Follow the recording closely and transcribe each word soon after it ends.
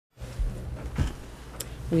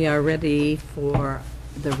We are ready for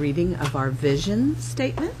the reading of our vision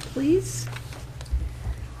statement, please.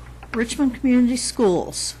 Richmond Community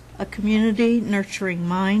Schools, a community nurturing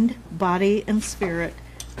mind, body, and spirit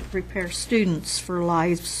to prepare students for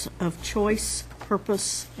lives of choice,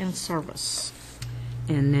 purpose, and service.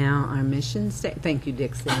 And now our mission statement. Thank you,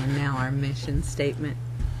 Dixie. And now our mission statement.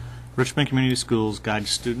 Richmond Community Schools guide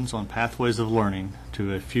students on pathways of learning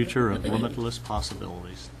to a future of limitless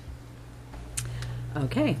possibilities.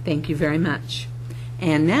 Okay, thank you very much.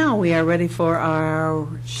 And now we are ready for our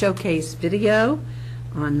showcase video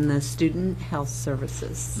on the student health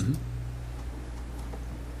services.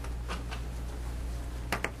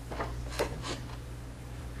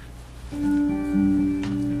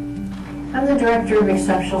 I'm the Director of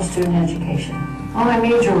Exceptional Student Education. Well, my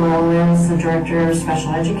major role is the Director of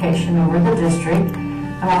Special Education over the district.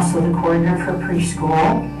 I'm also the coordinator for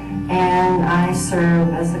preschool, and I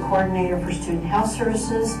serve as the coordinator for student health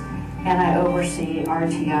services, and I oversee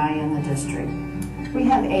RTI in the district. We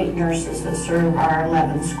have 8 nurses that serve our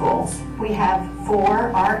 11 schools. We have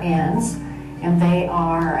 4 RNs, and they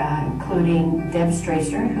are including Deb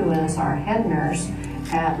Straisner, who is our head nurse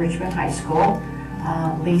at Richmond High School,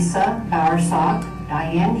 Lisa Bowersock,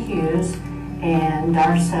 Diane Hughes, and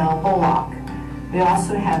Darcel Bullock. We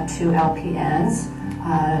also have 2 LPNs,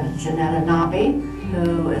 Janetta Nobby,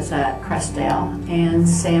 who is at Crestdale, and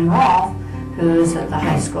Sam Rolfe, who is at the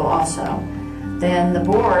high school also. Then the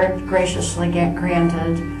board graciously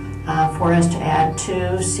granted for us to add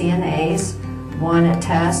 2 CNAs, one at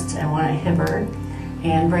Test and one at Hibbard.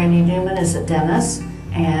 And Brandy Newman is at Dennis,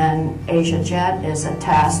 and Asia Jett is at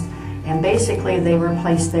Test. And basically they were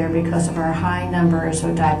placed there because of our high numbers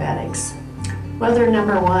of diabetics. Well, their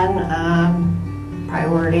number one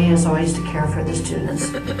priority is always to care for the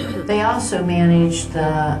students. They also manage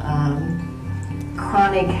the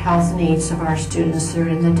chronic health needs of our students that are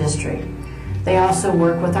in the district. They also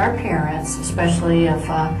work with our parents, especially if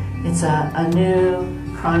it's a new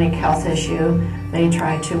chronic health issue. They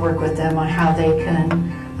try to work with them on how they can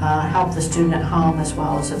help the student at home as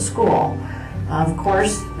well as at school. Of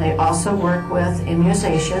course, they also work with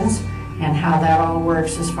immunizations and how that all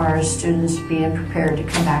works as far as students being prepared to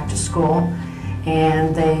come back to school.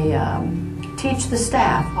 And they teach the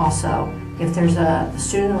staff also. If there's a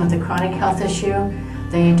student with a chronic health issue,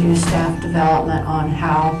 they do staff development on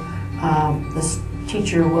how the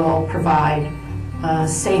teacher will provide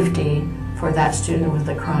safety for that student with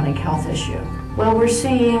a chronic health issue. Well, we're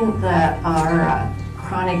seeing that our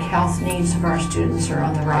chronic health needs of our students are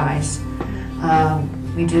on the rise.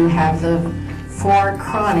 We do have the 4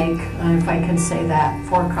 chronic, if I can say that,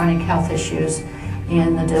 4 chronic health issues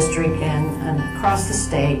in the district and across the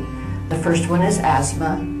state. The first one is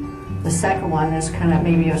asthma. The second one is kind of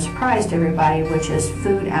maybe a surprise to everybody, which is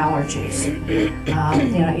food allergies.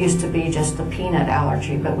 It used to be just the peanut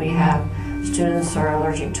allergy, but we have students are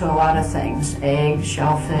allergic to a lot of things, eggs,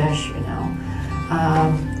 shellfish,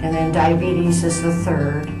 and then diabetes is the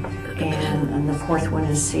third, and the fourth one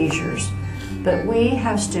is seizures. But we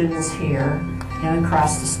have students here and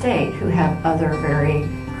across the state who have other very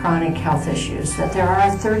chronic health issues. That there are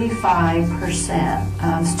 35%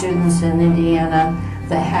 of students in Indiana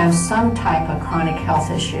that have some type of chronic health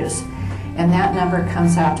issues, and that number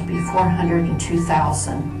comes out to be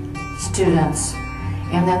 402,000 students.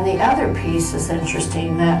 And then the other piece is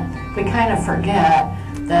interesting, that we kind of forget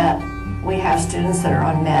that we have students that are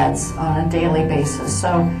on meds on a daily basis.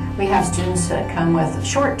 So we have students that come with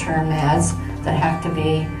short-term meds that have to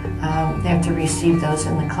be, they have to receive those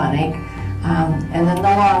in the clinic, and then the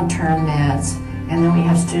long-term meds. And then we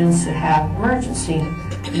have students who have emergency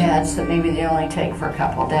meds that maybe they only take for a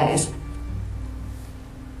couple of days.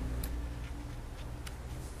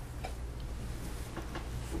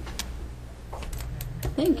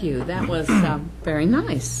 Thank you. That was very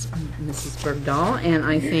nice, Mrs. Bergdahl, and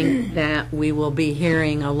I think that we will be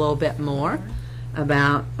hearing a little bit more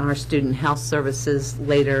about our student health services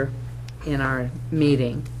later in our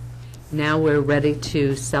meeting. Now we're ready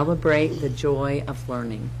to celebrate the joy of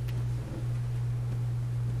learning.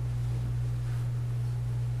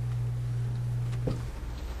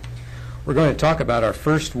 We're going to talk about our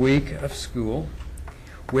first week of school,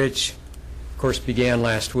 which, of course, began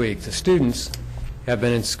last week. The students have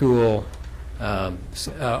been in school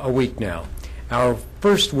a week now. Our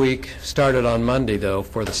first week started on Monday, though,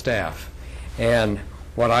 for the staff. And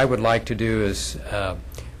what I would like to do is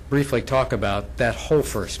briefly talk about that whole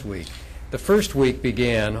first week. The first week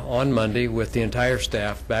began on Monday with the entire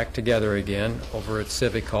staff back together again over at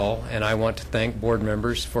Civic Hall, and I want to thank board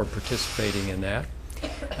members for participating in that.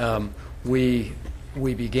 We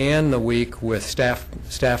We began the week with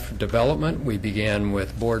staff development. We began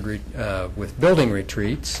with with building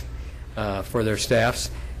retreats for their staffs,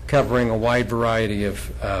 covering a wide variety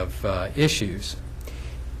of issues.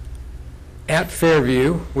 At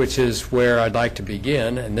Fairview, which is where I'd like to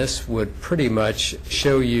begin, and this would pretty much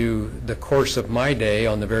show you the course of my day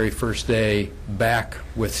on the very first day back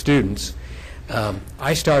with students.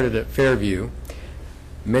 I started at Fairview.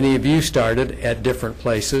 Many of you started at different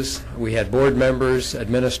places. We had board members,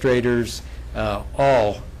 administrators,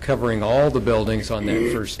 all covering all the buildings on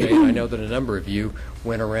that first day. I know that a number of you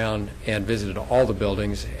went around and visited all the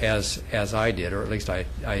buildings as I did, or at least I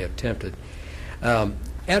attempted.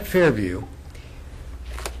 At Fairview,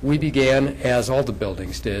 we began, as all the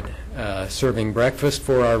buildings did, serving breakfast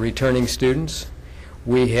for our returning students.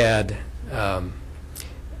 We had,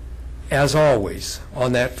 as always,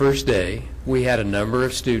 on that first day, we had a number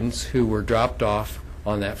of students who were dropped off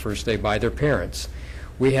on that first day by their parents.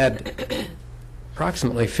 We had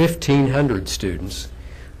approximately 1,500 students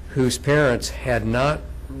whose parents had not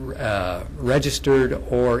registered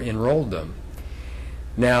or enrolled them.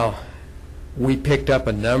 Now, we picked up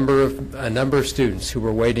a number of students who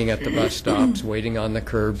were waiting at the bus stops, waiting on the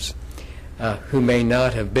curbs, who may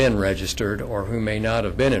not have been registered or who may not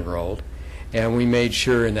have been enrolled, and we made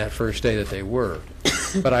sure in that first day that they were.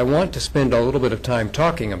 But I want to spend a little bit of time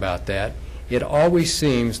talking about that. It always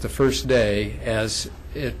seems the first day, as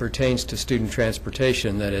it pertains to student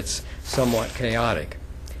transportation, that it's somewhat chaotic.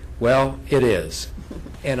 Well, it is.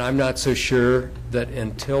 And I'm not so sure that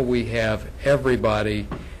until we have everybody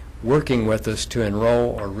working with us to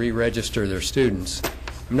enroll or re-register their students,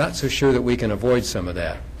 I'm not so sure that we can avoid some of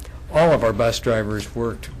that. All of our bus drivers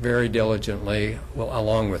worked very diligently,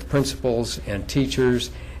 along with principals and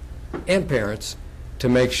teachers and parents, to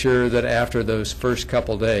make sure that after those first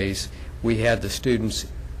couple days, we had the students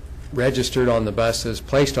registered on the buses,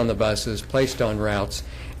 placed on routes,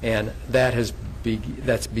 and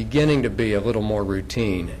that's beginning to be a little more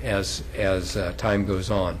routine as time goes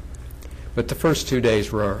on. But the first 2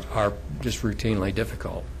 days are just routinely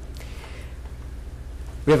difficult.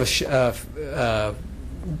 We have a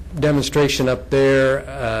demonstration up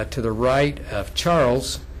there to the right of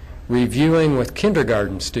Charles reviewing with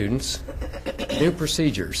kindergarten students new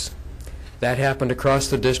procedures. That happened across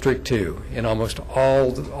the district too. In almost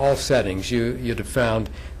all settings, you'd have found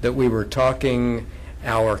that we were talking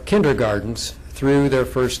our kindergartens through their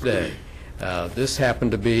first day. This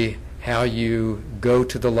happened to be how you go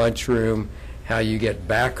to the lunchroom, how you get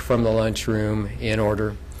back from the lunchroom in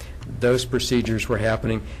order. Those procedures were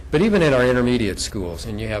happening. But even in our intermediate schools,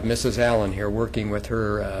 and you have Mrs. Allen here working with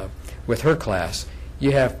her class,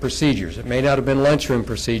 you have procedures. It may not have been lunchroom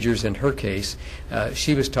procedures in her case.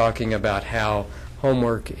 She was talking about how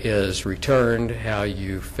homework is returned, how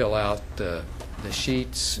you fill out the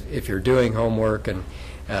sheets if you're doing homework, and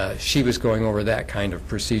she was going over that kind of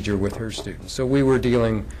procedure with her students. So we were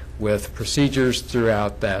dealing with procedures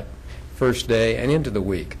throughout that first day and into the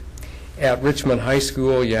week. At Richmond High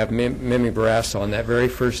School, you have Mimi Barras on that very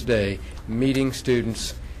first day meeting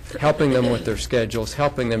students, helping them with their schedules,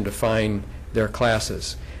 helping them to find their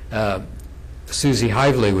classes. Susie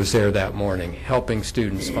Hively was there that morning helping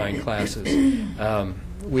students find classes.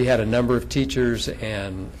 We had a number of teachers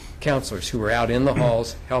and counselors who were out in the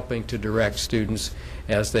halls helping to direct students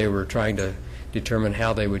as they were trying to determine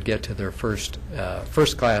how they would get to their first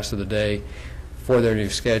class of the day for their new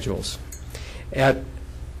schedules. At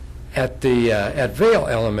Vale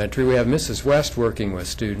Elementary, we have Mrs. West working with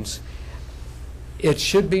students. It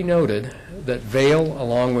should be noted that Vale,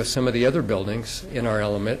 along with some of the other buildings in our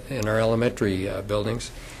elementary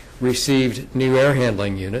buildings, received new air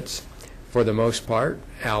handling units. For the most part,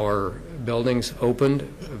 our buildings opened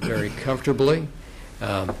very comfortably.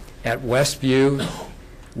 At Westview,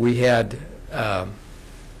 we had a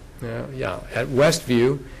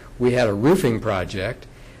roofing project.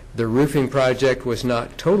 The roofing project was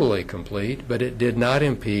not totally complete, but it did not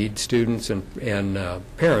impede students and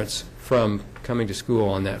parents from coming to school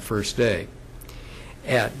on that first day.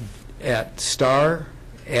 At Star,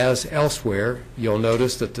 as elsewhere, you'll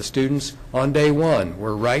notice that the students on day one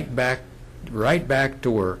were right back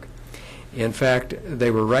to work. In fact,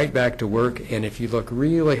 they were right back to work, and if you look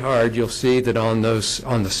really hard, you'll see that on the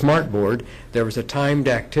smart board there was a timed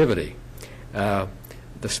activity.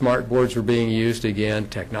 The smart boards were being used again,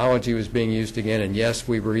 technology was being used again, and yes,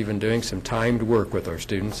 we were even doing some timed work with our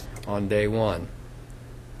students on day one.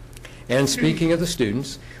 And speaking of the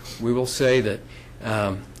students, we will say that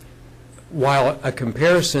while a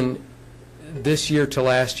comparison this year to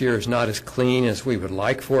last year is not as clean as we would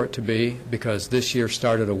like for it to be, because this year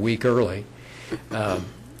started a week early,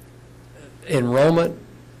 Enrollment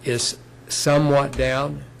is somewhat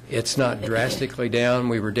down. It's not drastically down.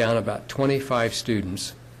 We were down about 25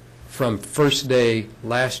 students from first day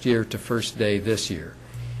last year to first day this year.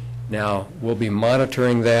 Now, we'll be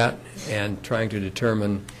monitoring that and trying to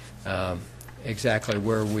determine exactly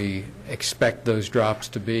where we expect those drops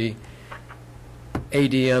to be.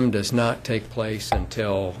 ADM does not take place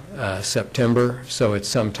until September, so it's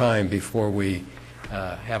some time before we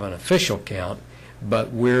have an official count.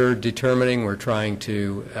 But we're trying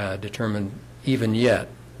to determine even yet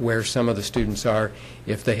where some of the students are.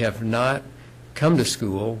 If they have not come to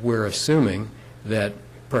school, we're assuming that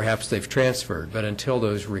perhaps they've transferred. But until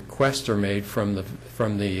those requests are made from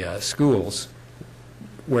the schools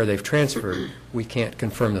where they've transferred, we can't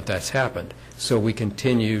confirm that that's happened. So we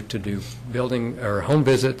continue to do building or home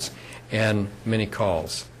visits and many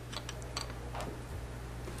calls.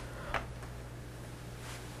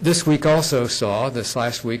 This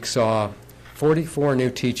last week saw 44 new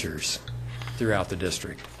teachers throughout the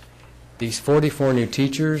district. These 44 new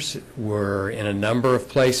teachers were in a number of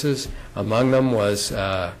places. Among them was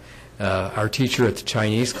our teacher at the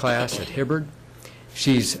Chinese class at Hibbard.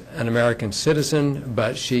 She's an American citizen,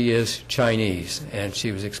 but she is Chinese, and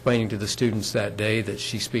she was explaining to the students that day that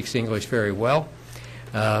she speaks English very well,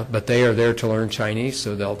 but they are there to learn Chinese,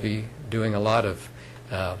 so they'll be doing a lot of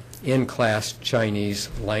in-class Chinese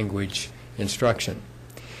language instruction.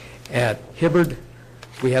 At Hibbard,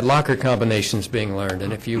 we had locker combinations being learned,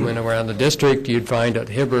 and if you went around the district, you'd find at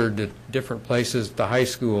Hibbard, at different places, the high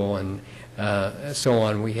school, and so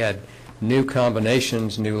on, we had new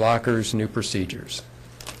combinations, new lockers, new procedures.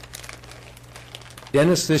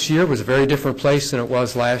 Dennis this year was a very different place than it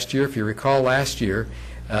was last year. If you recall last year,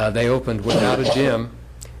 they opened without a gym,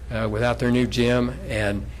 without their new gym,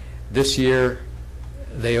 and this year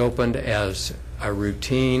they opened as a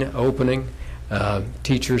routine opening.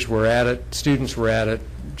 Teachers were at it, students were at it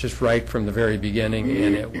just right from the very beginning,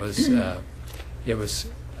 and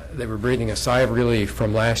they were breathing a sigh of relief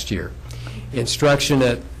from last year. Instruction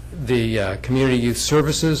at the Community Youth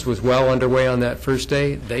Services was well underway on that first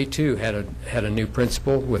day. They too had a new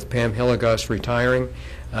principal with Pam Hilligoss retiring.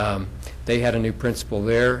 They had a new principal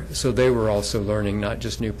there, so they were also learning not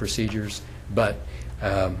just new procedures, but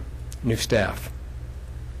new staff.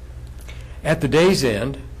 At the day's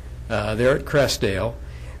end, there at Crestdale,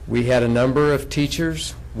 we had a number of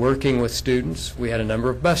teachers working with students. We had a number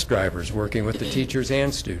of bus drivers working with the teachers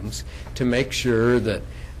and students to make sure that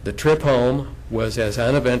the trip home was as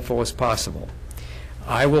uneventful as possible.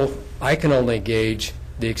 I can only gauge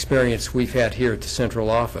the experience we've had here at the central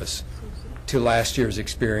office to last year's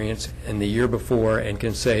experience and the year before, and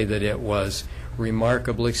can say that it was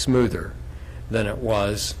remarkably smoother than it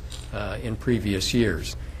was in previous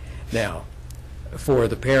years. Now, for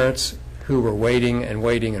the parents who were waiting and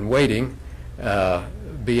waiting and waiting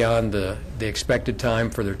beyond the expected time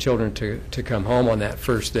for their children to come home on that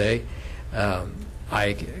first day,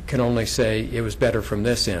 I can only say it was better from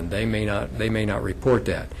this end. They may not report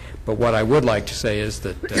that. But what I would like to say is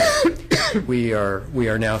that we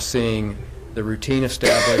are now seeing the routine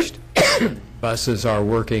established. Buses are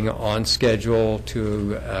working on schedule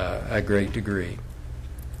to a great degree.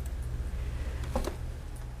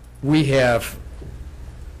 We have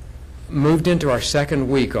moved into our second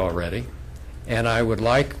week already, and I would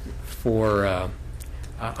like to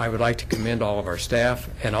commend all of our staff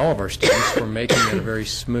and all of our students for making it a very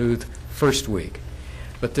smooth first week.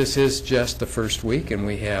 But this is just the first week, and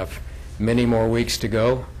we have many more weeks to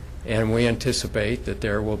go, and we anticipate that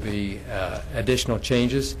there will be additional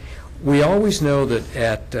changes. We always know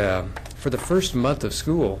that for the first month of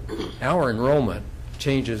school, our enrollment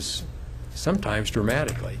changes sometimes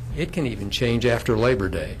dramatically. It can even change after Labor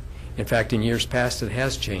Day. In fact, in years past, it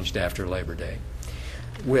has changed after Labor Day.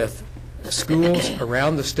 With schools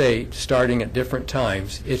around the state starting at different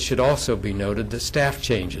times, it should also be noted that staff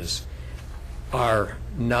changes are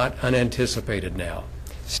not unanticipated now.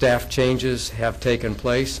 Staff changes have taken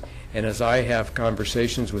place, and as I have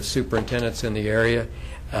conversations with superintendents in the area,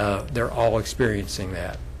 they're all experiencing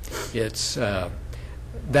that. It's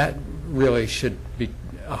that really should be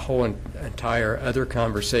a whole entire other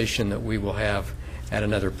conversation that we will have at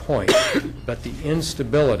another point. But the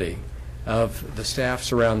instability of the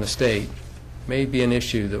staffs around the state may be an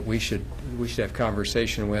issue that we should have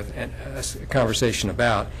conversation with and a conversation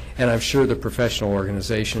about, and I'm sure the professional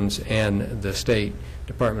organizations and the State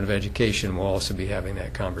Department of Education will also be having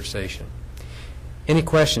that conversation. Any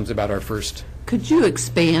questions about our first? Could you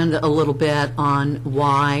expand a little bit on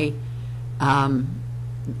why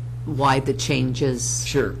the changes?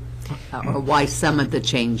 Sure. or why some of the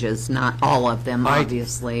changes, not all of them,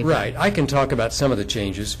 obviously. Right. I can talk about some of the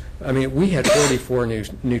changes. I mean, we had 44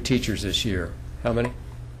 new teachers this year. How many?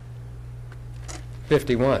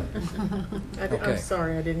 51. I'm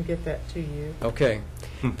sorry, I didn't get that to you. Okay.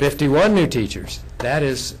 51 new teachers.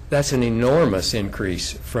 That's an enormous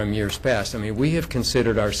increase from years past. I mean, we have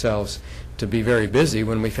considered ourselves to be very busy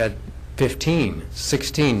when we've had 15,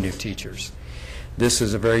 16 new teachers. This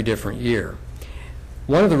is a very different year.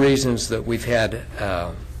 One of the reasons that we've had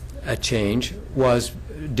a change was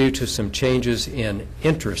due to some changes in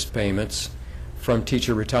interest payments from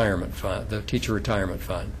teacher retirement fund, the teacher retirement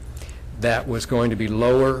fund. That was going to be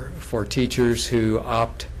lower for teachers who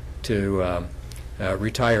opt to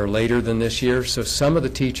retire later than this year. So some of the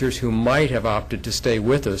teachers who might have opted to stay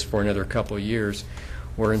with us for another couple of years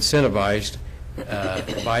were incentivized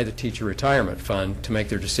by the teacher retirement fund to make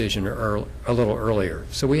their decision a little earlier.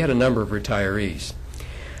 So we had a number of retirees.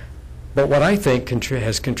 But what I think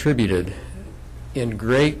has contributed in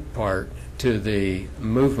great part to the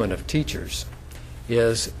movement of teachers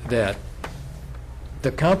is that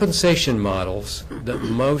the compensation models that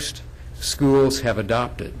most schools have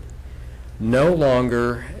adopted no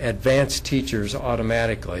longer advance teachers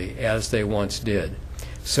automatically as they once did.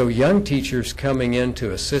 So young teachers coming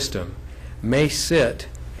into a system may sit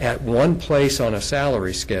at one place on a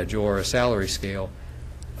salary schedule or a salary scale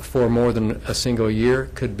for more than a single year,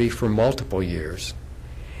 could be for multiple years.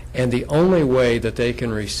 And the only way that they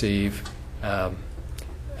can receive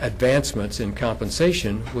advancements in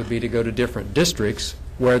compensation would be to go to different districts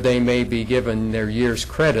where they may be given their year's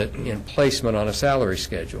credit in placement on a salary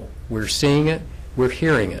schedule. We're seeing it, we're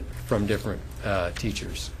hearing it from different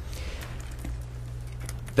teachers.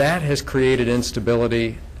 That has created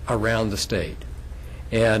instability around the state.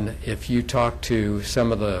 And if you talk to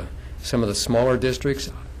some of the smaller districts,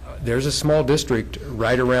 there's a small district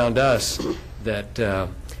right around us that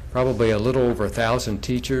probably a little over 1,000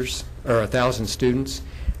 teachers, or 1,000 students.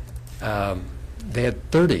 They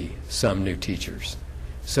had 30-some new teachers.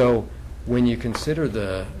 So when you consider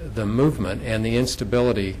the movement and the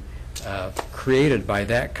instability created by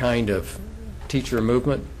that kind of teacher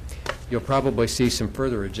movement, you'll probably see some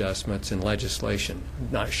further adjustments in legislation.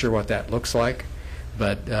 Not sure what that looks like,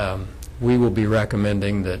 but we will be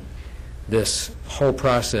recommending that this whole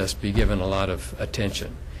process be given a lot of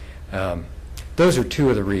attention. Those are two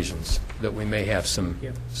of the reasons that we may have some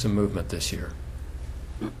movement this year.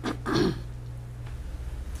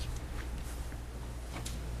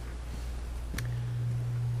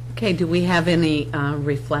 Okay, do we have any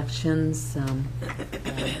reflections,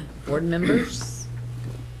 board members,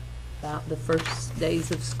 about the first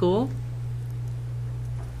days of school?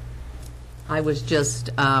 I was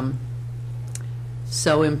just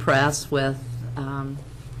so impressed with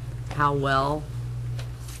how well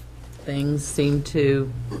things seemed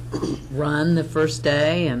to run the first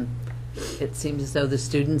day, and it seemed as though the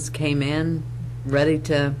students came in ready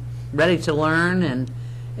to learn and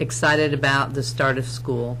excited about the start of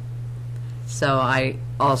school. So I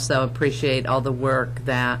also appreciate all the work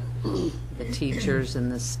that the teachers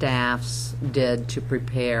and the staffs did to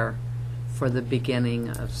prepare for the beginning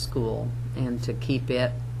of school and to keep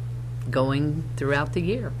it going throughout the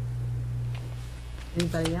year.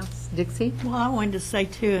 Anybody else? Dixie? Well, I wanted to say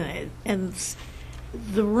too, and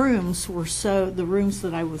the rooms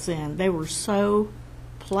that I was in, they were so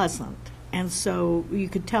pleasant. And so you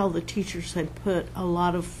could tell the teachers had put a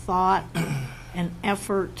lot of thought and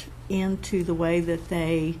effort into the way that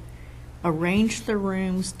they arranged the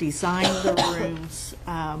rooms, designed the rooms.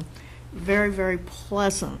 Very, very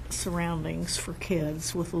pleasant surroundings for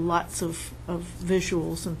kids with lots of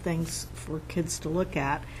visuals and things for kids to look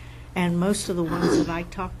at. And most of the ones that I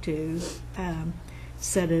talked to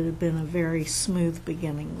said it had been a very smooth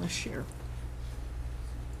beginning this year.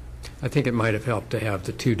 I think it might have helped to have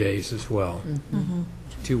the 2 days as well. Mm-hmm.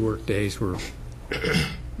 2 work days were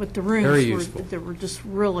But the very rooms useful. they were just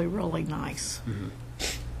really, really nice. Mm-hmm.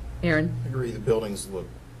 Aaron? I agree. The buildings look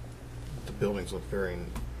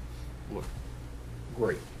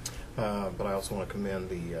great. But I also want to commend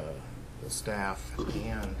the staff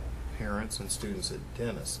and parents and students at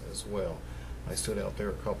Dennis as well. I stood out there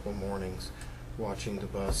a couple of mornings watching the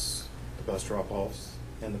bus drop-offs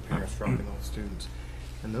and the parents dropping off students,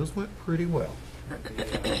 and those went pretty well.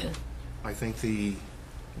 I think the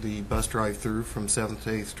bus drive-through from 7th to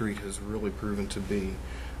 8th Street has really proven to be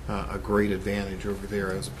a great advantage over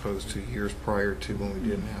there as opposed to years prior to when we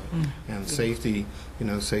didn't have it. And safety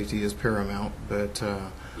is paramount, but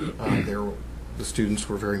the students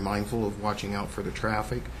were very mindful of watching out for the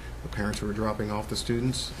traffic. The parents who were dropping off the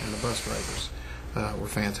students and the bus drivers were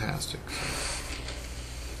fantastic.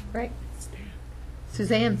 Great.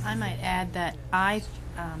 Suzanne? I might add that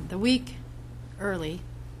the week early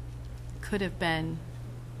could have been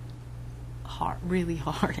hard, really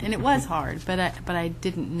hard, and it was hard. But I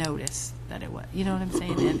didn't notice that it was. You know what I'm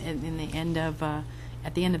saying? And in the end of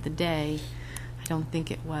at the end of the day, I don't think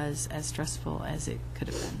it was as stressful as it could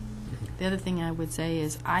have been. The other thing I would say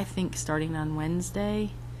is I think starting on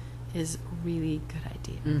Wednesday is a really good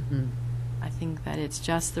idea. Mm-hmm. I think that it's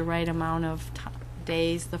just the right amount of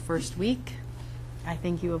days the first week. I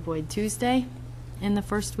think you avoid Tuesday in the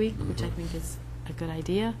first week, which I think is a good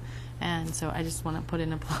idea. And so I just want to put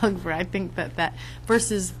in a plug for, I think that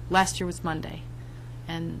versus last year was Monday.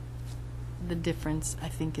 And the difference, I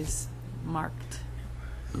think, is marked.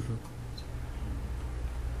 Mm-hmm.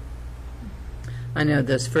 I know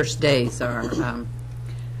those first days are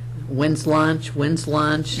when's lunch, Right.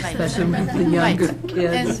 especially with the younger Right.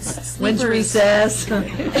 kids. And When's sleepers. recess?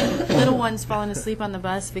 Little ones falling asleep on the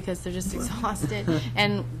bus because they're just exhausted.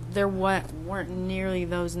 And there weren't nearly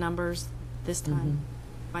those numbers this time.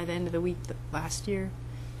 By the end of the week last year,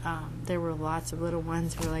 there were lots of little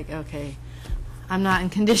ones who were like, okay, I'm not in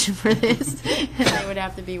condition for this. And they would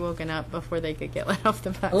have to be woken up before they could get let off the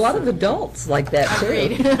bus. A lot of adults like that, too.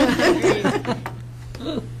 Agreed.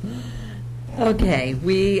 Agreed. Okay,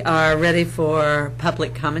 we are ready for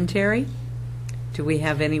public commentary. Do we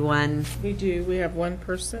have anyone? We do. We have one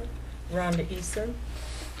person, Rhonda Eason.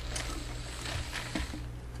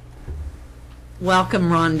 Welcome,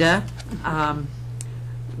 Rhonda.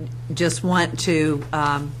 Just want to,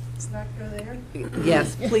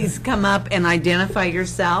 yes, please come up and identify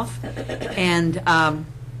yourself. And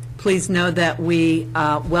please know that we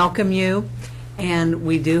welcome you, and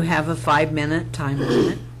we do have a 5-minute time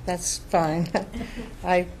limit. That's fine.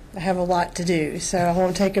 I have a lot to do, so I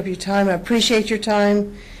won't take up your time. I appreciate your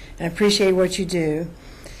time, and I appreciate what you do.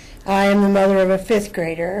 I am the mother of a 5th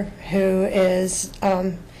grader who is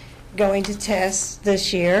going to test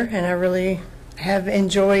this year, and I really have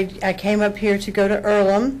enjoyed. I came up here to go to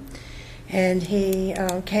Earlham, and he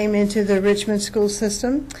came into the Richmond school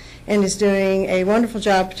system and is doing a wonderful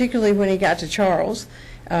job, particularly when he got to Charles.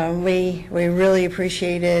 We really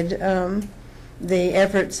appreciated the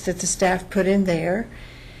efforts that the staff put in there.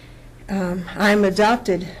 I'm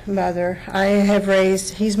adopted mother. I have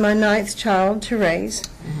raised, he's my 9th child to raise.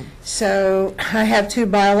 So I have 2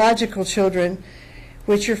 biological children,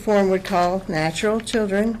 which your form would call natural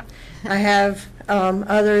children. I have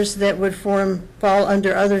others that would fall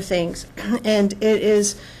under other things. And it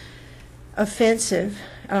is offensive.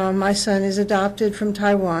 My son is adopted from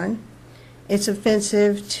Taiwan. It's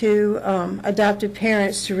offensive to adopted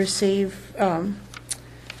parents to receive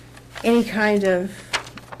any kind of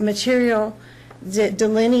material that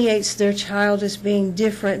delineates their child as being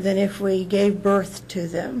different than if we gave birth to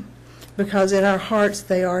them, because in our hearts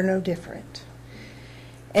they are no different.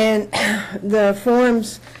 And the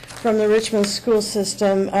forms from the Richmond school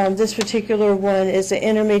system, this particular one is an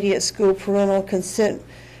intermediate school parental consent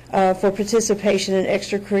for participation in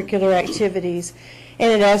extracurricular activities.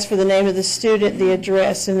 And it asks for the name of the student, the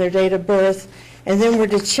address, and their date of birth. And then we're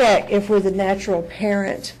to check if we're the natural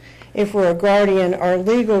parent, if we're a guardian or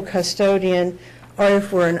legal custodian, or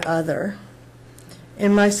if we're an other.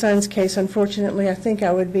 In my son's case, unfortunately, I think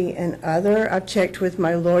I would be an other. I've checked with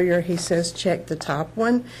my lawyer. He says check the top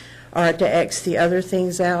one or to X the other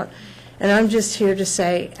things out. And I'm just here to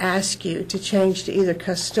say, ask you to change to either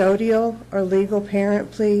custodial or legal parent,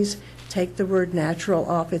 please. Take the word natural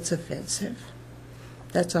off. It's offensive.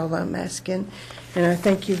 That's all I'm asking. And I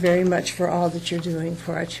thank you very much for all that you're doing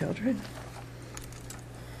for our children.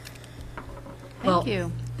 Thank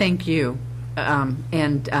you. Thank you.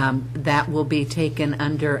 And that will be taken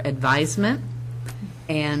under advisement.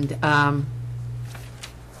 And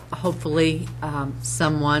hopefully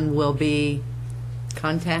someone will be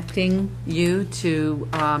contacting you to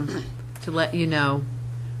let you know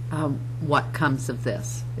what comes of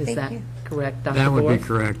this. Is Thank that you. correct, Dr. That would be Borth?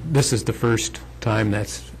 correct. This is the first time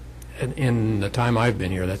in the time I've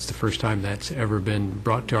been here, that's the first time that's ever been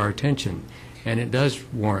brought to our attention. And it does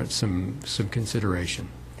warrant some consideration.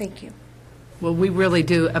 Thank you. Well, we really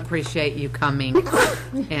do appreciate you coming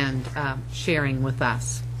and sharing with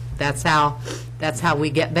us. That's how we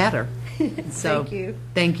get better. So, Thank you.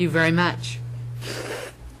 Thank you very much.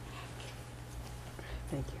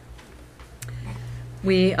 Thank you.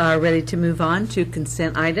 We are ready to move on to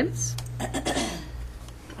consent items.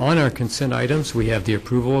 On our consent items, we have the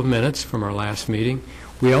approval of minutes from our last meeting.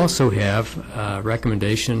 We also have a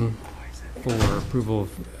recommendation for approval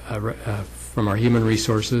from our Human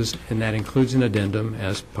Resources, and that includes an addendum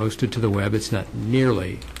as posted to the web. It's not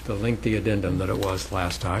nearly the lengthy addendum that it was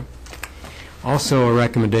last time. Also, a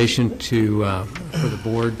recommendation to, for the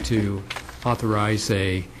board to authorize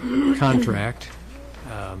a contract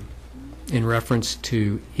in reference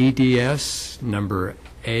to EDS number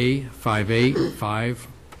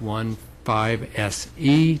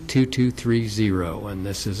A58515SE2230, and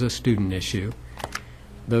this is a student issue.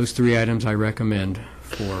 Those three items I recommend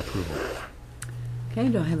for approval. Okay,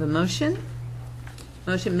 do I have a motion?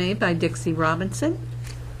 Motion made by Dixie Robinson,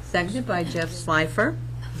 seconded by Jeff Slifer.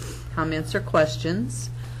 Comments or questions?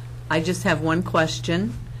 I just have one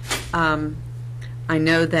question. I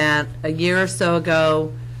know that a year or so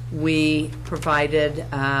ago, we provided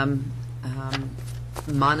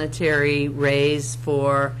monetary raise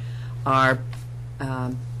for our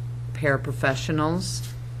paraprofessionals,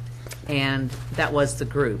 and that was the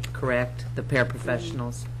group, correct? The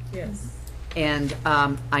paraprofessionals. Yes. And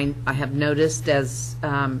I have noticed as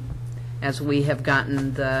we have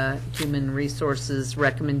gotten the human resources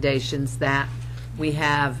recommendations that we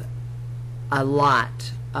have a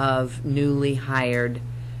lot of newly hired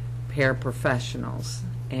paraprofessionals.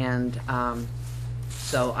 And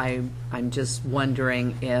so I'm just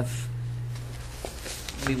wondering if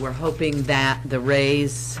we were hoping that the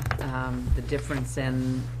raise, the difference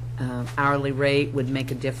in hourly rate would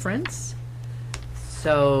make a difference.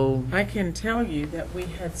 So I can tell you that we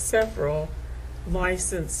had several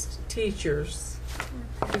licensed teachers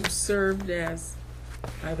who served as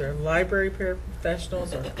either library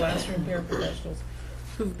paraprofessionals or classroom paraprofessionals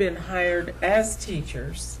who've been hired as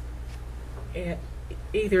teachers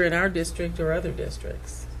either in our district or other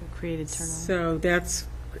districts. Created turnover. So that's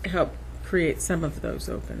helped create some of those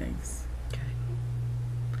openings.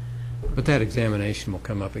 But that examination will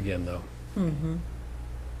come up again, though. Mm-hmm.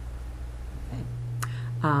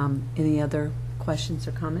 any other questions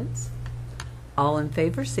or comments? All in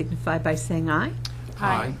favor signify by saying aye.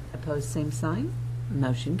 Aye. Opposed, same sign.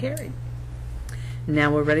 Motion carried.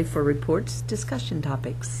 Now we're ready for reports, discussion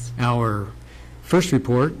topics. Our first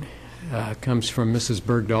report comes from Mrs.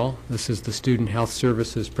 Bergdahl. This is the Student Health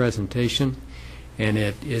Services presentation, and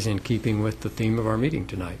it is in keeping with the theme of our meeting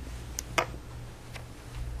tonight.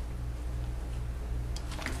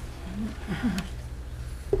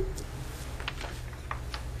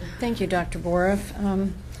 Thank you, Dr. Boroff.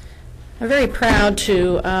 I'm very proud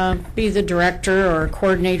to be the director or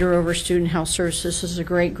coordinator over Student Health Services. This is a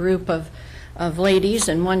great group of ladies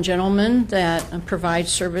and one gentleman that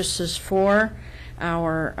provides services for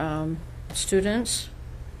our students.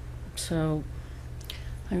 So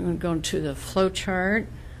I'm going to go to the flow chart.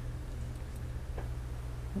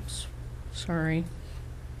 Oops, sorry.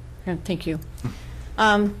 Thank you.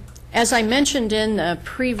 As I mentioned in the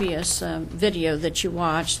previous video that you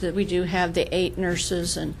watched, that we do have the 8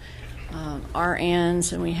 nurses and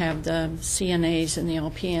RNs, and we have the CNAs and the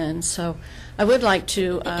LPNs. So I would like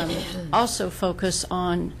to also focus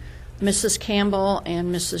on Mrs. Campbell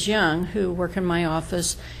and Mrs. Young, who work in my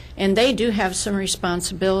office, and they do have some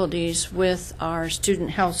responsibilities with our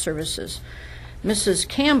student health services. Mrs.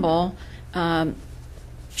 Campbell,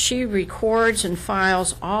 she records and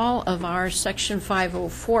files all of our Section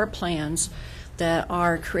 504 plans that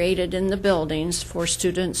are created in the buildings for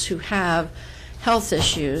students who have health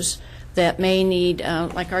issues that may need,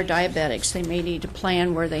 like our diabetics, they may need a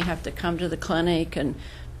plan where they have to come to the clinic and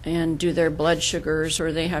do their blood sugars,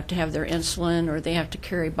 or they have to have their insulin, or they have to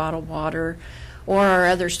carry bottled water, or our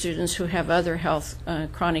other students who have other health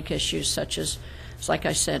chronic issues such as, like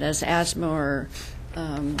I said, as asthma or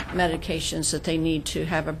medications that they need to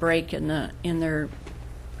have a break in their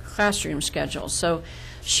classroom schedule. So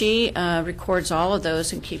she records all of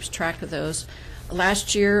those and keeps track of those.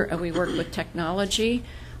 Last year we worked with technology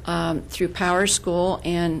through Power School,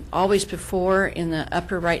 and always before in the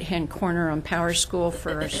upper right-hand corner on Power School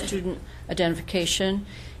for our student identification,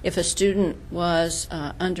 if a student was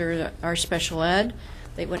under our special ed,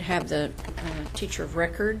 they would have the teacher of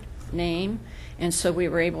record name. And so we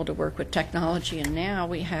were able to work with technology, and now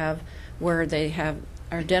we have where they have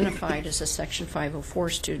identified as a Section 504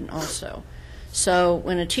 student also. So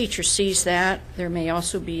when a teacher sees that, there may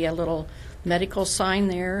also be a little medical sign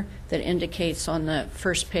there that indicates on the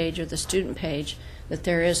first page or the student page that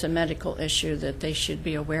there is a medical issue that they should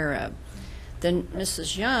be aware of. Then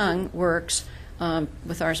Mrs. Young works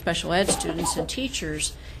with our special ed students and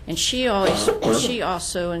teachers, and she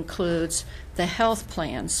also includes the health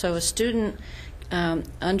plan. So a student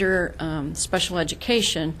under special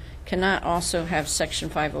education cannot also have Section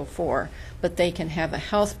 504, but they can have a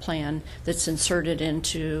health plan that's inserted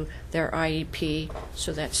into their IEP,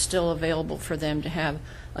 so that's still available for them to have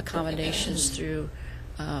accommodations through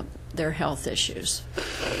their health issues.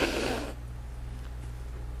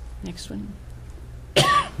 Next one.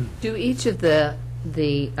 Do each of the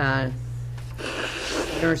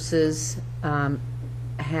nurses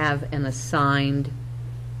have an assigned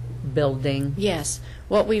building? Yes.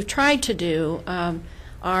 What we've tried to do,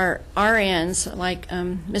 our RNs, like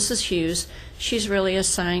Mrs. Hughes, she's really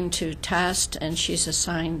assigned to Test, and she's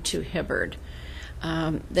assigned to Hibbard.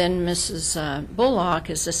 Then Mrs. Bullock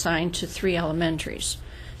is assigned to 3 elementaries.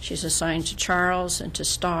 She's assigned to Charles and to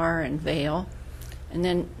Star and Vale. And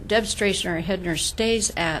then Deb Strayson, our head nurse,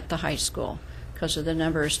 stays at the high school because of the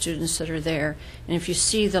number of students that are there. And if you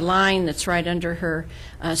see the line that's right under her,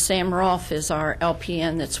 Sam Rolfe is our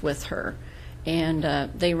LPN that's with her. And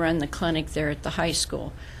they run the clinic there at the high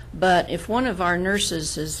school. But if one of our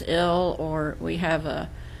nurses is ill, or we have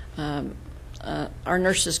our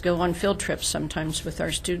nurses go on field trips sometimes with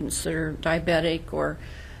our students that are diabetic or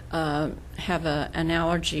have an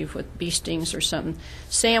allergy with bee stings or something,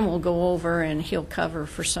 Sam will go over and he'll cover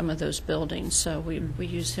for some of those buildings. So we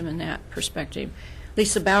use him in that perspective.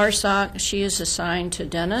 Lisa Bowersock, she is assigned to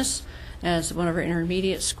Dennis as one of our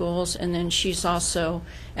intermediate schools, and then she's also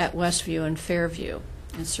at Westview and Fairview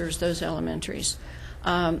and serves those elementaries.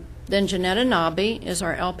 Then Janetta Nobby is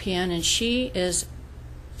our LPN, and she is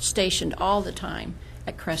stationed all the time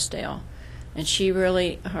at Crestdale. And she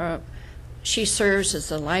really, she serves as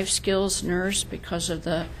the life skills nurse because of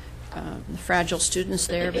the fragile students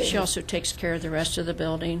there, but she also takes care of the rest of the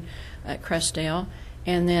building at Crestdale.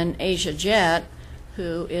 And then Asia Jett,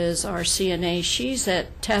 who is our CNA, she's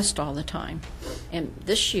at Test all the time. And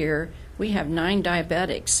this year, we have 9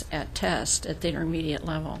 diabetics at Test at the intermediate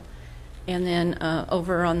level. And then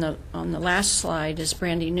over on the last slide is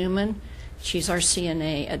Brandy Newman. She's our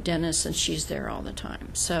CNA at Dennis, and she's there all the time.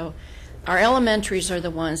 So our elementaries are the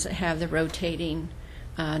ones that have the rotating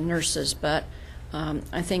nurses. But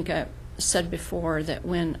I think I said before that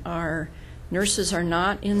when our nurses are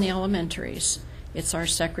not in the elementaries, it's our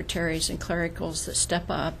secretaries and clericals that step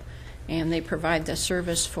up, and they provide the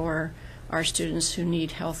service for our students who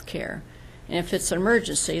need health care. And if it's an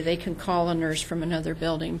emergency, they can call a nurse from another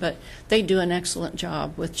building, but they do an excellent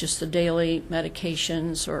job with just the daily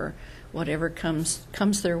medications or whatever comes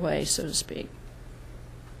their way, so to speak.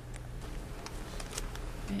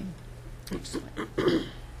 Okay.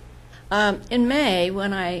 In May,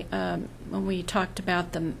 when we talked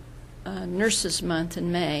about the Nurses Month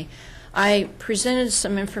in May, I presented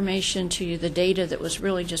some information to you, the data that was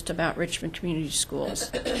really just about Richmond Community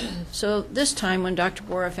Schools. So this time when Dr.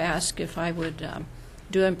 Boroff asked if I would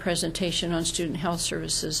do a presentation on student health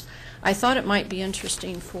services, I thought it might be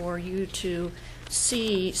interesting for you to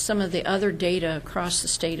see some of the other data across the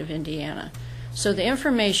state of Indiana. So the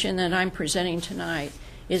information that I'm presenting tonight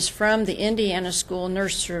is from the Indiana School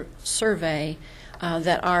Nurse Survey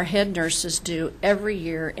that our head nurses do every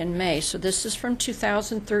year in May. So this is from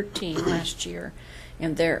 2013, last year,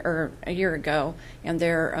 or a year ago, and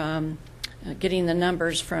they're getting the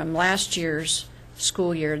numbers from last year's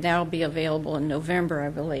school year. That'll be available in November, I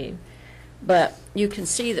believe. But you can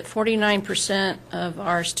see that 49% of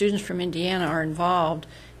our students from Indiana are involved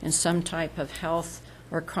in some type of health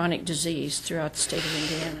or chronic disease throughout the state of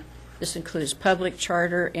Indiana. This includes public,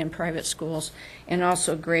 charter, and private schools, and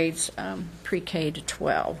also grades pre-K to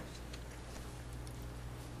 12.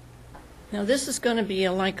 Now this is going to be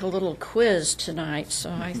like a little quiz tonight, so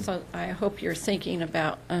I hope you're thinking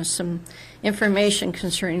about some information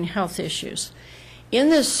concerning health issues. In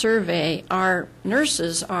this survey, our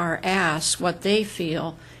nurses are asked what they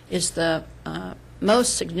feel is the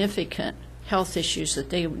most significant health issues that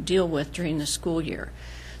they deal with during the school year.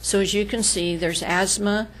 So as you can see, there's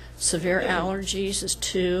asthma, severe allergies is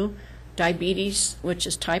 2, diabetes, which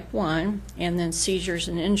is type 1, and then seizures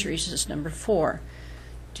and injuries is number 4.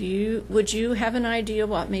 Would you have an idea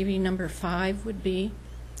what maybe number 5 would be?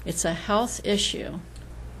 It's a health issue.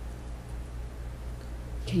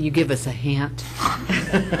 Can you give us a hint?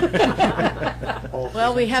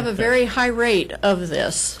 Well, we have a very high rate of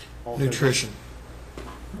this. Nutrition.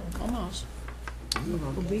 Almost.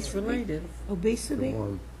 Obese related. Obesity?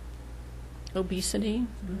 Obesity.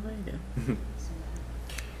 Related.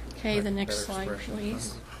 Okay, the next Better slide, expression.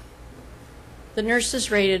 please. The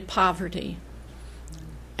nurses rated poverty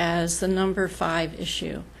as the number 5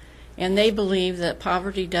 issue. And they believe that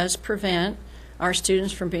poverty does prevent our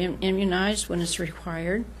students from being immunized when it's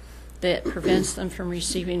required, that prevents them from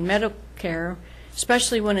receiving medical care,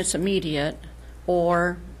 especially when it's immediate,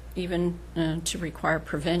 or even to require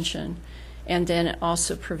prevention. And then it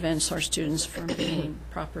also prevents our students from being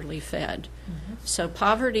properly fed. Mm-hmm. So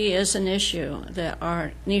poverty is an issue that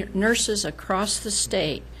our nurses across the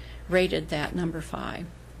state rated that number 5.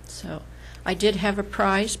 So I did have a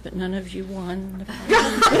prize, but none of you won.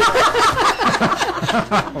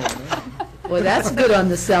 Well, that's good on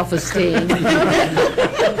the self-esteem.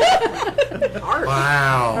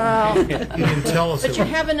 Wow. You didn't tell us. But you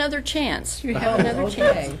have another chance. You have another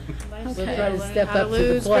chance. We'll try to step How to up to the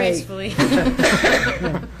lose plate. gracefully.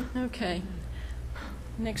 Okay.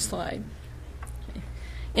 Next slide. Okay.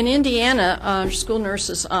 In Indiana, school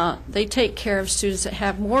nurses, they take care of students that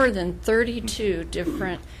have more than 32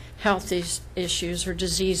 different health issues or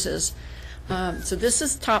diseases. So this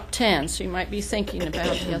is top 10, so you might be thinking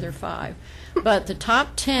about the other 5. But the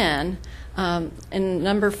top 10, and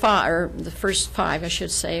number 5, or the first 5, I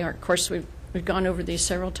should say, of course, we've gone over these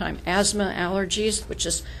several times. Asthma, allergies, which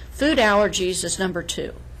is food allergies, is number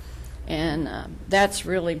 2. And that's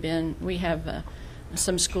really been, we have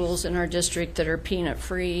some schools in our district that are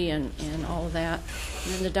peanut-free and all of that.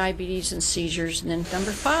 And then the diabetes and seizures. And then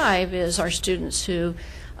number 5 is our students who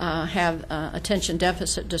have attention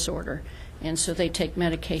deficit disorder. And so they take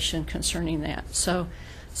medication concerning that. So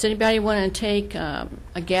does anybody want to take a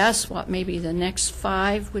guess what maybe the next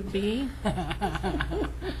 5 would be?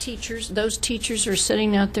 Teachers, those teachers are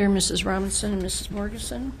sitting out there, Mrs. Robinson and Mrs.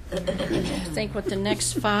 Morganson. Think what the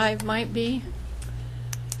next 5 might be?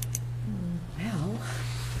 Well,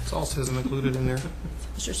 Is autism included in there?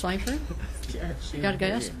 Mr. Slifer? You got a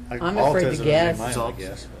guess? I'm afraid to guess. I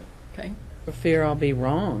guess. Okay. For fear I'll be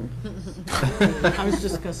wrong. I was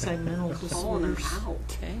just going to say mental disorders.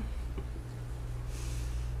 Okay.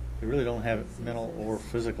 We really don't have mental or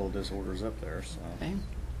physical disorders up there, so. Okay.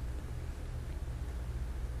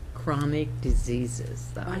 Chronic diseases,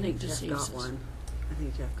 though. Chronic Jeff diseases. got one. I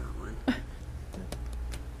think Jeff got one.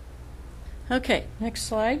 Okay, next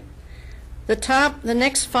slide. The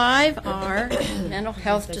next 5 are mental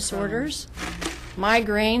health disorders.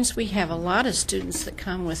 Migraines, we have a lot of students that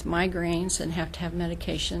come with migraines and have to have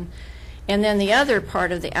medication. And then the other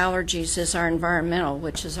part of the allergies is our environmental,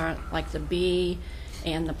 which is like the bee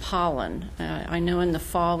and the pollen. I know in the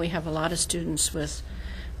fall we have a lot of students with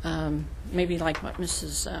maybe like what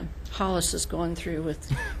Mrs. Hollis is going through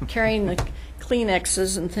with carrying the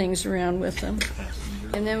Kleenexes and things around with them.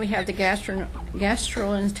 And then we have the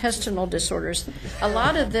gastrointestinal disorders. A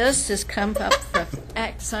lot of this has come up from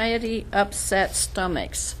anxiety, upset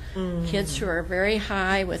stomachs. Kids who are very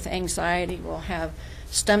high with anxiety will have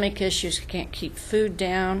stomach issues, can't keep food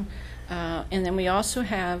down. And then we also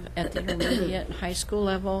have, at the intermediate and high school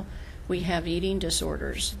level, we have eating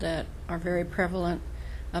disorders that are very prevalent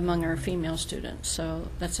among our female students. So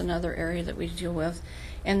that's another area that we deal with.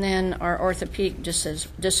 And then our orthopedic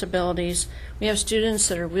disabilities. We have students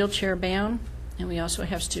that are wheelchair bound, and we also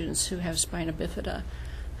have students who have spina bifida,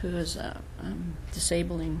 who is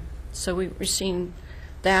disabling. So we're seeing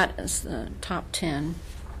that as the top 10.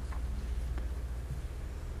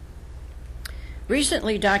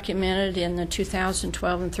 Recently documented in the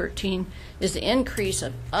 2012 and 13 is the increase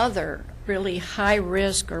of other really high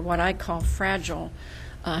risk, or what I call fragile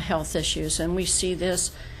health issues. And we see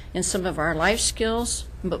this in some of our life skills,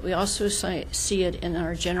 but we also see it in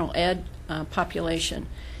our general ed population.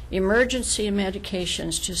 Emergency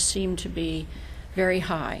medications just seem to be very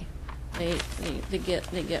high. They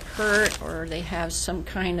get hurt, or they have some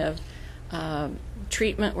kind of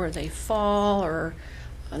treatment where they fall, or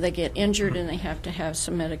they get injured and they have to have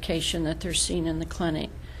some medication that they're seen in the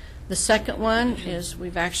clinic. The second one is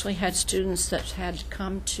we've actually had students that had to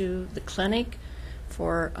come to the clinic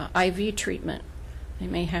for IV treatment. They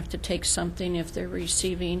may have to take something if they're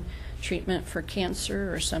receiving treatment for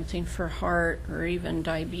cancer or something for heart or even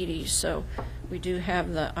diabetes. So we do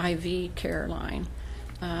have the IV care line.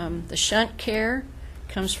 The shunt care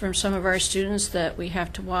comes from some of our students that we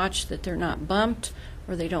have to watch that they're not bumped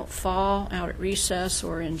or they don't fall out at recess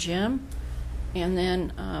or in gym. And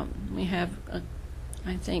then we have,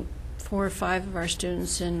 I think, 4 or 5 of our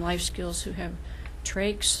students in life skills who have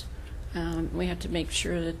trachs. We have to make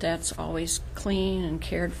sure that that's always clean and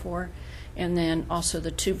cared for. And then also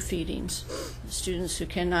the tube feedings. The students who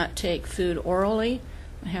cannot take food orally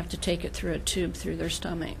have to take it through a tube through their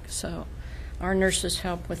stomach. So our nurses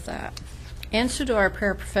help with that. And so do our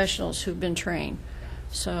paraprofessionals who've been trained.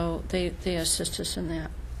 So they assist us in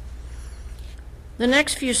that. The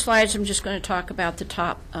next few slides, I'm just going to talk about the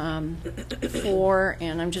top 4,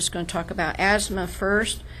 and I'm just going to talk about asthma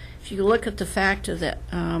first. If you look at the fact that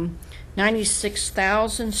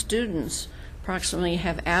 96,000 students approximately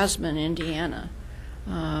have asthma in Indiana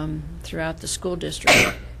throughout the school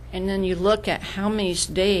district, and then you look at how many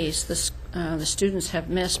days the students have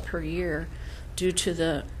missed per year due to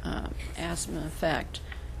the asthma effect.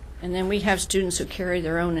 And then we have students who carry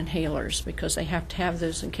their own inhalers because they have to have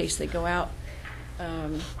those in case they go out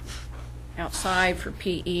outside for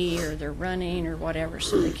PE, or they're running or whatever,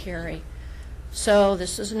 so they carry. So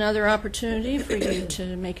this is another opportunity for you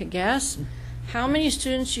to make a guess. How many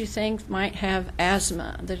students do you think might have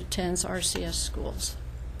asthma that attends RCS schools?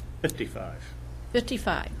 55.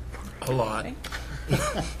 55. A lot. Okay.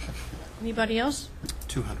 Anybody else?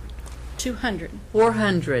 200. 200.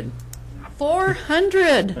 400.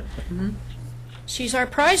 400. She's our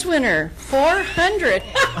prize winner. 400.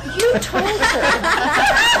 You told her.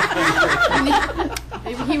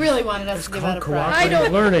 Maybe he really wanted us to give out a prize.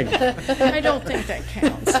 Cooperative learning. I don't think that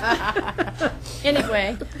counts.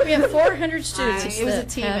 Anyway, we have 400 students It was a that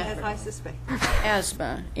team have effort. I suspect.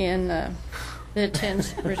 asthma that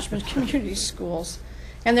attends Richmond Community Schools.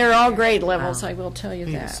 And they're all grade levels, I will tell you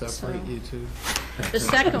Need to that. separate So you two. the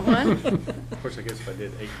second one, Of course, I guess if I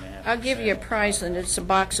did 8.5. I'll give you a prize, and it's a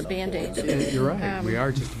box of Band-Aids. You're right. We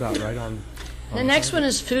are just about right on. The next one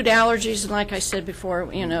is food allergies, and like I said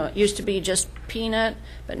before, it used to be just peanut,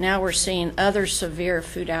 but now we're seeing other severe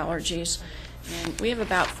food allergies. And we have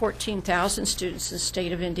about 14,000 students in the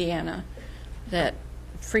state of Indiana that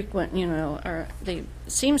frequent,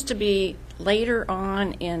 seems to be later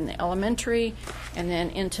on in the elementary and then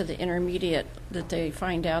into the intermediate that they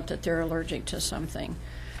find out that they're allergic to something.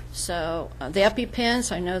 So the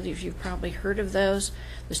EpiPens, I know that you've probably heard of those.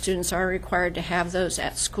 The students are required to have those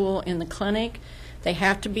at school in the clinic. They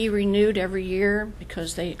have to be renewed every year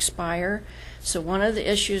because they expire. So one of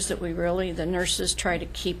the issues that the nurses try to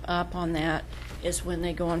keep up on that is when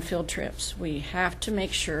they go on field trips. We have to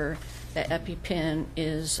make sure that EpiPen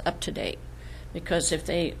is up to date, because if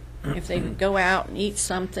they go out and eat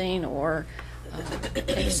something or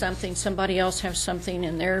take something, somebody else has something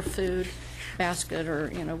in their food basket or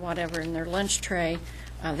whatever in their lunch tray,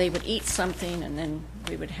 they would eat something and then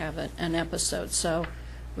we would have an episode. So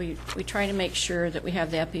we try to make sure that we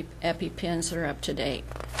have the EpiPens that are up to date.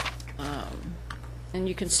 And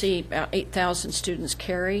you can see about 8,000 students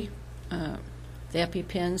carry the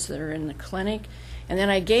EpiPens that are in the clinic. And then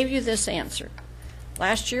I gave you this answer.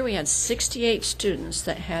 Last year we had 68 students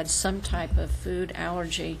that had some type of food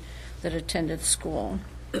allergy that attended school.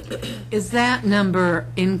 Is that number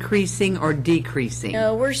increasing or decreasing?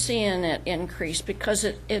 No, we're seeing it increase because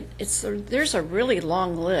there's a really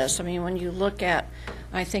long list. I mean, when you look at,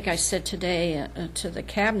 I think I said today to the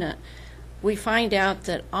cabinet, we find out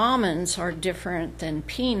that almonds are different than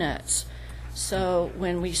peanuts. So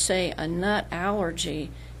when we say a nut allergy,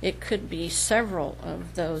 it could be several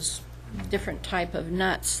of those different type of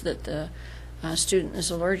nuts that the student is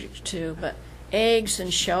allergic to. But eggs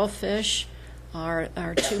and shellfish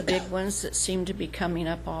are two big ones that seem to be coming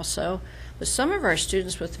up also. But some of our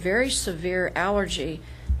students with very severe allergy,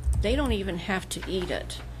 they don't even have to eat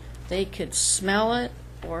it. They could smell it,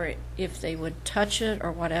 or if they would touch it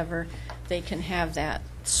or whatever, they can have that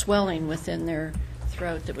swelling within their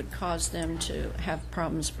throat that would cause them to have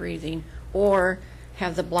problems breathing, or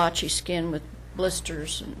have the blotchy skin with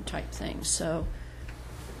blisters and type things. So,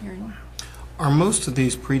 Aaron? Are most of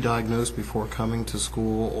these pre-diagnosed before coming to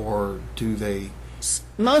school, or do they?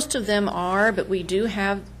 Most of them are, but we do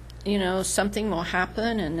have, something will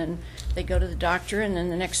happen, and then they go to the doctor, and then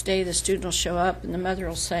the next day the student will show up, and the mother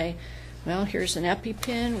will say, well, here's an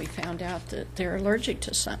EpiPen. We found out that they're allergic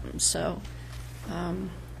to something. So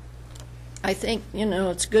I think,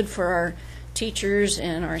 it's good for our teachers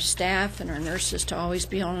and our staff and our nurses to always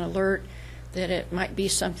be on alert that it might be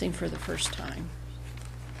something for the first time.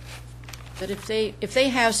 But if they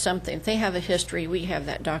have something, if they have a history, we have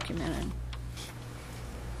that documented.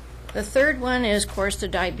 The third one is, of course, the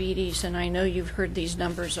diabetes, and I know you've heard these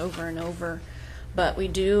numbers over and over, but we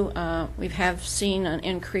have seen an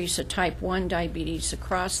increase of type 1 diabetes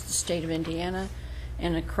across the state of Indiana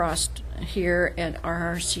and across here at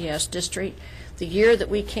our RCS district. The year that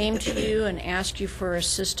we came to you and asked you for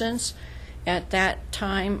assistance, at that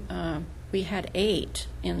time we had 8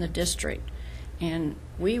 in the district, and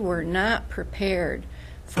we were not prepared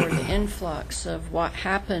for the influx of what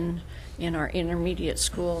happened in our intermediate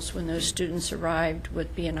schools when those students arrived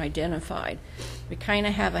with being identified. We kind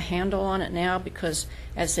of have a handle on it now because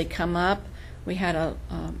as they come up, we had a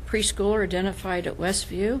preschooler identified at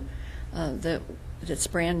Westview that's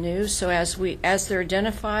brand new. So as they're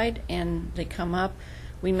identified and they come up,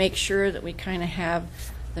 we make sure that we kind of have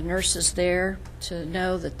the nurses there to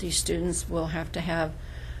know that these students will have to have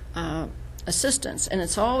assistance. And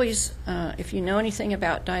it's always, if you know anything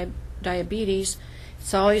about diabetes,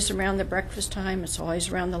 it's always around the breakfast time, it's always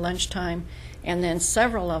around the lunch time, and then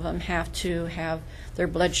several of them have to have their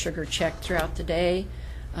blood sugar checked throughout the day.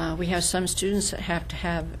 We have some students that have to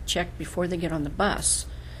have checked before they get on the bus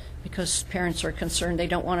because parents are concerned they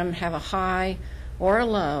don't want them to have a high or a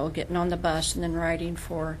low, getting on the bus and then riding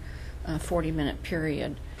for a 40-minute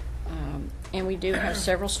period. And we do have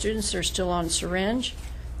several students that are still on syringe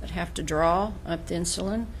that have to draw up the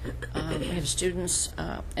insulin. We have students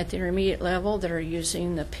at the intermediate level that are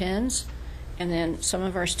using the pens, and then some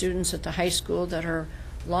of our students at the high school that are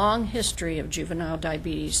long history of juvenile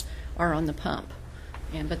diabetes are on the pump.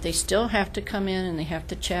 But they still have to come in and they have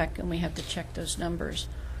to check, and we have to check those numbers.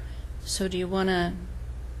 So do you want to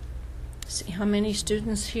see how many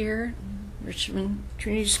students here? Richmond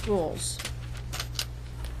Community Schools.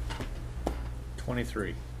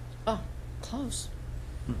 23. Oh, close.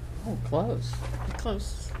 Oh, close.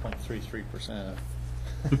 Close. 0.33%.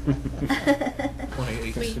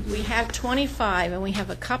 28. We have 25, and we have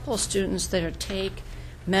a couple of students that are take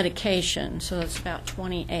medication, so it's about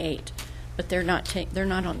 28. But they're not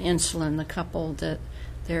on insulin. The couple that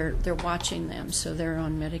they're watching them, so they're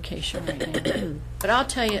on medication right now. But I'll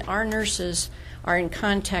tell you, our nurses are in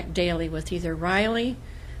contact daily with either Riley,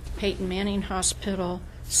 Peyton Manning Hospital,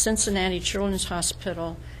 Cincinnati Children's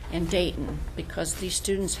Hospital, and Dayton, because these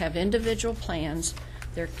students have individual plans.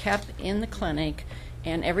 They're kept in the clinic,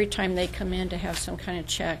 and every time they come in to have some kind of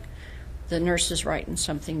check, the nurse is writing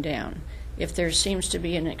something down. If there seems to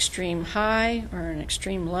be an extreme high or an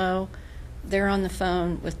extreme low, they're on the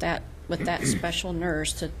phone with that special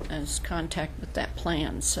nurse that has contact with that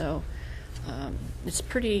plan. So it's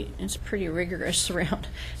pretty rigorous around,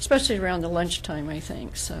 especially around the lunchtime, I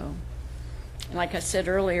think. So, and like I said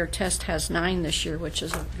earlier, test has 9 this year, which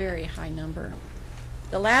is a very high number.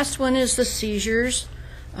 The last one is the seizures,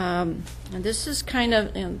 and this is kind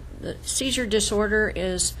of the seizure disorder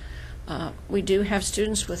is. We do have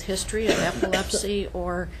students with history of epilepsy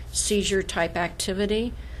or seizure type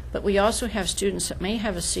activity. But we also have students that may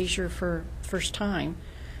have a seizure for first time.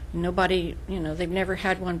 Nobody, they've never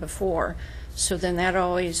had one before. So then that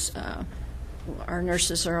always, our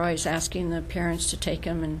nurses are always asking the parents to take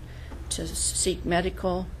them and to seek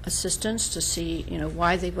medical assistance to see,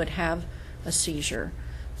 why they would have a seizure.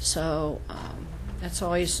 So that's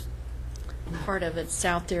always part of it's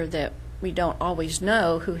out there that we don't always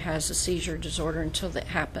know who has a seizure disorder until that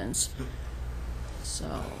happens.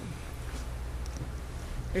 So.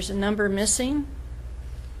 There's a number missing.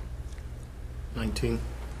 19.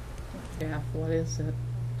 Yeah, what is it?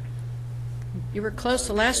 You were close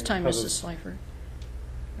the last time, Mrs. Slifer.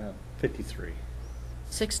 53.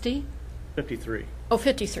 60? 53. Oh,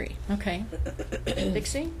 53. Okay.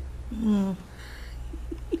 Dixie?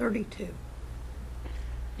 32.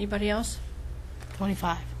 Anybody else?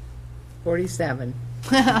 25. 47.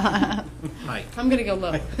 Hi. I'm going to go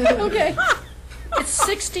low. Okay. It's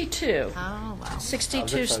 62. Oh, wow.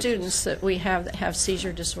 62 students that we have that have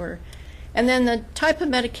seizure disorder. And then the type of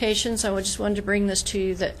medications, I just wanted to bring this to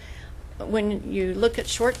you, that when you look at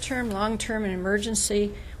short-term, long-term, and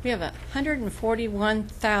emergency, we have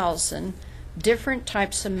 141,000 different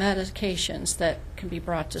types of medications that can be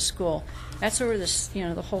brought to school. That's over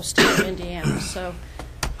the whole state of Indiana. So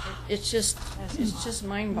it's just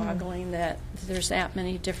mind-boggling that there's that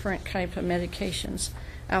many different type of medications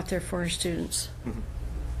out there for our students.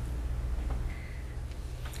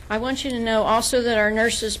 I want you to know also that our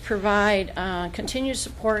nurses provide continued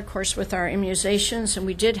support, of course, with our immunizations, and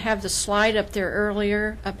we did have the slide up there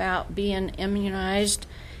earlier about being immunized,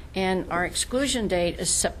 and our exclusion date is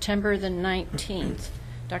September the 19th.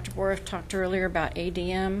 Dr. Boroff talked earlier about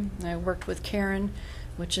ADM. I worked with Karen,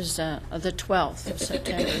 which is the 12th of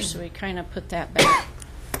September, so we kind of put that back.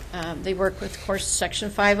 They work with, of course, Section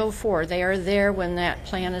 504. They are there when that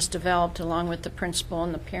plan is developed, along with the principal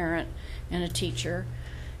and the parent and a teacher.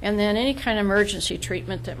 And then any kind of emergency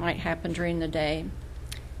treatment that might happen during the day.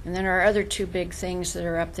 And then our other 2 big things that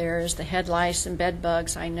are up there is the head lice and bed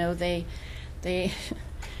bugs. I know they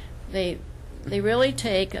really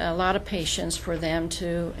take a lot of patience for them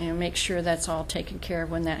to make sure that's all taken care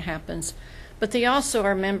of when that happens. But they also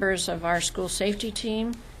are members of our school safety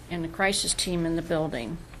team and the crisis team in the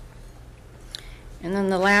building. And then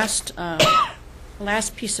the last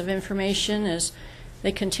piece of information is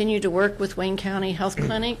they continue to work with Wayne County Health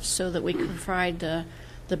Clinic so that we can provide the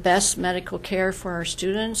best medical care for our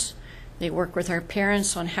students. They work with our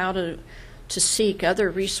parents on how to seek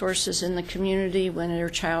other resources in the community when their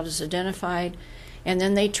child is identified. And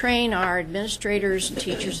then they train our administrators and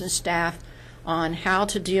teachers and staff on how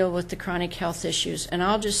to deal with the chronic health issues. And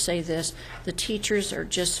I'll just say this, the teachers are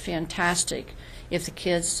just fantastic. If the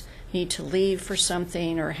kids need to leave for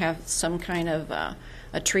something or have some kind of a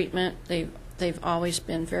treatment, they've always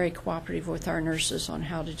been very cooperative with our nurses on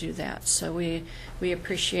how to do that. So we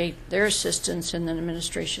appreciate their assistance and then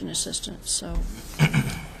administration assistance. So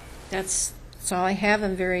that's all I have.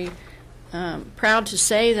 I'm very proud to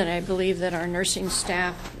say that I believe that our nursing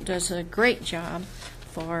staff does a great job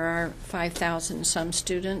for our 5,000 some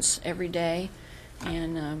students every day.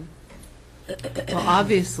 And Well,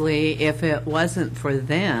 obviously, if it wasn't for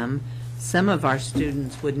them, some of our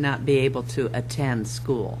students would not be able to attend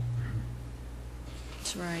school.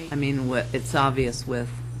 that's right. I mean, it's obvious with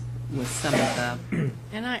some of the,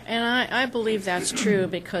 And I believe that's true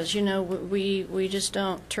because, you know, we just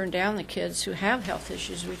don't turn down the kids who have health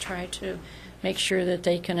issues. We try to make sure that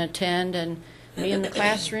they can attend and be in the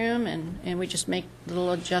classroom, and we just make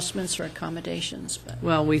little adjustments or accommodations. But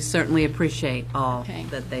well, we certainly appreciate all Okay.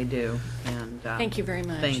 that they do, and Thank you very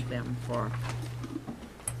much. thank them for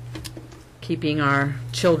keeping our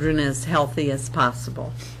children as healthy as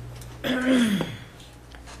possible.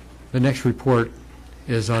 The next report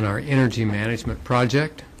is on our energy management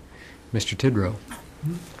project. Mr. Tidrow.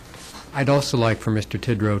 I'd also like for Mr.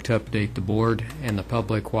 Tidrow to update the board and the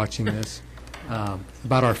public watching this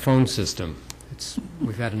about our phone system.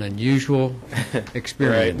 We've had an unusual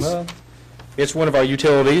experience. Right. Well, it's one of our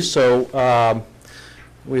utilities, so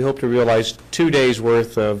we hope to realize 2 days'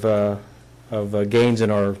 worth of gains in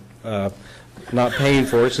our not paying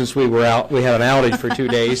for it since we were out. We had an outage for 2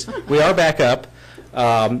 days. We are back up,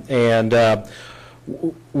 and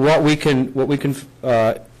what we can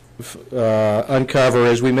uncover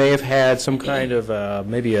is we may have had some kind of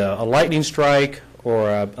maybe a lightning strike or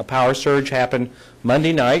a power surge happen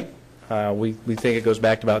Monday night. We think it goes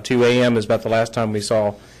back to about 2 a.m. is about the last time we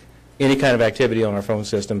saw any kind of activity on our phone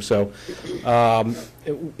system. So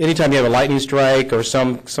anytime you have a lightning strike or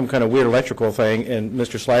some kind of weird electrical thing, and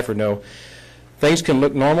Mr. Slifer know, things can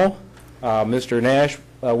look normal. Mr. Nash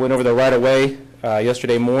went over there right away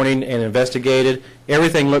yesterday morning and investigated.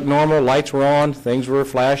 Everything looked normal. Lights were on. Things were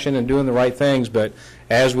flashing and doing the right things. But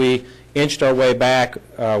as we inched our way back,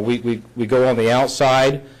 we go on the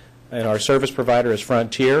outside, and our service provider is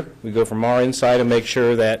Frontier. We go from our inside and make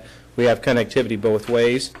sure that we have connectivity both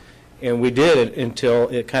ways. And we did it until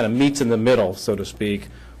it kind of meets in the middle, so to speak,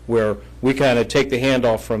 where we kind of take the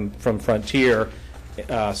handoff from Frontier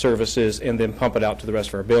services and then pump it out to the rest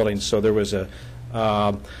of our buildings. So there was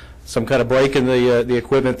some kind of break in the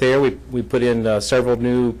equipment there. We put in several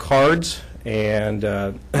new cards and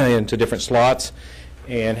into different slots,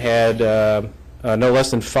 and had no less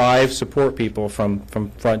than 5 support people from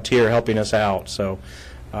Frontier helping us out. So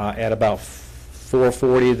at about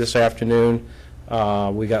 4:40 this afternoon,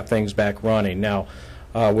 we got things back running. Now,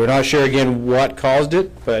 we're not sure, again, what caused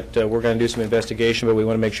it, but we're going to do some investigation, but we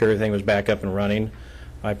want to make sure everything was back up and running.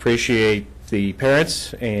 I appreciate the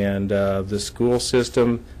parents and the school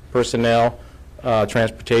system personnel,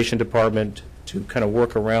 transportation department, to kind of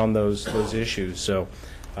work around those issues. So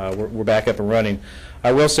we're back up and running.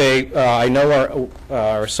 I will say, I know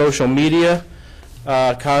our social media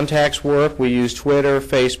contacts work. We use Twitter,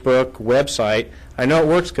 Facebook, website. I know it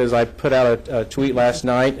works because I put out a tweet last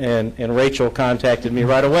night, and Rachel contacted me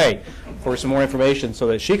right away for some more information so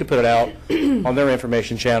that she could put it out on their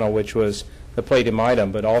information channel, which was the Palladium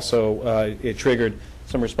item, but also it triggered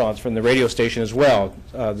some response from the radio station as well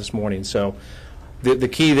this morning. So the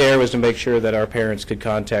key there was to make sure that our parents could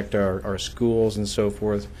contact our schools and so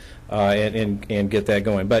forth and get that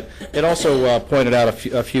going. But it also pointed out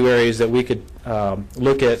a few areas that we could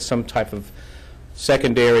look at some type of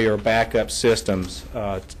secondary or backup systems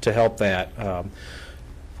to help that.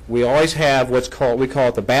 We always have we call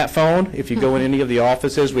it the bat phone. If you go in any of the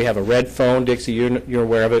offices, we have a red phone. Dixie, you're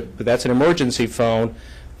aware of it, but that's an emergency phone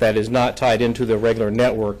that is not tied into the regular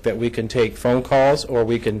network, that we can take phone calls, or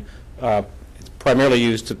we can it's primarily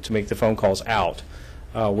used to make the phone calls out.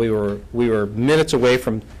 We were minutes away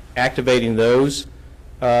from activating those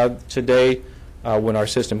today when our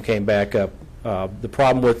system came back up. The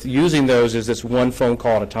problem with using those is it's one phone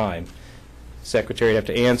call at a time. Secretary would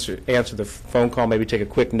have to answer the phone call, maybe take a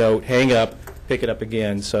quick note, hang up, pick it up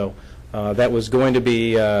again. So that was going to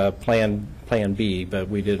be plan B, but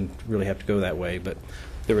we didn't really have to go that way. But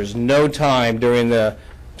there was no time during that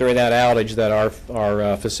outage that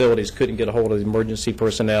our facilities couldn't get a hold of the emergency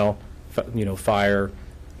personnel, fire,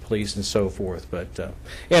 police, and so forth. But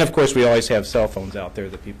and of course we always have cell phones out there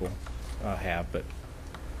that people have. But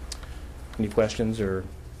any questions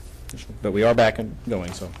but we are back and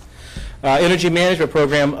going. So. Energy management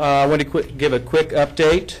program, I want to give a quick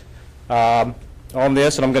update on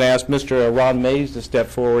this, and I'm going to ask Mr. Ron Mays to step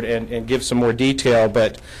forward and give some more detail.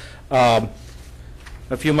 But a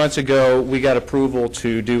few months ago, we got approval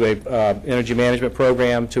to do a energy management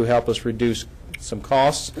program to help us reduce some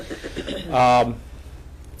costs.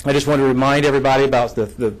 I just want to remind everybody about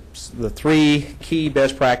the 3 key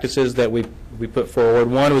best practices that we put forward.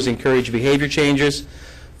 One was encourage behavior changes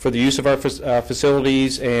for the use of our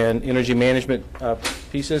facilities and energy management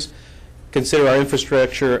pieces. Consider our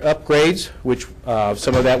infrastructure upgrades, which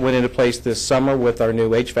some of that went into place this summer with our new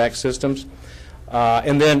HVAC systems.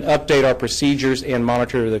 And then update our procedures and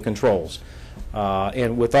monitor the controls.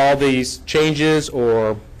 And with all these changes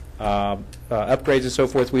or upgrades and so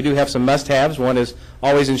forth, we do have some must-haves. One is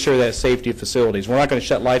always ensure that safety of facilities. We're not going to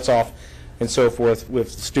shut lights off and so forth if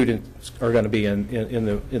students are going to be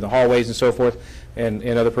in the hallways and so forth, and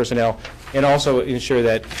other personnel. And also ensure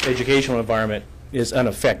that educational environment is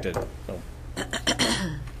unaffected. So.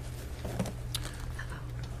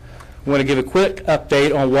 I want to give a quick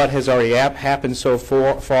update on what has already happened so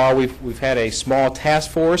far. We've had a small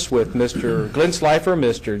task force with Mr. Glenn Slifer,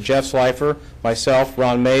 Mr. Jeff Slifer, myself,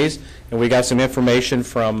 Ron Mays, and we got some information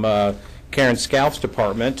from Karen Scalf's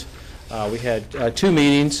department. We had 2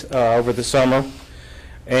 meetings over the summer,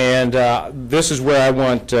 and this is where I'm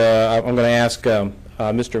going to ask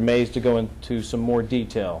Mr. Mays to go into some more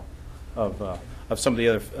detail of some of the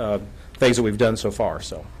other things that we've done so far.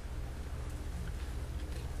 So.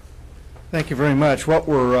 Thank you very much. What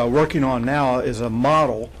we're working on now is a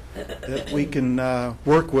model that we can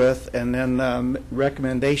work with, and then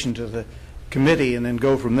recommendation to the committee, and then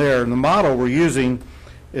go from there. And the model we're using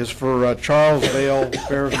is for Charles, Vale,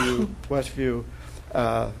 Fairview, Westview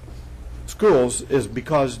schools, is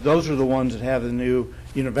because those are the ones that have the new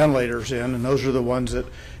ventilators in, and those are the ones that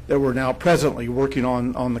we're now presently working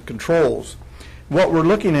on the controls. What we're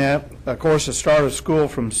looking at, of course, the start of school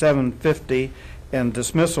from 7:50 and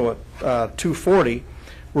dismissal at 2:40.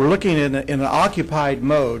 We're looking in an occupied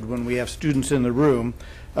mode when we have students in the room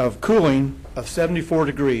of cooling of 74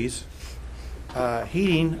 degrees,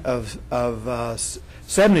 heating of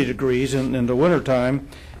 70 degrees in the wintertime,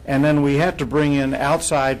 and then we have to bring in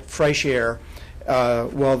outside fresh air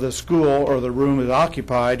while the school or the room is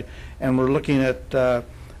occupied, and we're looking at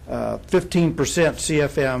 15%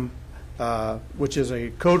 CFM, which is a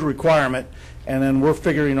code requirement, and then we're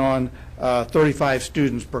figuring on 35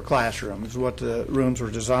 students per classroom is what the rooms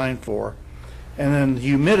were designed for. And then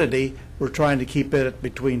humidity, we're trying to keep it at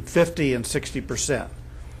between 50 and 60%.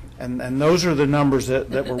 And those are the numbers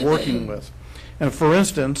that we're working with. And for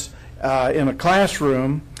instance, in a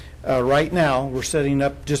classroom, right now, we're setting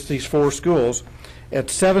up just these 4 schools.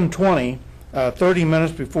 At 7:20, 30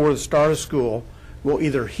 minutes before the start of school, we'll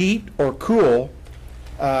either heat or cool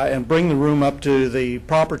and bring the room up to the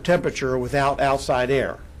proper temperature without outside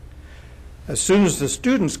air. As soon as the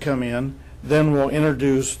students come in, then we'll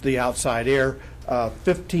introduce the outside air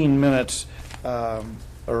 15 minutes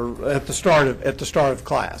or at the start of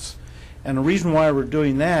class. And the reason why we're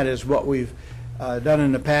doing that is what we've done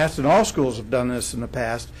in the past, and all schools have done this in the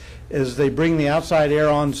past, is they bring the outside air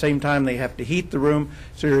on the same time they have to heat the room.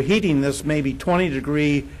 So you're heating this maybe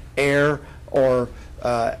 20-degree air or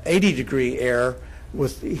 80-degree air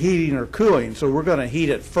with heating or cooling. So we're going to heat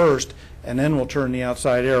it first, and then we'll turn the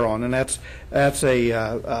outside air on, and that's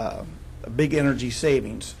a big energy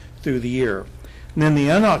savings through the year. And then the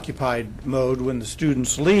unoccupied mode, when the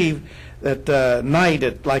students leave at night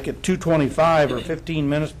at 2:25 or 15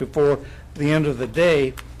 minutes before the end of the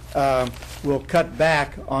day, we'll cut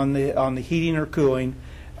back on the heating or cooling,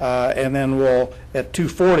 and then we'll at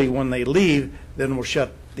 2:40 when they leave, then we'll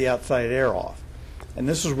shut the outside air off. And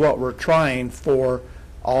this is what we're trying for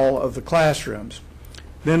all of the classrooms.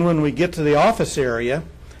 Then when we get to the office area,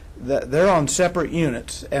 they're on separate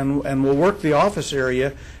units, and we'll work the office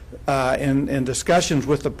area in discussions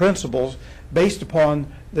with the principals based upon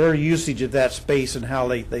their usage of that space and how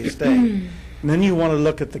late they stay. And then you want to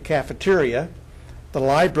look at the cafeteria, the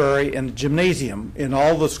library, and the gymnasium. In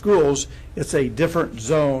all the schools, it's a different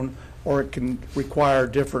zone, or it can require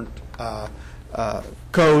different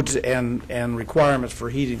codes and requirements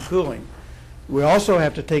for heating and cooling. We also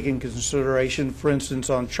have to take in consideration, for instance,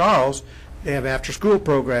 on Charles, they have after-school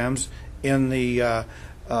programs in the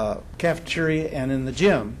cafeteria and in the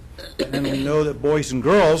gym. And then we know that boys and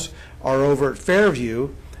girls are over at Fairview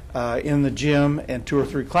in the gym and 2 or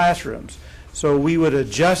 3 classrooms. So we would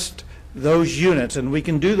adjust those units, and we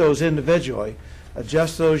can do those individually,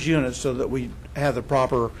 adjust those units so that we have the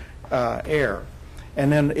proper air.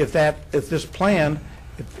 And then if this plan,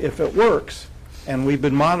 if it works, and we've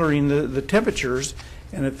been monitoring the temperatures,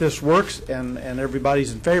 and if this works and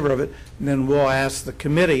everybody's in favor of it, then we'll ask the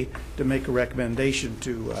committee to make a recommendation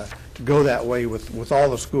to go that way with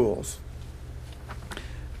all the schools.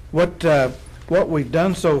 What we've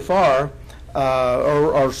done so far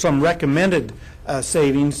are some recommended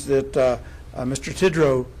savings that Mr.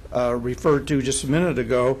 Tidrow referred to just a minute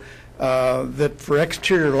ago, that for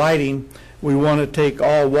exterior lighting, we want to take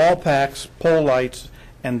all wall packs, pole lights,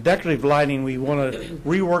 And decorative lighting, we want to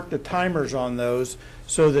rework the timers on those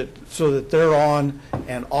so that they're on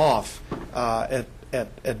and off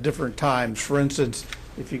at different times. For instance,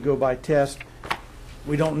 if you go by test,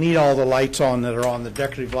 we don't need all the lights on that are on, the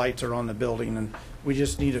decorative lights are on the building, and we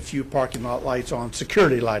just need a few parking lot lights on.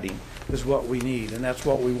 Security lighting is what we need, and that's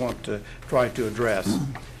what we want to try to address.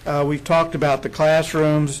 We've talked about the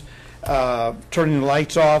classrooms, turning the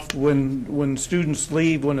lights off when students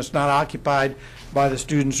leave, when it's not occupied by the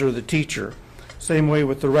students or the teacher. Same way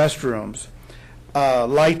with the restrooms.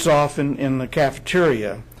 Lights off in the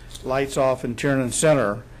cafeteria, lights off in Tiernan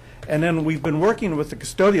Center. And then we've been working with the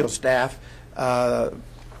custodial staff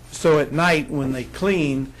so at night when they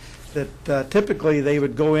clean that typically they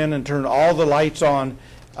would go in and turn all the lights on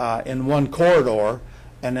in one corridor,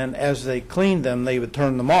 and then as they cleaned them they would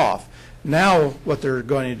turn them off. Now what they're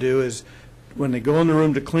going to do is when they go in the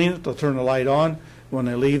room to clean it, they'll turn the light on. When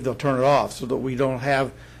they leave, they'll turn it off so that we don't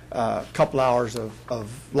have a couple hours of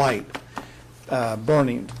light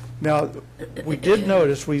burning. Now, we did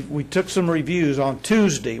notice, we took some reviews on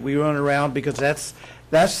Tuesday. We went around because that's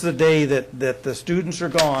the day that the students are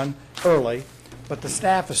gone early, but the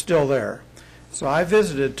staff is still there. So I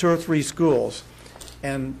visited 2 or 3 schools,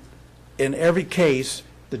 and in every case,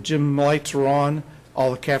 the gym lights were on,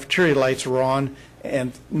 all the cafeteria lights were on,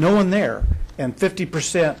 and no one there. And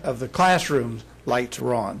 50% of the classrooms lights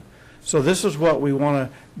were on. So this is what we want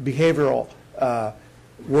to, behavioral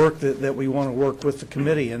work that we want to work with the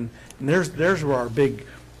committee, and there's where our big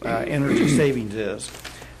energy savings is.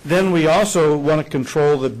 Then we also want to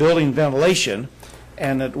control the building ventilation,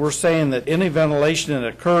 and that we're saying that any ventilation that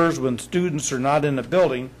occurs when students are not in the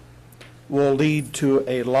building will lead to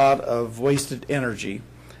a lot of wasted energy,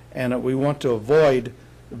 and that we want to avoid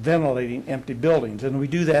ventilating empty buildings, and we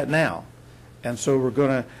do that now. And so we're going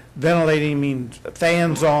to, ventilating means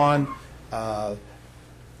fans on,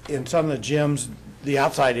 in some of the gyms the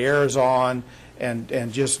outside air is on,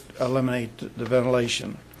 and just eliminate the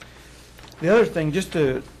ventilation. The other thing, just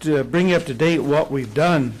to bring you up to date what we've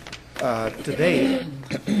done to date,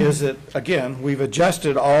 is that, again, we've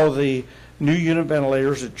adjusted all the new unit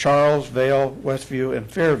ventilators at Charles, Vale, Westview, and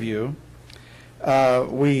Fairview.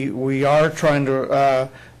 We are trying to,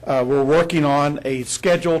 we're working on a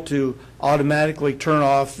schedule to automatically turn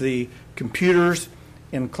off the computers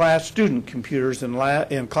in class, student computers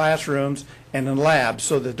in classrooms and in labs,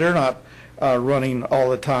 so that they're not running all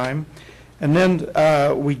the time. And then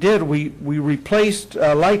we replaced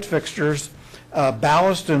light fixtures,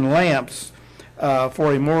 ballast and lamps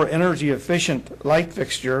for a more energy efficient light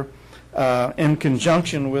fixture in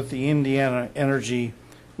conjunction with the Indiana Energy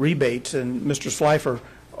rebates, and Mr. Slifer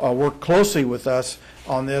worked closely with us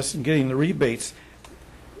on this and getting the rebates.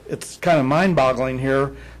 It's kind of mind-boggling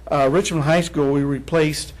here. Richmond High School, we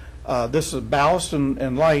replaced, this is ballast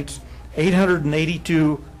and lights,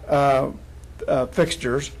 882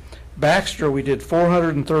 fixtures. Baxter, we did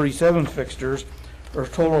 437 fixtures, or a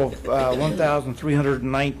total of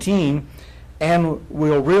 1,319, and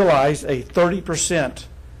we'll realize a 30%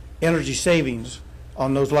 energy savings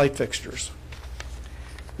on those light fixtures.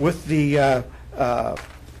 With the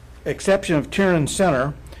exception of Tiernan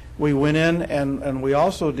Center, we went in and we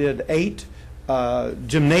also did 8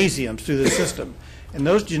 gymnasiums through the system. And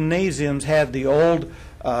those gymnasiums had the old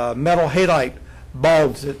metal halide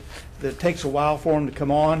bulbs that takes a while for them to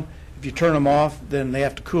come on. If you turn them off, then they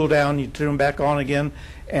have to cool down. You turn them back on again.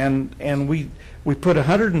 And we put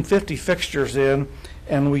 150 fixtures in,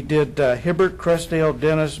 and we did Hibbert, Crestdale,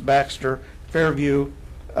 Dennis, Baxter, Fairview,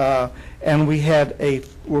 and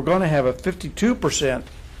we're going to have a 52%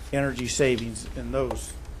 energy savings in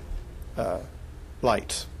those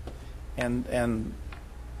lights. And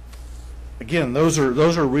again, those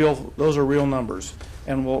are real numbers,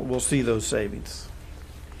 and we'll see those savings.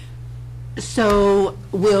 So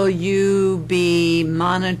will you be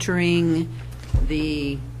monitoring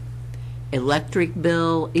the electric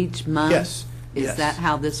bill each month? Yes. Is that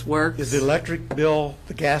how this works? Is the electric bill,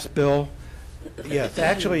 the gas bill? Yes.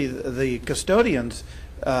 Actually, the custodians,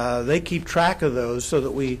 they keep track of those so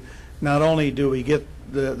that we not only do we get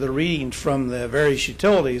the readings from the various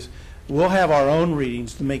utilities, we'll have our own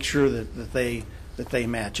readings to make sure that they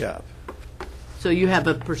match up. So you have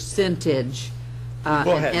a percentage, an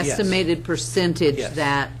estimated percentage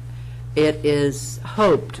that it is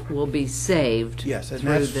hoped will be saved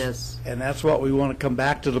through this. And that's what we want to come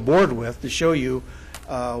back to the board with, to show you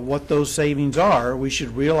what those savings are. We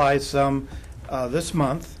should realize some this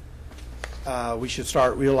month. We should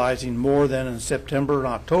start realizing more than in September and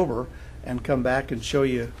October, and come back and show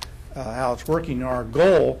you how it's working. Our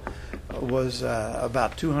goal was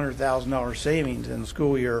about $200,000 savings in the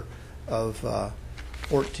school year of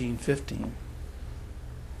 14, 15.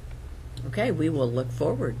 Okay, we will look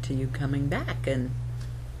forward to you coming back. And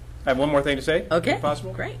I have one more thing to say. okay, if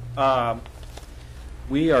possible. great.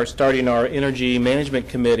 We are starting our Energy Management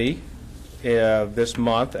Committee this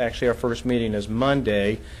month. Actually, our first meeting is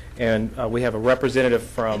Monday, and we have a representative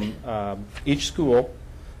from each school,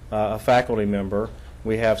 a faculty member.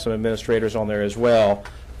 We have some administrators on there as well.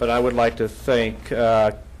 But I would like to thank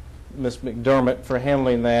Ms. McDermott for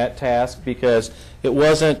handling that task, because it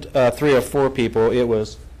wasn't 3 or 4 people. It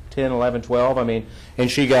was 10, 11, 12. I mean, and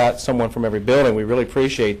she got someone from every building. We really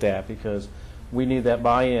appreciate that, because we need that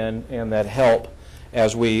buy-in and that help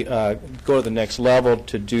as we go to the next level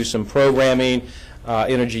to do some programming,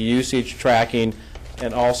 energy usage tracking,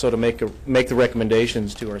 and also to make the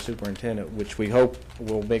recommendations to our superintendent, which we hope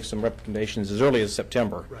will make some recommendations as early as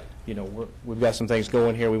September. Right. You know, we've got some things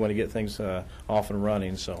going here. We want to get things off and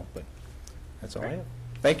running. So, but that's all I have.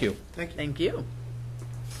 Thank you. Thank you.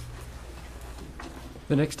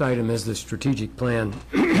 The next item is the strategic plan,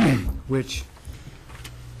 which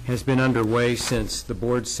has been underway since the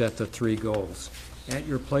board set the 3 goals. At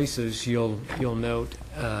your places, you'll note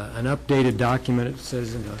an updated document. It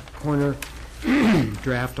says in the corner,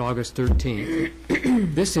 draft August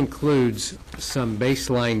 13th. This includes some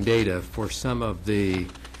baseline data for some of the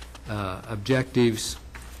objectives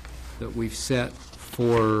that we've set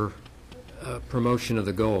for promotion of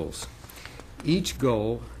the goals. Each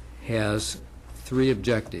goal has 3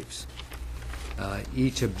 objectives.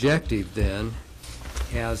 Each objective then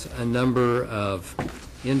has a number of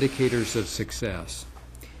indicators of success.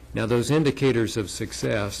 Now, those indicators of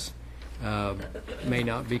success may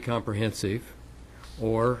not be comprehensive,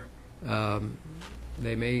 or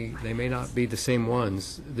they may not be the same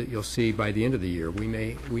ones that you'll see by the end of the year. We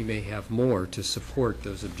may have more to support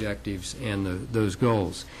those objectives and those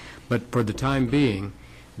goals. But for the time being,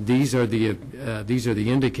 these are the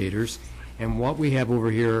indicators. And what we have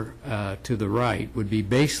over here to the right would be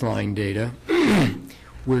baseline data.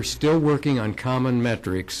 We're still working on common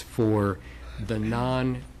metrics for the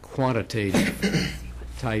non-quantitative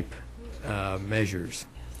type measures.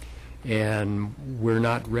 And we're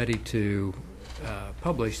not ready to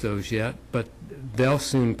publish those yet, but they'll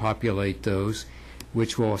soon populate those,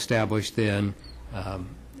 which will establish then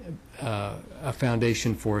a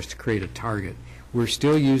foundation for us to create a target. We're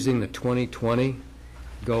still using the 2020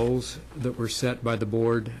 goals that were set by the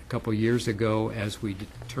board a couple years ago as we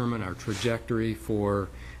determine our trajectory for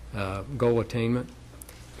goal attainment.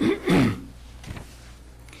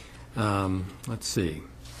 Let's see.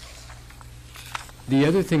 The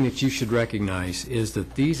other thing that you should recognize is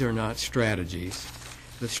that these are not strategies.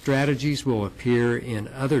 The strategies will appear in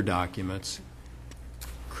other documents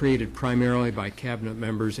created primarily by cabinet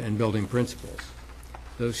members and building principals.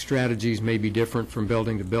 Those strategies may be different from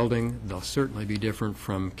building to building. They'll certainly be different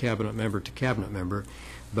from cabinet member to cabinet member.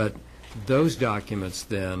 But those documents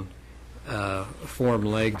then form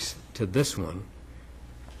legs to this one,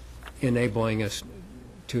 enabling us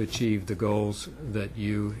to achieve the goals that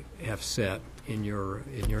you have set in your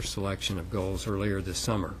selection of goals earlier this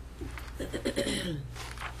summer.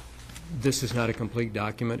 This is not a complete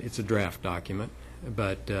document. It's a draft document,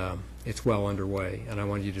 but it's well underway, and I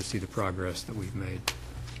wanted you to see the progress that we've made.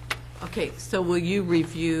 Okay, so will you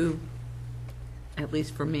review, at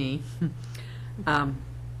least for me,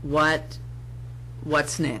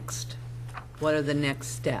 what's next? What are the next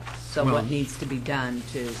steps? So Well, what needs to be done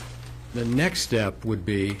to... The next step would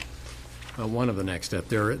be, one of the next steps.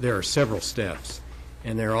 There are several steps,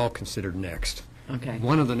 and they're all considered next. Okay.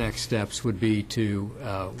 One of the next steps would be to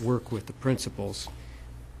work with the principals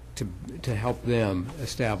to help them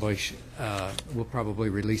establish, we'll probably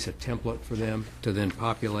release a template for them to then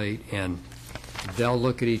populate, and they'll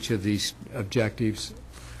look at each of these objectives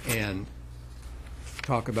and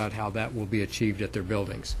talk about how that will be achieved at their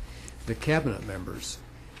buildings. The cabinet members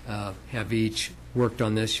have each worked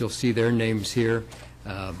on this. You'll see their names here.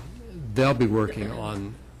 They'll be working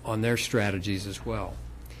on their strategies as well.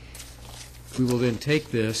 We will then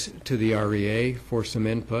take this to the REA for some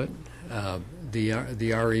input.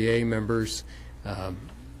 The REA members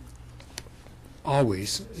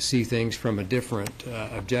always see things from a different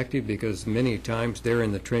objective, because many times they're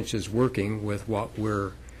in the trenches working with what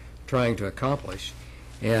we're trying to accomplish.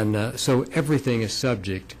 And so everything is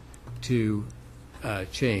subject to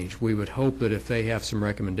change. We would hope that if they have some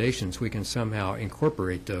recommendations, we can somehow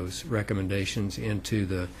incorporate those recommendations into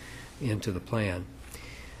the plan.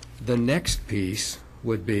 The next piece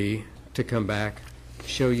would be to come back,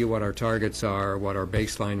 show you what our targets are, what our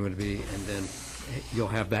baseline would be, and then you'll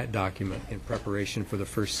have that document in preparation for the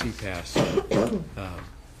first CPAS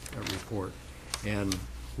report. And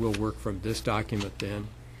we'll work from this document then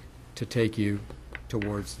to take you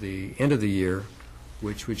towards the end of the year,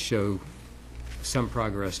 which would show some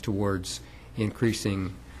progress towards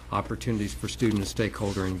increasing opportunities for student and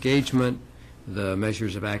stakeholder engagement, the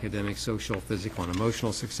measures of academic, social, physical, and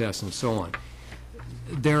emotional success, and so on.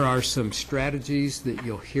 There are some strategies that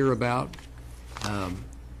you'll hear about.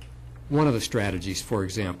 One of the strategies, for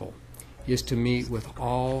example, is to meet with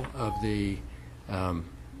all of the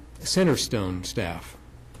Centerstone staff.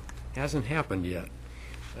 Hasn't happened yet.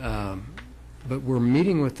 But we're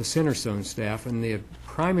meeting with the Centerstone staff, and the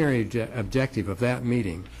primary objective of that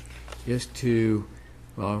meeting is to,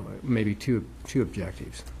 well, maybe two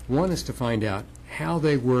objectives. One is to find out how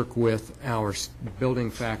they work with our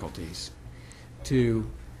building faculties to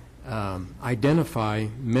identify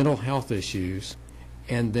mental health issues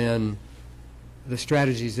and then the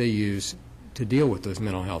strategies they use to deal with those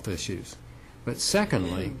mental health issues. But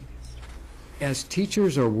secondly, as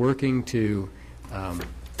teachers are working to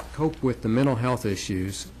cope with the mental health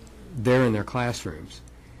issues there in their classrooms,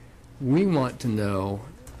 we want to know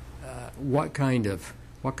what kind of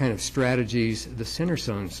strategies the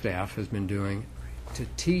Centerstone staff has been doing to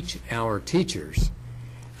teach our teachers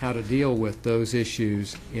how to deal with those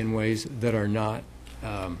issues in ways that are not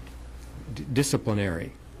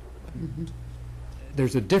disciplinary. Mm-hmm.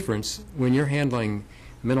 There's a difference when you're handling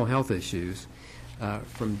mental health issues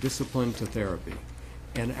from discipline to therapy.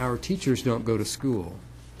 And our teachers don't go to school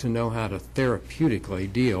to know how to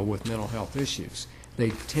therapeutically deal with mental health issues. They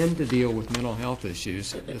tend to deal with mental health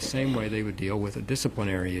issues the same way they would deal with a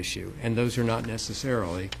disciplinary issue, and those are not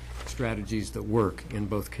necessarily strategies that work in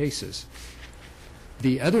both cases.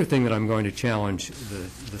 The other thing that I'm going to challenge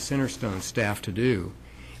the Centerstone staff to do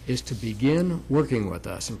is to begin working with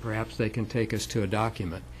us, and perhaps they can take us to a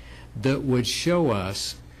document that would show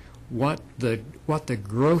us what the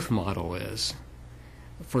growth model is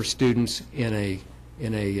for students in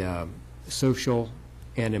a social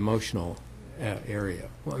and emotional area.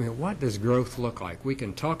 Well, I mean, what does growth look like? We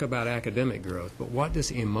can talk about academic growth, but what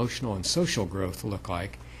does emotional and social growth look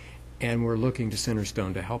like? And we're looking to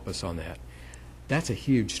Centerstone to help us on that. That's a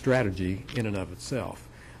huge strategy in and of itself,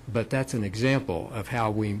 but that's an example of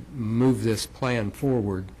how we move this plan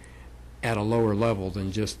forward at a lower level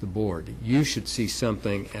than just the board. You should see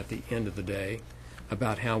something at the end of the day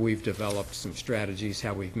about how we've developed some strategies,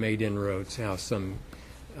 how we've made inroads, how some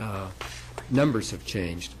numbers have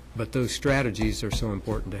changed. But those strategies are so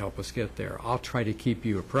important to help us get there. I'll try to keep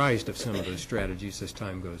you apprised of some of those strategies as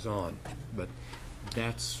time goes on, but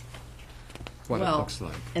that's what it looks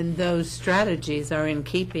like. And those strategies are in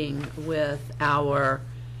keeping with our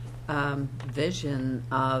vision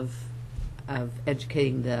of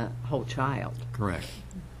educating the whole child. Correct.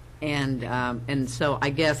 And so I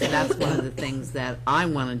guess that's one of the things that I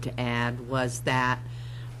wanted to add was that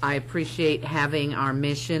I appreciate having our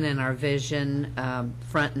mission and our vision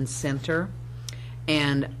front and center,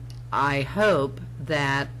 and I hope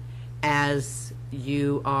that as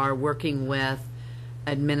you are working with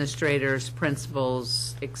administrators,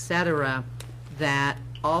 principals, etc., that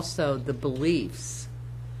also the beliefs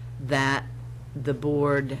that the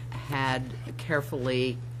board had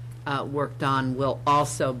carefully worked on will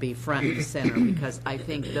also be front and center, because I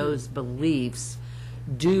think those beliefs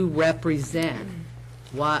do represent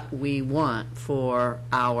what we want for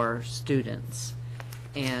our students.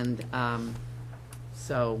 And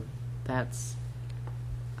so that's,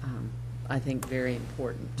 I think, very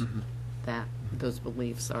important that those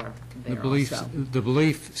beliefs are there also. The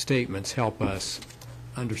belief statements help us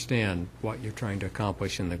understand what you're trying to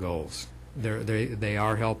accomplish in the goals. They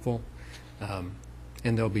are helpful,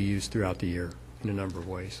 and they'll be used throughout the year in a number of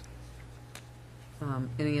ways.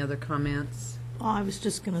 Any other comments? Well, I was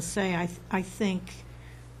just going to say, I think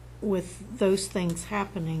with those things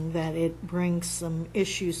happening, that it brings some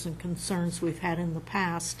issues and concerns we've had in the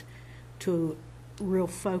past to real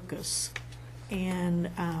focus, and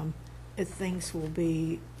things will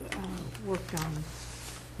be worked on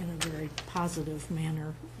in a very positive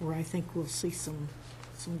manner, where I think we'll see some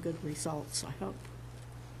good results, I hope.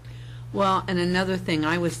 Well, and another thing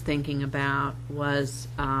I was thinking about was,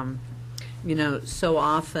 so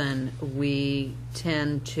often we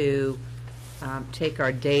tend to take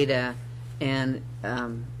our data and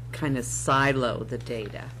kind of silo the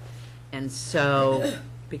data. And so,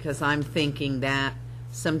 because I'm thinking that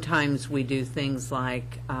sometimes we do things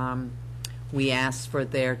like we ask for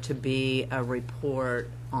there to be a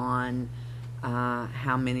report on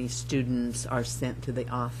how many students are sent to the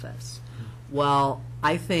office. Well,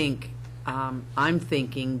 I think, I'm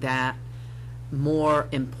thinking that more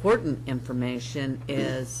important information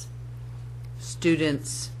is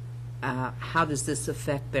students' how does this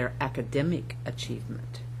affect their academic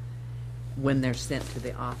achievement when they're sent to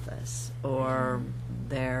the office, or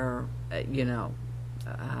their,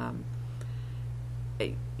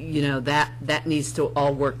 that needs to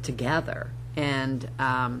all work together. And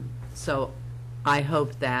so I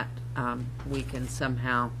hope that we can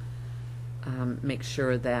somehow make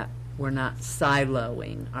sure that we're not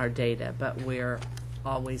siloing our data, but we're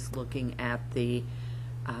always looking at the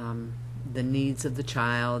needs of the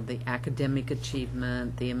child, the academic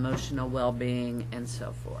achievement, the emotional well-being, and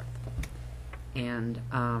so forth. And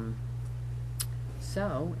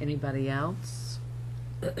so, anybody else?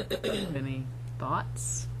 Any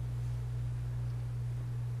thoughts?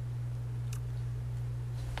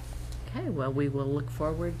 Okay, well, we will look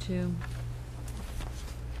forward to.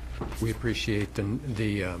 We appreciate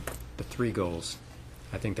the 3 goals.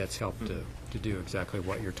 I think that's helped to do exactly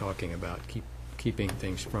what you're talking about, keeping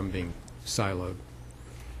things from being siloed.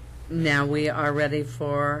 Now we are ready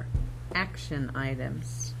for action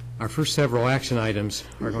items. Our first several action items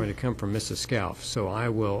are going to come from Mrs. Scalf, so I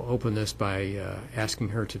will open this by asking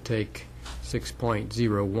her to take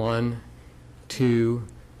 6.01, 2,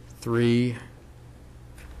 3,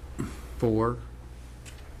 4,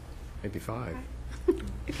 maybe 5.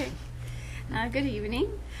 Okay. Good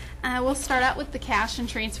evening. We'll start out with the cash and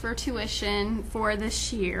transfer tuition for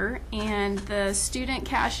this year, and the student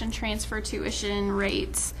cash and transfer tuition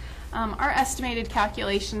rates are estimated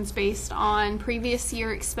calculations based on previous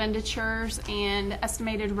year expenditures and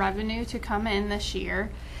estimated revenue to come in this year.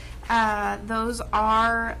 Those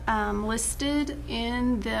are listed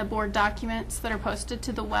in the board documents that are posted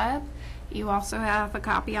to the web. You also have a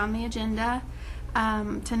copy on the agenda.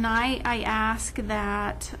 Tonight I ask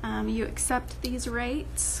that you accept these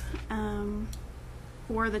rates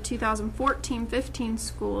for the 2014-15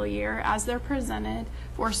 school year as they're presented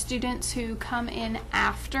for students who come in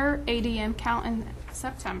after ADM count in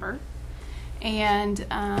September, and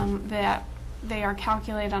that they are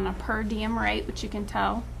calculated on a per diem rate, which you can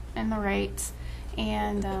tell in the rates,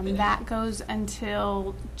 and that goes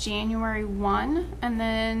until January 1, and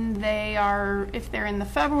then they are, if they're in the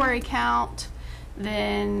February count,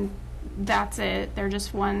 then that's it. They're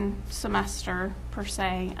just one semester per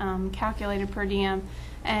se, calculated per diem,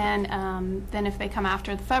 and then if they come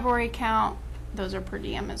after the February count, those are per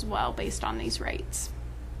diem as well based on these rates.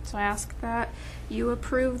 So I ask that you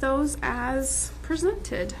approve those as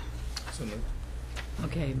presented. So moved.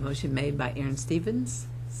 Okay, motion made by Aaron Stevens,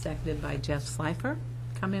 seconded by Jeff Slifer.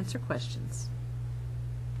 Comments or questions?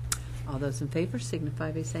 All those in favor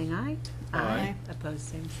signify by saying aye. Aye. Opposed,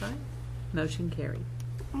 same sign. Motion carried.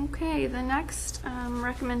 Okay, the next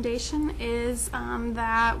recommendation is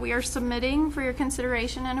that we are submitting for your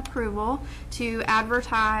consideration and approval to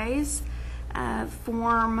advertise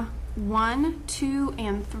Form 1, 2,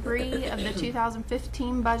 and 3 of the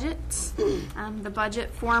 2015 budgets. The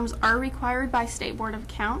budget forms are required by State Board of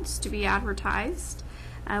Accounts to be advertised.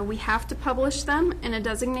 We have to publish them in a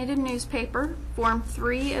designated newspaper. Form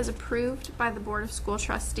 3 is approved by the Board of School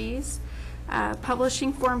Trustees.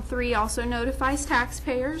 Publishing Form 3 also notifies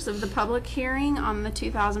taxpayers of the public hearing on the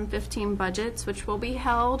 2015 budgets, which will be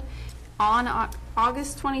held on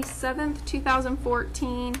August 27th,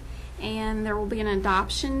 2014, and there will be an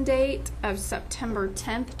adoption date of September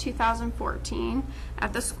 10th, 2014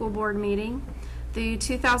 at the school board meeting. The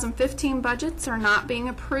 2015 budgets are not being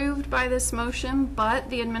approved by this motion, but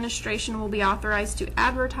the administration will be authorized to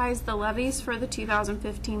advertise the levies for the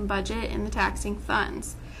 2015 budget in the taxing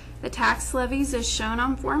funds. The tax levies as shown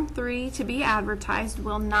on Form 3 to be advertised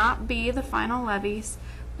will not be the final levies,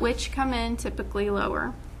 which come in typically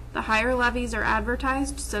lower. The higher levies are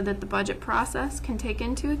advertised so that the budget process can take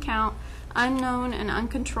into account unknown and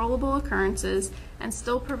uncontrollable occurrences and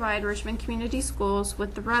still provide Richmond Community Schools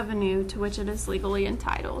with the revenue to which it is legally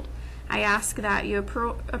entitled. I ask that you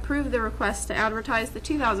approve the request to advertise the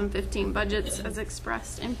 2015 budgets as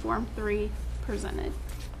expressed in Form 3 presented.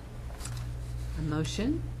 A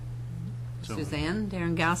motion? So Suzanne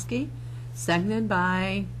Darengowski, seconded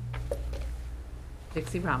by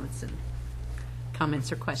Dixie Robinson.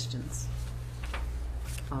 Comments or questions?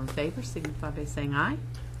 All in favor signify by saying aye.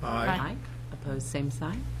 Aye. Opposed, same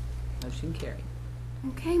sign. Motion carried.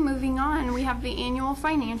 Okay, moving on, we have the annual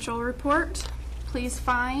financial report. Please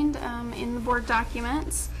find in the board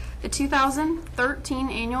documents the 2013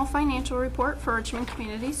 annual financial report for Richmond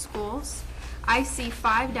Community Schools. IC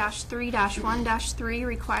 5-3-1-3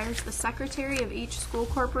 requires the secretary of each school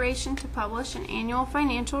corporation to publish an annual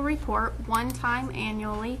financial report one time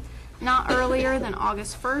annually, not earlier than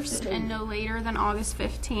August 1st and no later than August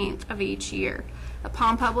 15th of each year.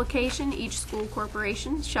 Upon publication, each school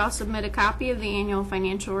corporation shall submit a copy of the annual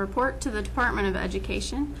financial report to the Department of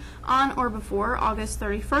Education on or before August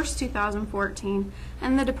 31st, 2014,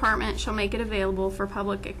 and the department shall make it available for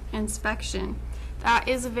public inspection. That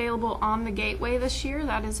is available on the gateway this year.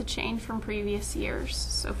 That is a change from previous years.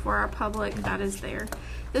 So for our public, that is there.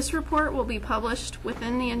 This report will be published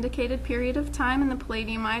within the indicated period of time in the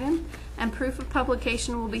Palladium item, and proof of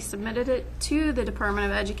publication will be submitted to the Department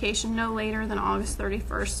of Education no later than August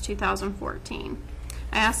 31st, 2014.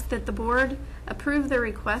 I ask that the board approve the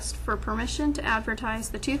request for permission to advertise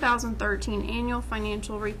the 2013 annual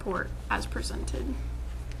financial report as presented.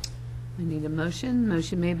 I need a motion.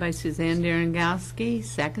 Motion made by Suzanne Darengowski,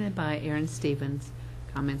 seconded by Aaron Stevens.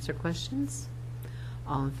 Comments or questions?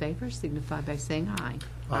 All in favor signify by saying aye.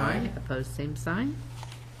 Aye. Opposed, same sign.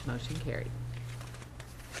 Motion carried.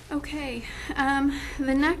 Okay,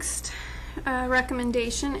 the next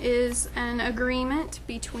recommendation is an agreement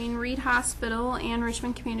between Reed Hospital and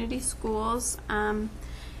Richmond Community Schools.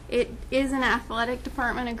 It is an athletic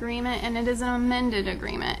department agreement, and it is an amended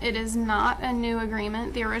agreement. It is not a new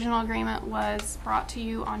agreement. The original agreement was brought to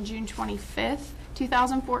you on June 25th,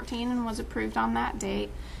 2014, and was approved on that date.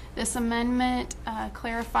 This amendment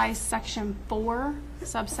clarifies Section 4,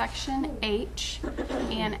 subsection H,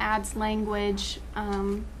 and adds language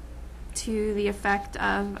to the effect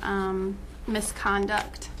of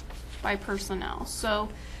misconduct by personnel. So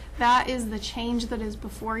that is the change that is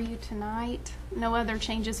before you tonight. No other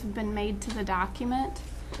changes have been made to the document,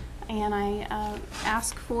 and I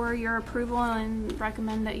ask for your approval and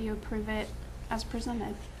recommend that you approve it as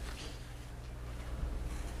presented.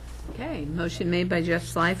 Okay, motion made by Jeff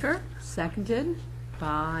Slifer, seconded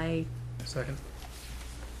by Second.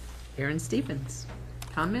 Aaron Stevens.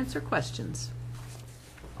 Comments or questions?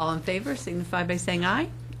 All in favor signify by saying aye.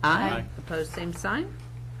 Aye. Opposed, same sign.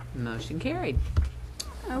 Motion carried.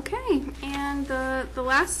 Okay, and the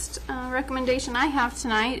last recommendation I have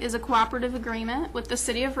tonight is a cooperative agreement with the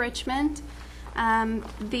City of Richmond.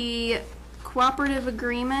 The cooperative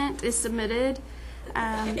agreement is submitted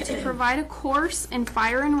to provide a course in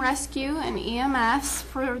fire and rescue and EMS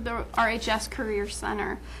for the RHS Career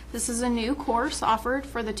Center. This is a new course offered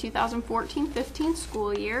for the 2014-15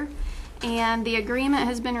 school year, and the agreement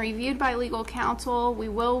has been reviewed by legal counsel. We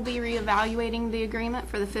will be reevaluating the agreement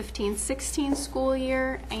for the 15-16 school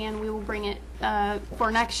year, and we will bring it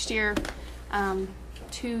for next year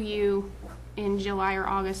to you in July or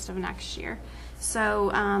August of next year.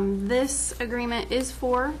 So this agreement is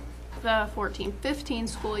for the 14-15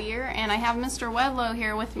 school year, and I have Mr. Wedlow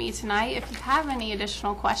here with me tonight. If you have any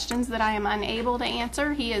additional questions that I am unable to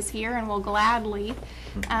answer, he is here and will gladly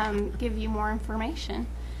give you more information.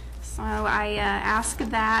 So I ask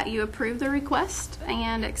that you approve the request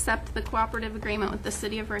and accept the cooperative agreement with the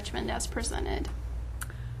City of Richmond as presented.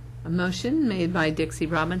 A motion made by Dixie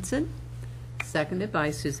Robinson, seconded by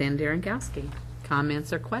Suzanne Darengowski.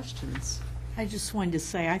 Comments or questions? I just wanted to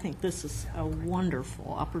say I think this is a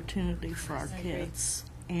wonderful opportunity for our kids,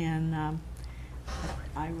 and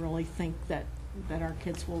I really think that our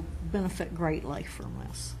kids will benefit greatly from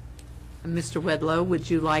this. Mr. Wedlow, would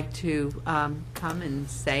you like to come and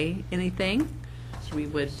say anything? We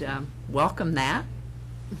would welcome that.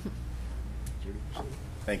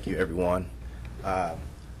 Thank you, everyone. I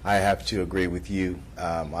have to agree with you.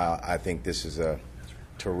 I think this is a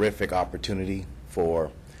terrific opportunity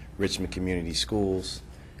for Richmond Community Schools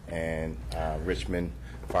and Richmond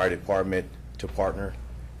Fire Department to partner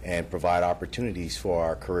and provide opportunities for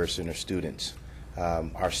our Career Center students.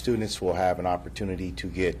 Our students will have an opportunity to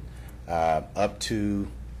get up to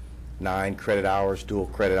 9 credit hours, dual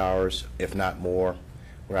credit hours, if not more.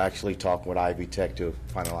 We're actually talking with Ivy Tech to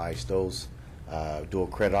finalize those dual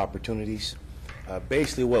credit opportunities.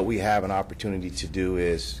 Basically what we have an opportunity to do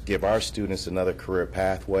is give our students another career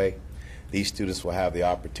pathway. These students will have the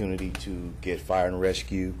opportunity to get fire and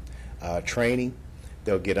rescue training.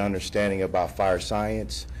 They'll get understanding about fire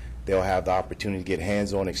science. They'll have the opportunity to get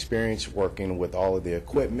hands-on experience working with all of the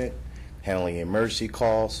equipment, handling emergency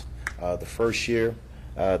calls. The first year,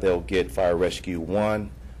 they'll get Fire Rescue 1,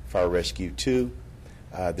 Fire Rescue 2.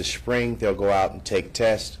 This spring, they'll go out and take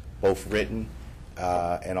tests, both written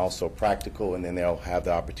and also practical, and then they'll have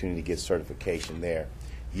the opportunity to get certification there.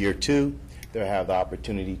 Year 2, they'll have the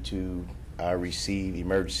opportunity to receive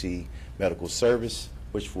emergency medical service,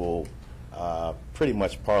 which will pretty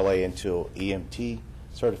much parlay into EMT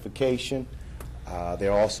certification.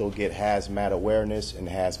 They'll also get hazmat awareness and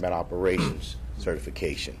hazmat operations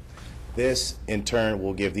certification. This, in turn,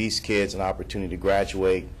 will give these kids an opportunity to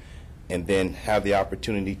graduate and then have the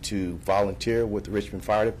opportunity to volunteer with the Richmond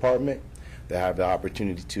Fire Department. They have the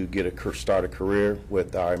opportunity to start a career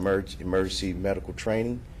with our emergency medical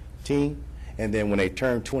training team. And then when they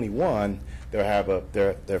turn 21, they'll have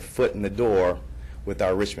their foot in the door with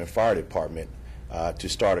our Richmond Fire Department to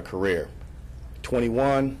start a career.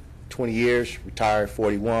 21, 20 years, retire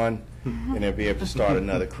 41, and they'll be able to start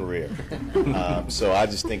another career. So I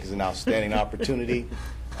just think it's an outstanding opportunity.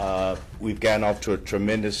 We've gotten off to a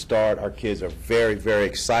tremendous start. Our kids are very, very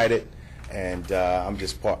excited, and I'm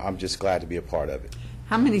just glad to be a part of it.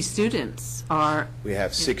 How many students are? We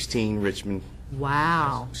have 16 Richmond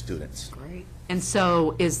students. Great. And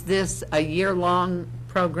so is this a year-long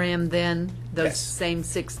program then? Those Yes. same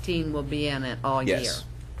 16 will be in it all year?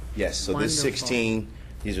 Yes, so Wonderful.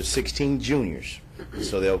 these are 16 juniors.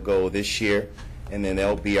 So they'll go this year, and then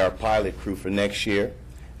they'll be our pilot crew for next year.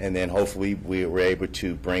 And then hopefully we're able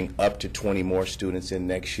to bring up to 20 more students in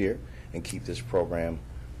next year and keep this program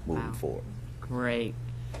moving forward. Great.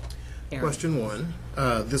 Aaron. Question one,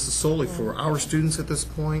 this is solely for our students at this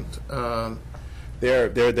point.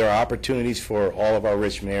 There are opportunities for all of our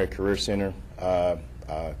Richmond Area Career Center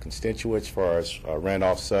constituents, as far as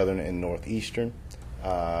Randolph Southern and Northeastern.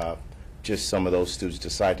 Just some of those students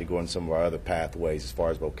decide to go in some of our other pathways as far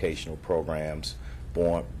as vocational programs,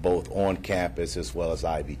 both on campus as well as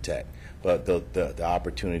Ivy Tech. But the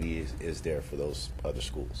opportunity is there for those other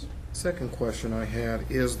schools. Second question I had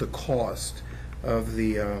is the cost of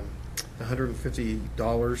the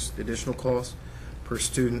 $150 additional cost per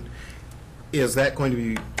student. Is that going to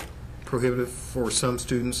be prohibitive for some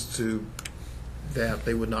students that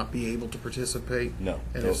they would not be able to participate? No.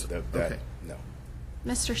 Okay. No.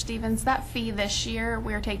 Mr. Stevens, that fee this year,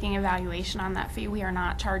 we're taking evaluation on that fee. We are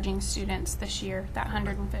not charging students this year that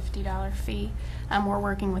 $150 fee. We're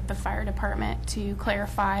working with the fire department to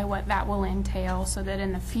clarify what that will entail so that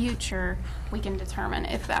in the future we can determine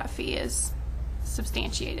if that fee is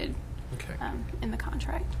substantiated in the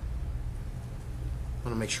contract. I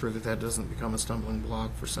want to make sure that doesn't become a stumbling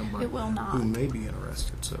block for somebody It will not. who may be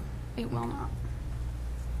interested. So it will not.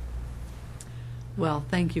 Well,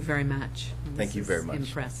 thank you very much. Thank you very much.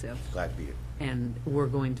 Impressive. Glad to be here. And we're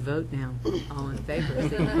going to vote now. All in favor,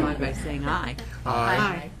 signify by saying aye.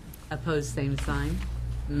 Aye. Opposed, same sign.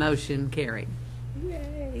 Motion carried.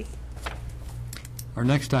 Yay. Our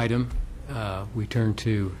next item, we turn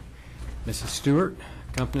to Mrs. Stewart,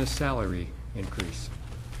 accompanist salary increase.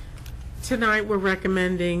 Tonight, we're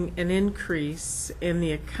recommending an increase in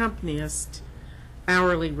the accompanist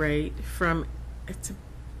hourly rate from, it's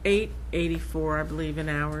 $8.84, I believe, an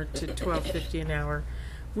hour to $12.50 an hour.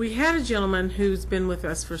 We had a gentleman who's been with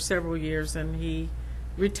us for several years, and he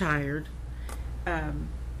retired,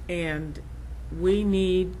 and we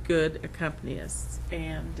need good accompanists.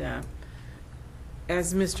 And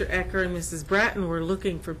as Mr. Ecker and Mrs. Bratton were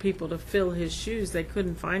looking for people to fill his shoes, they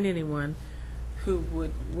couldn't find anyone who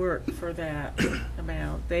would work for that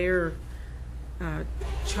amount. They're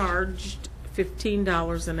charged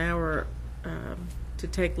 $15 an hour to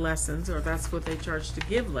take lessons, or that's what they charge to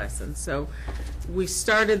give lessons. So we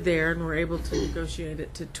started there and were able to negotiate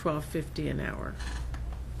it to $12.50 an hour.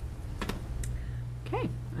 Okay,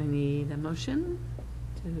 I need a motion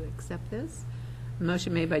to accept this. A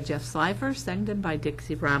motion made by Jeff Slifer, seconded by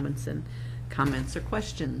Dixie Robinson. Comments or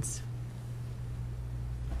questions?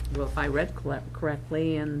 Well, if I read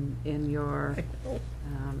correctly in your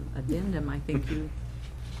addendum, I think you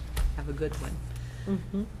have a good one.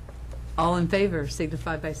 Mm-hmm. All in favor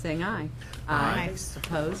signify by saying aye. Aye.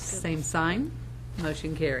 Opposed, same sign.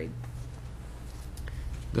 Motion carried.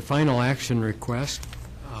 The final action request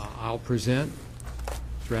I'll present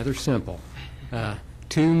is rather simple.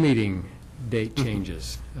 2 meeting date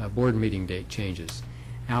changes, board meeting date changes.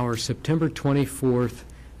 Our September 24th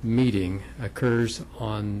meeting occurs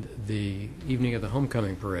on the evening of the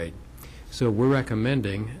homecoming parade. So we're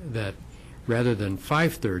recommending that rather than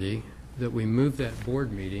 5:30, that we move that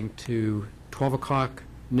board meeting to 12 o'clock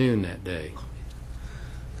noon that day.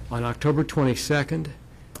 On October 22nd,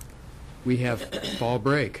 we have fall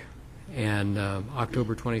break, and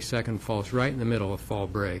October 22nd falls right in the middle of fall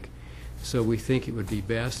break. So we think it would be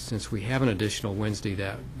best, since we have an additional Wednesday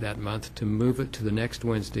that month, to move it to the next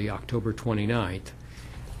Wednesday, October 29th,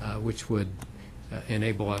 which would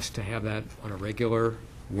enable us to have that on a regular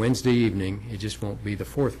Wednesday evening. It just won't be the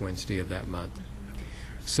fourth Wednesday of that month.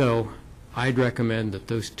 So I'd recommend that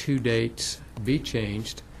those 2 dates be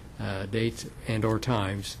changed, dates and or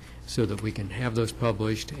times, so that we can have those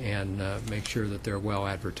published and make sure that they're well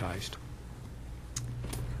advertised.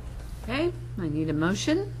 Okay, I need a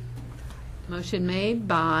motion. Motion made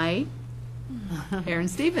by Aaron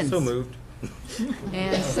Stevens. So moved.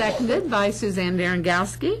 And seconded by Suzanne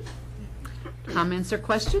Darengowski. Comments or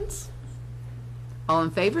questions? All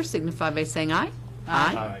in favor signify by saying aye.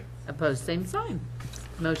 Aye. Opposed, same sign.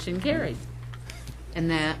 Motion carried. And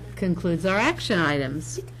that concludes our action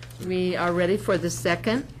items. We are ready for the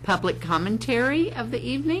second public commentary of the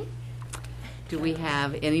evening. Do we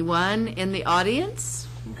have anyone in the audience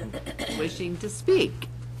wishing to speak?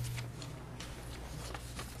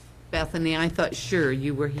 Bethany, I thought sure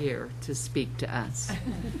you were here to speak to us.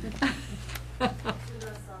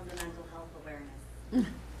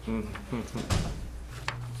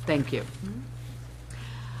 Thank you.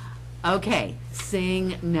 Okay,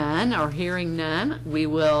 seeing none or hearing none, we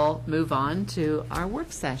will move on to our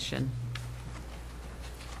work session.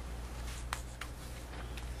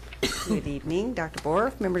 Good evening, Dr.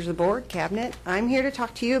 Bohr, members of the board, cabinet. I'm here to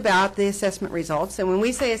talk to you about the assessment results. And when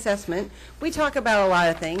we say assessment, we talk about a lot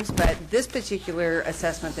of things, but this particular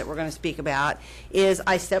assessment that we're going to speak about is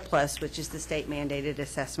ISTEP Plus, which is the state mandated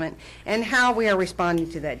assessment, and how we are responding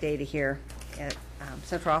to that data here at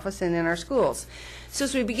central office and in our schools. So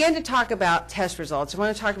as we begin to talk about test results, I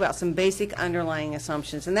want to talk about some basic underlying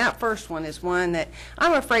assumptions. And that first one is one that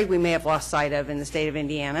I'm afraid we may have lost sight of in the state of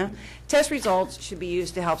Indiana. Test results should be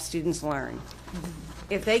used to help students learn.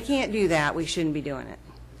 If they can't do that, we shouldn't be doing it.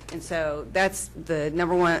 And so that's the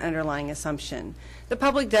number one underlying assumption. The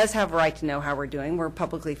public does have a right to know how we're doing. We're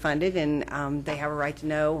publicly funded, and they have a right to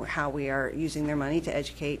know how we are using their money to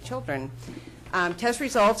educate children. Test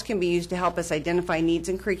results can be used to help us identify needs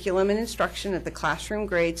in curriculum and instruction at the classroom,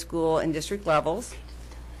 grade, school, and district levels.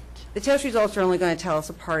 The test results are only going to tell us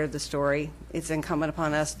a part of the story. It's incumbent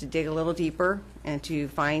upon us to dig a little deeper and to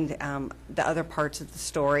find the other parts of the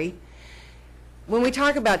story. When we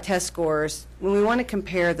talk about test scores, when we want to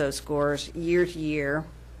compare those scores year to year,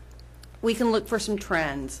 we can look for some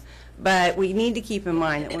trends. But we need to keep in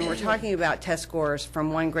mind that when we're talking about test scores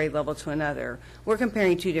from one grade level to another, we're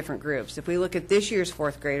comparing two different groups. If we look at this year's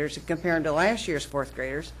fourth graders and compare them to last year's fourth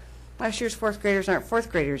graders aren't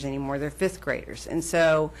fourth graders anymore, they're fifth graders. And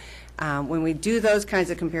so when we do those kinds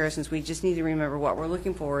of comparisons, we just need to remember what we're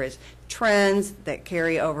looking for is trends that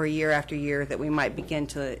carry over year after year that we might begin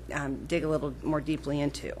to dig a little more deeply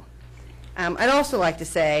into. I'd also like to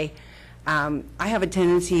say, I have a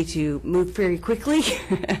tendency to move very quickly,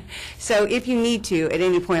 so if you need to, at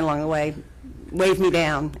any point along the way, wave me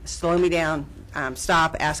down, slow me down,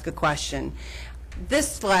 stop, ask a question.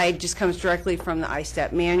 This slide just comes directly from the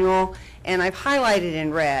ISTEP manual, and I've highlighted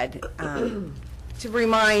in red to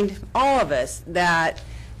remind all of us that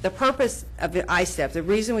the purpose of the ISTEP, the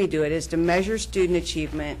reason we do it, is to measure student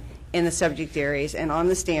achievement in the subject areas and on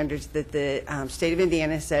the standards that the state of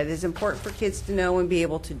Indiana said is important for kids to know and be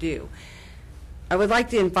able to do. I would like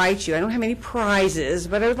to invite you, I don't have any prizes,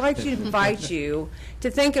 but I would like to invite you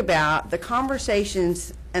to think about the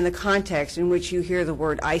conversations and the context in which you hear the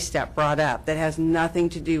word ISTEP brought up that has nothing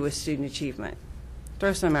to do with student achievement.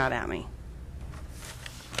 Throw some out at me.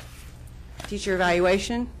 Teacher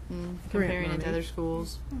evaluation? Comparing it to other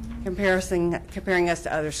schools. Comparing us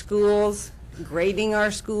to other schools. Grading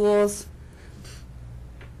our schools.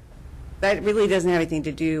 That really doesn't have anything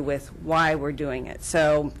to do with why we're doing it.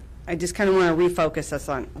 So I just kind of want to refocus us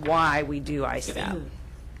on why we do ISTEP.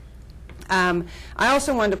 I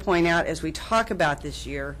also wanted to point out as we talk about this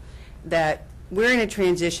year that we're in a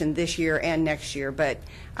transition this year and next year, but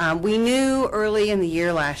we knew early in the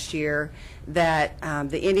year last year that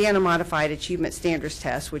the Indiana Modified Achievement Standards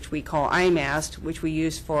Test, which we call IMAST, which we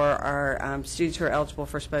use for our students who are eligible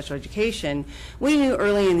for special education, we knew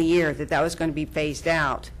early in the year that that was going to be phased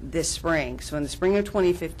out this spring. So in the spring of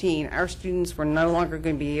 2015, our students were no longer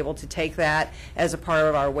going to be able to take that as a part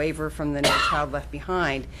of our waiver from the No Child Left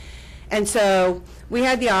Behind. And so we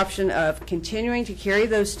had the option of continuing to carry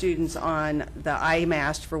those students on the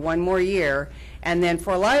IMAST for one more year, and then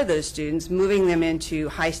for a lot of those students, moving them into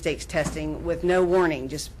high-stakes testing with no warning,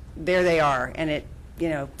 just there they are, and it, you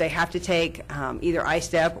know, they have to take either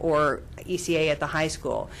ISTEP or ECA at the high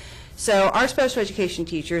school. So our special education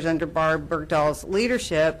teachers, under Barb Bergdahl's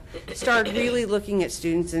leadership, started really looking at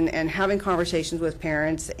students and having conversations with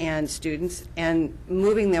parents and students and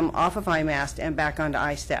moving them off of IMAST and back onto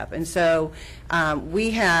ISTEP. And so we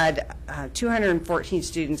had 214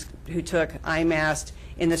 students who took IMAST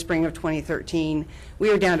in the spring of 2013. We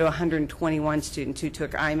were down to 121 students who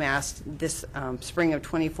took IMAST this spring of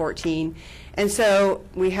 2014. And so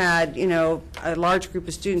we had, you know, a large group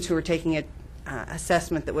of students who were taking it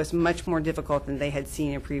assessment that was much more difficult than they had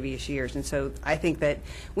seen in previous years. And so I think that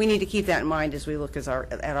we need to keep that in mind as we look at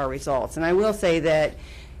our results. And I will say that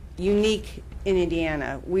unique in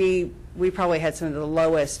Indiana, we probably had some of the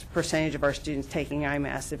lowest percentage of our students taking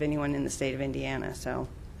IMAST of anyone in the state of Indiana. So,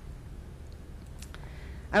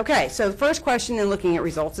 okay, so the first question in looking at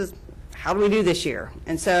results is, how do we do this year?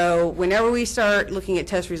 And so whenever we start looking at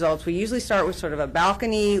test results, we usually start with sort of a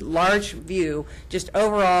balcony, large view, just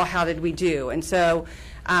overall, how did we do? And so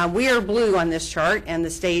we are blue on this chart, and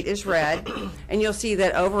the state is red. And you'll see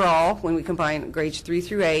that overall, when we combine grades 3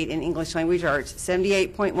 through 8 in English Language Arts,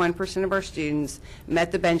 78.1% of our students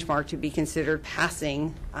met the benchmark to be considered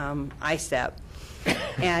passing ISTEP.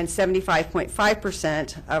 And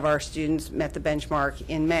 75.5% of our students met the benchmark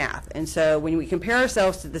in math. And so when we compare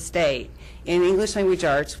ourselves to the state, in English Language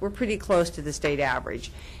Arts, we're pretty close to the state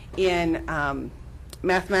average. In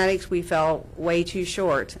mathematics, we fell way too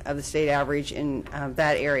short of the state average in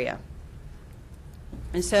that area.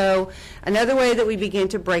 And so another way that we begin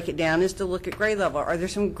to break it down is to look at grade level. Are there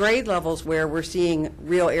some grade levels where we're seeing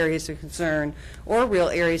real areas of concern or real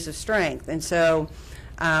areas of strength? And so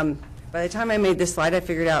by the time I made this slide, I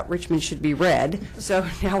figured out Richmond should be red. So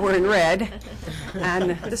now we're in red,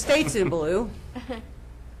 and the state's in blue.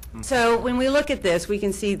 So when we look at this, we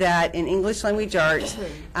can see that in English Language Arts,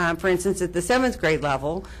 for instance, at the 7th grade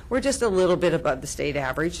level, we're just a little bit above the state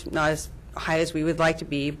average, not as high as we would like to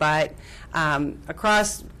be, but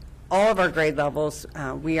across all of our grade levels,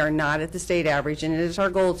 we are not at the state average, and it is our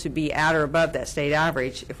goal to be at or above that state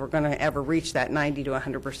average if we're going to ever reach that 90 to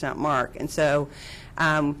 100% mark. And so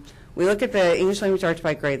we look at the English Language Arts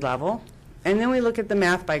by grade level, and then we look at the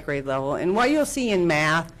math by grade level. And what you'll see in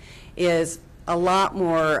math is a lot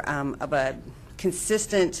more of a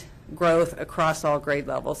consistent growth across all grade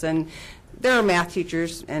levels. And there are math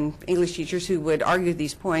teachers and English teachers who would argue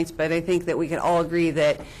these points, but I think that we can all agree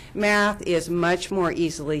that math is much more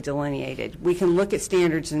easily delineated. We can look at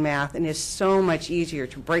standards in math, and it's so much easier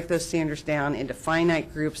to break those standards down into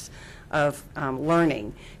finite groups of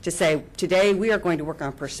learning, to say, today we are going to work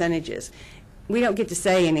on percentages. We don't get to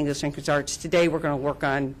say in English Language Arts, today we're going to work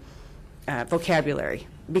on vocabulary,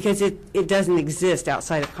 because it doesn't exist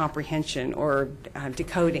outside of comprehension or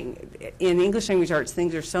decoding. In English Language Arts,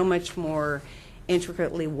 things are so much more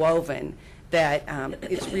intricately woven that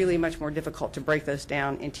it's really much more difficult to break those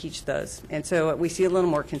down and teach those. And so we see a little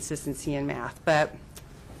more consistency in math. But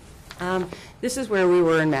this is where we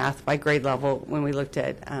were in math by grade level when we looked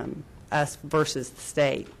at us versus the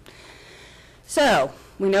state. So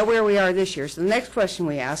we know where we are this year. So the next question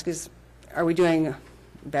we ask is, are we doing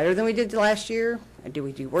better than we did last year? Or do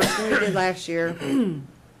we do worse than we did last year?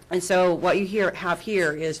 And so what you have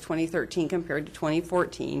here is 2013 compared to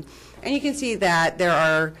 2014. And you can see that there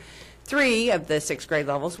are 3 of the 6 grade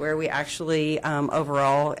levels where we actually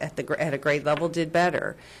overall at a grade level did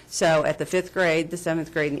better. So at the 5th grade, the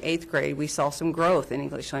 7th grade, and 8th grade, we saw some growth in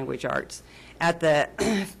English Language Arts. At the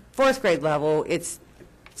 4th grade level, it's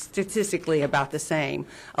statistically about the same.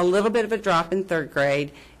 A little bit of a drop in 3rd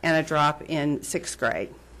grade and a drop in 6th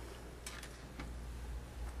grade.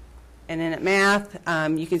 And then at math,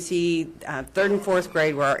 you can see 3rd and 4th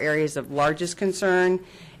grade were our areas of largest concern.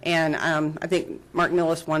 And I think Mark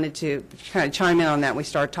Millis wanted to kind of chime in on that. We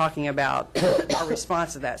started talking about our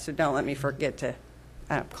response to that, so don't let me forget to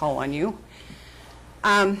call on you.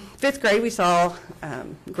 5th grade, we saw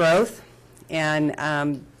growth, and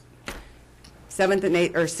 7th and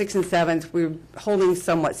 8th, or 6th and 7th, we were holding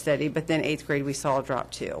somewhat steady, but then 8th grade, we saw a drop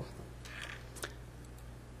too.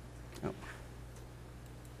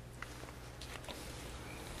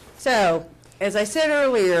 So, as I said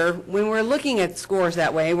earlier, when we're looking at scores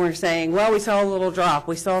that way, we're saying, well, we saw a little drop,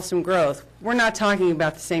 we saw some growth. We're not talking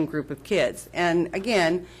about the same group of kids. And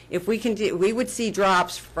again, if we we would see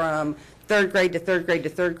drops from 3rd grade to 3rd grade to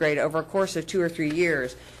 3rd grade over a course of 2 or 3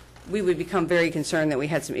 years, we would become very concerned that we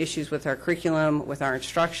had some issues with our curriculum, with our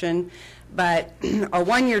instruction. But a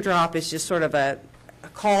 1-year drop is just sort of a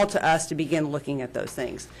call to us to begin looking at those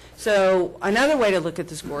things. So another way to look at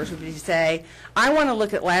the scores would be to say, I want to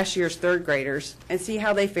look at last year's 3rd graders and see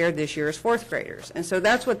how they fared this year as 4th graders. And so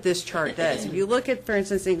that's what this chart does. If you look at, for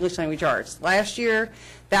instance, English Language Arts, last year,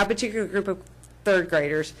 that particular group of 3rd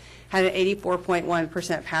graders had an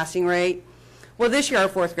 84.1% passing rate. Well, this year our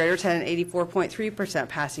 4th graders had an 84.3%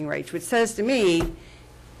 passing rate, which says to me,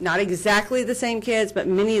 not exactly the same kids, but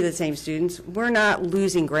many of the same students, we're not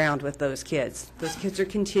losing ground with those kids. Those kids are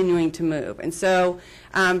continuing to move. And so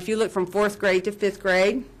if you look from 4th grade to 5th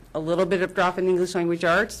grade, a little bit of drop in English Language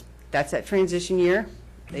Arts, that's that transition year.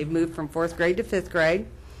 They've moved from 4th grade to 5th grade.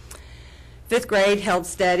 5th grade held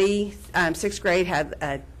steady. 6th grade had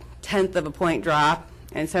a 1/10 of a point drop.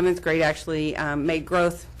 And 7th grade actually made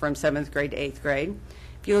growth from 7th grade to 8th grade.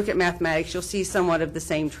 If you look at mathematics, you'll see somewhat of the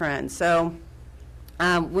same trend. So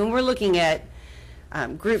when we're looking at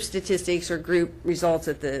group statistics or group results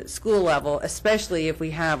at the school level, especially if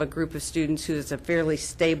we have a group of students who is a fairly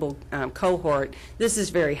stable cohort, this is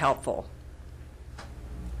very helpful.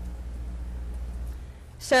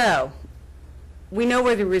 So, we know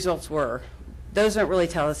where the results were. Those don't really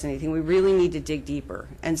tell us anything. We really need to dig deeper.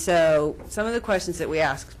 And so, some of the questions that we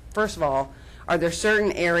ask, first of all, are there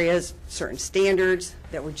certain areas, certain standards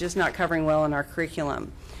that we're just not covering well in our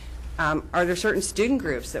curriculum? Are there certain student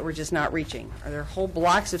groups that we're just not reaching? Are there whole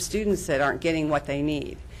blocks of students that aren't getting what they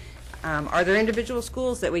need? Are there individual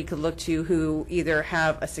schools that we could look to who either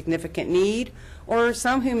have a significant need or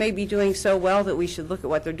some who may be doing so well that we should look at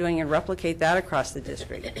what they're doing and replicate that across the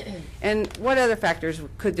district? And what other factors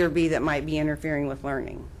could there be that might be interfering with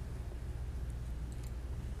learning?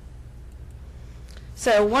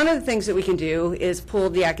 So one of the things that we can do is pull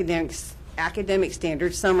the academic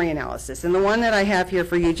standards summary analysis. And the one that I have here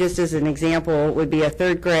for you just as an example would be a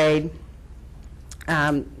third grade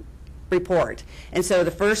report. And so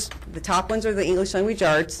the top ones are the English language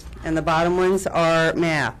arts, and the bottom ones are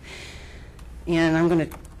math. And I'm going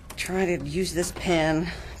to try to use this pen.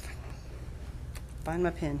 Find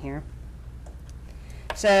my pen here.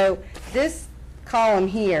 So this column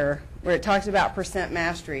here, where it talks about percent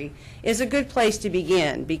mastery, is a good place to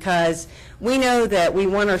begin because we know that we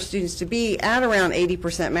want our students to be at around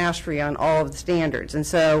 80% mastery on all of the standards. And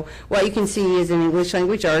so what you can see is in English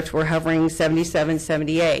language arts, we're hovering 77,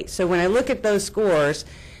 78. So when I look at those scores,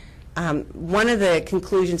 one of the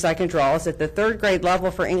conclusions I can draw is at the third grade level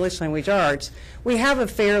for English language arts, we have a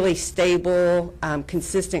fairly stable,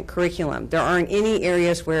 consistent curriculum. There aren't any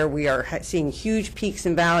areas where we are seeing huge peaks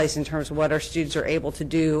and valleys in terms of what our students are able to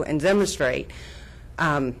do and demonstrate,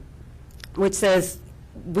 which says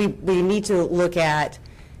we need to look at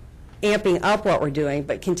amping up what we're doing,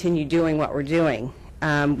 but continue doing what we're doing.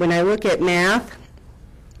 When I look at math,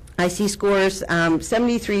 I see scores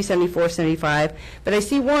 73, 74, 75, but I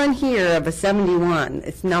see one here of a 71.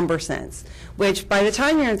 It's number sense, which by the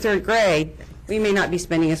time you're in third grade, we may not be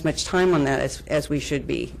spending as much time on that as we should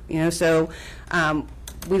be. So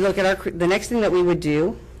we look at the next thing that we would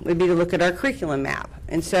do would be to look at our curriculum map.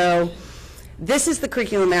 And so this is the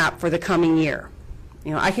curriculum map for the coming year.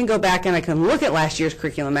 I can go back and I can look at last year's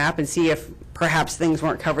curriculum map and see if perhaps things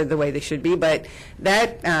weren't covered the way they should be, but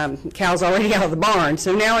that cow's already out of the barn.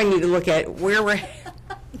 So now I need to look at where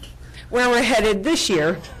we're headed this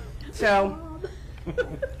year. So,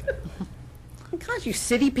 gosh, you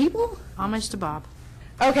city people. Homage to Bob.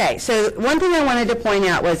 Okay, so one thing I wanted to point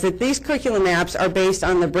out was that these curriculum maps are based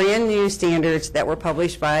on the brand new standards that were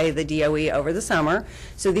published by the DOE over the summer.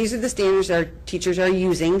 So these are the standards our teachers are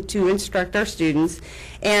using to instruct our students.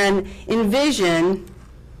 And Envision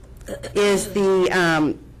is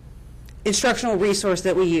the instructional resource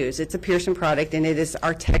that we use. It's a Pearson product, and it is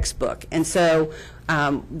our textbook. And so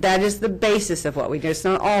that is the basis of what we do. It's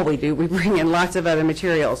not all we do. We bring in lots of other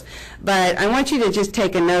materials. But I want you to just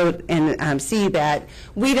take a note and see that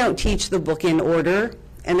we don't teach the book in order,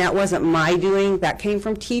 and that wasn't my doing. That came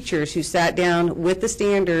from teachers who sat down with the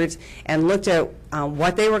standards and looked at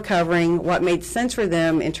what they were covering, what made sense for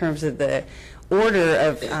them in terms of the order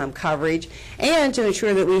of coverage, and to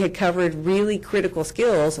ensure that we had covered really critical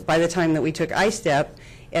skills by the time that we took ISTEP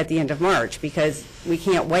at the end of March, because we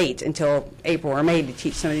can't wait until April or May to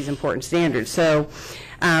teach some of these important standards. So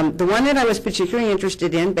the one that I was particularly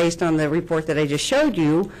interested in, based on the report that I just showed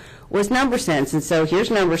you, was number sense. And so here's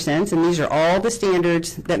number sense, and these are all the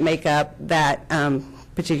standards that make up that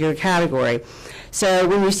particular category. So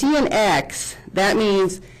when you see an X, that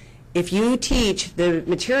means if you teach the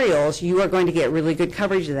materials, you are going to get really good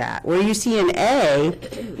coverage of that. Where you see an A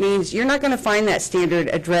means you're not going to find that standard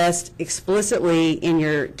addressed explicitly in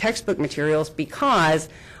your textbook materials because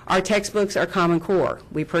our textbooks are Common Core.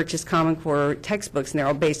 We purchase Common Core textbooks, and they're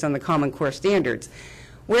all based on the Common Core standards.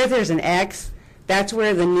 Where there's an X, that's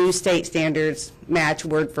where the new state standards match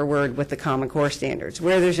word for word with the Common Core standards.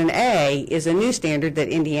 Where there's an A is a new standard that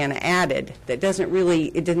Indiana added that didn't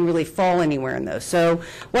really fall anywhere in those. So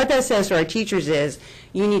what that says to our teachers is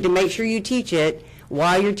you need to make sure you teach it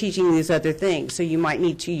while you're teaching these other things. So you might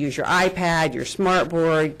need to use your iPad, your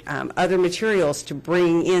smartboard, other materials to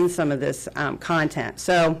bring in some of this content.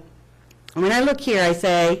 So when I look here, I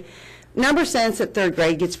say number sense at third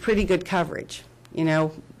grade gets pretty good coverage.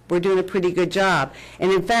 We're doing a pretty good job.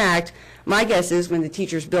 And in fact, my guess is when the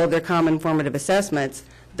teachers build their common formative assessments,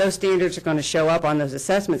 those standards are going to show up on those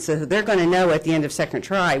assessments, so they're going to know at the end of second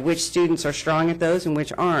try which students are strong at those and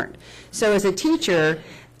which aren't. So as a teacher,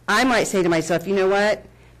 I might say to myself, you know what,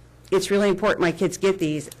 it's really important my kids get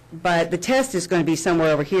these, but the test is going to be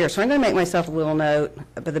somewhere over here. So I'm going to make myself a little note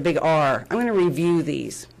with a big R. I'm going to review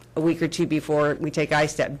these a week or two before we take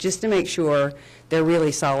ISTEP, just to make sure they're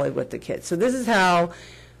really solid with the kids. So this is how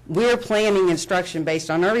we're planning instruction based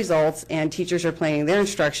on our results, and teachers are planning their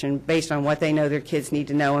instruction based on what they know their kids need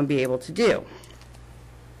to know and be able to do.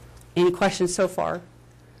 Any questions so far?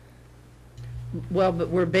 Well, but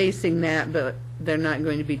we're basing that, but they're not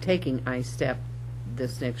going to be taking I-STEP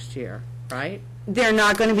this next year, right? They're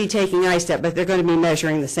not going to be taking I-STEP, but they're going to be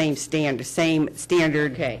measuring the same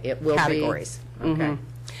standard Okay, it will be. categories. Okay.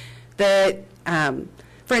 The,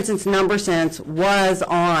 for instance, number sense was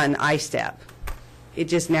on I-STEP. It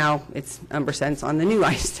just now, it's number sense on the new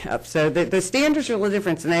I-STEP. So the standards are a little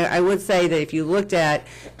different. And I would say that if you looked at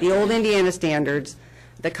the old Indiana standards,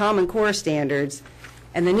 the Common Core standards,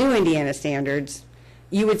 and the new Indiana standards,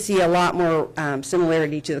 you would see a lot more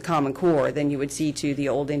similarity to the Common Core than you would see to the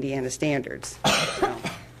old Indiana standards.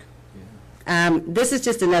 This is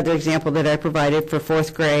just another example that I provided for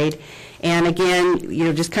fourth grade. And again,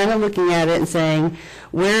 just kind of looking at it and saying,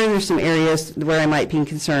 where are some areas where I might be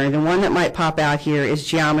concerned? And one that might pop out here is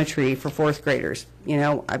geometry for fourth graders.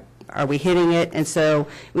 Are we hitting it? And so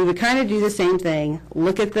we would kind of do the same thing,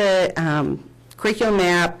 look at the curriculum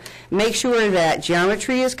map, make sure that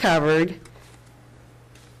geometry is covered,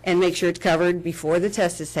 and make sure it's covered before the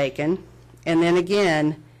test is taken. And then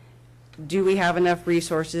again, do we have enough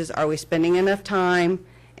resources? Are we spending enough time?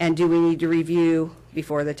 And do we need to review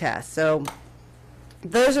before the test? So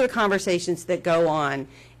those are the conversations that go on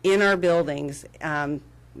in our buildings.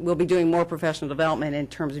 We'll be doing more professional development in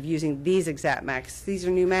terms of using these exact maps. These are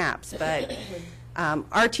new maps, but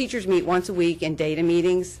our teachers meet once a week in data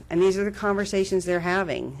meetings, and these are the conversations they're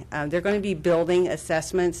having. They're going to be building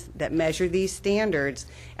assessments that measure these standards,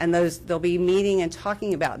 and they'll be meeting and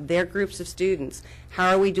talking about their groups of students.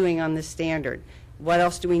 How are we doing on this standard? What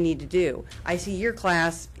else do we need to do? I see your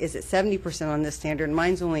class is at 70% on this standard, and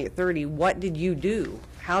mine's only at 30. What did you do?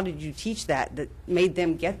 How did you teach that made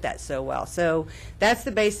them get that so well? So that's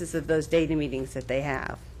the basis of those data meetings that they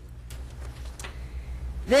have.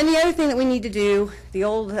 Then the other thing that we need to do, the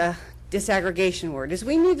old disaggregation word, is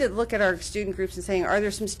we need to look at our student groups and saying, are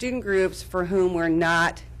there some student groups for whom we're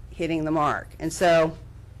not hitting the mark? And so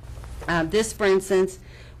this, for instance,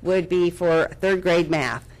 would be for third grade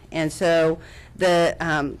math. And so the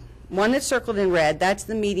one that's circled in red, that's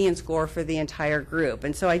the median score for the entire group.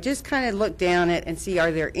 And so I just kind of look down it and see,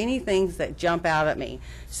 are there any things that jump out at me?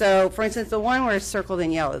 So, for instance, the one where it's circled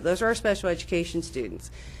in yellow, those are our special education students.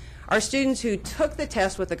 Our students who took the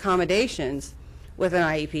test with accommodations with an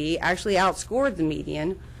IEP actually outscored the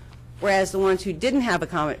median, whereas the ones who didn't have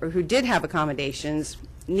who did have accommodations,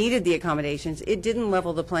 needed the accommodations, it didn't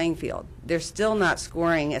level the playing field. They're still not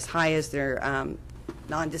scoring as high as their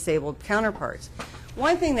non-disabled counterparts.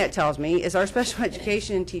 One thing that tells me is our special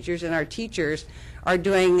education teachers and our teachers are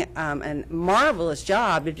doing a marvelous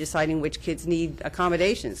job of deciding which kids need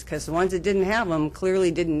accommodations, because the ones that didn't have them clearly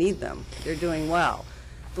didn't need them. They're doing well.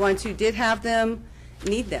 The ones who did have them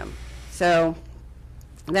need them. So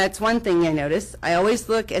that's one thing I noticed. I always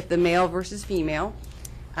look at the male versus female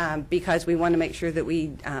because we want to make sure that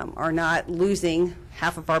we are not losing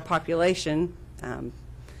half of our population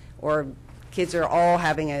or kids are all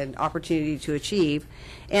having an opportunity to achieve.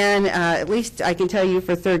 And at least I can tell you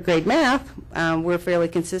for third grade math, we're fairly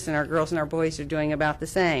consistent. Our girls and our boys are doing about the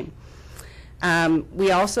same.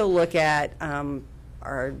 We also look at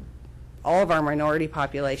all of our minority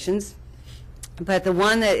populations. But the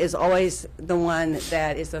one that is always the one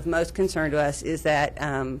that is of most concern to us is that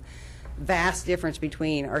vast difference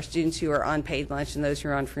between our students who are on paid lunch and those who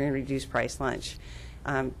are on free and reduced price lunch.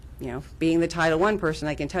 Being the Title I person,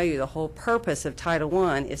 I can tell you the whole purpose of Title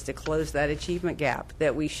I is to close that achievement gap,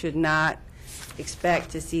 that we should not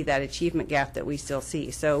expect to see that achievement gap that we still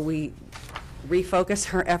see. So we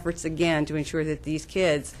refocus our efforts again to ensure that these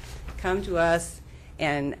kids come to us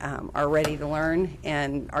and are ready to learn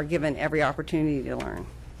and are given every opportunity to learn.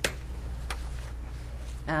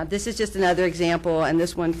 This is just another example, and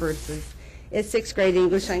this one is sixth grade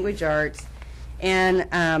English Language Arts.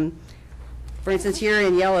 And for instance, here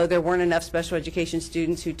in yellow, there weren't enough special education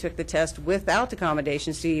students who took the test without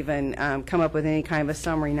accommodations to even come up with any kind of a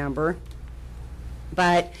summary number.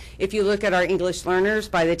 But if you look at our English learners,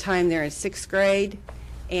 by the time they're in sixth grade,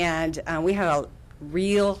 and we had a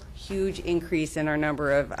real huge increase in our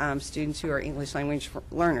number of students who are English language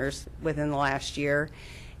learners within the last year.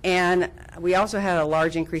 And we also had a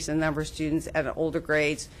large increase in the number of students at older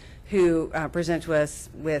grades who present to us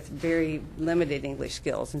with very limited English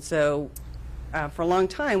skills. And so for a long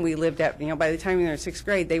time, we lived at, by the time we were in sixth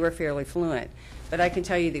grade, they were fairly fluent. But I can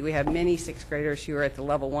tell you that we have many sixth graders who are at the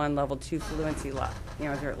level 1, level 2 fluency level.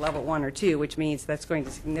 They're at level 1 or 2, which means that's going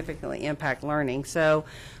to significantly impact learning. So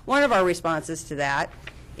one of our responses to that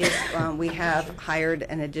is we have hired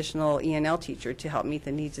an additional ENL teacher to help meet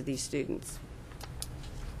the needs of these students.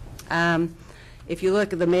 If you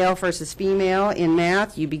look at the male versus female in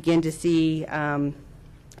math, you begin to see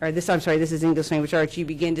or this, I'm sorry, this is English language arts, you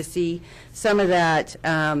begin to see some of that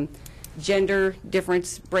gender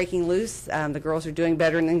difference breaking loose. The girls are doing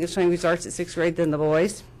better in English language arts at 6th grade than the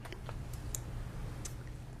boys.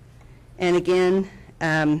 And again,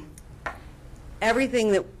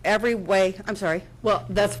 every way, I'm sorry. Well,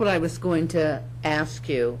 that's what I was going to ask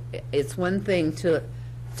you. It's one thing to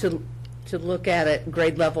look at it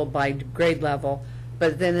grade level by grade level,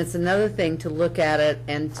 but then it's another thing to look at it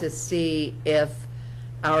and to see if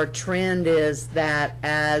our trend is that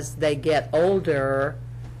as they get older,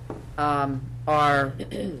 I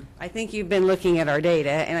think you've been looking at our data,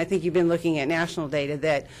 and I think you've been looking at national data,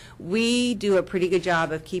 that we do a pretty good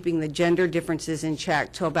job of keeping the gender differences in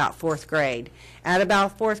check till about 4th grade. At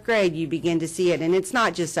about 4th grade, you begin to see it, and it's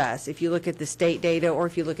not just us. If you look at the state data or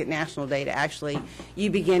if you look at national data, actually, you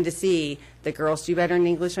begin to see the girls do better in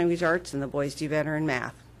English language arts and the boys do better in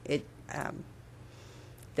math. It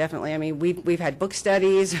definitely, I mean, we've had book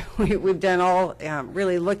studies, we've done all,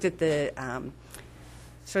 really looked at the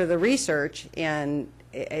sort of the research, and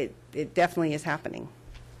it definitely is happening.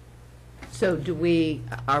 So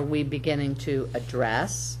are we beginning to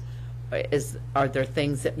address, are there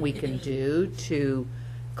things that we can do to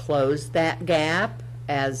close that gap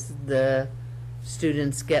as the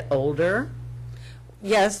students get older?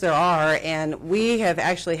 Yes, there are, and we have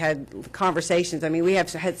actually had conversations. I mean, we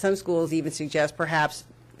have had some schools even suggest perhaps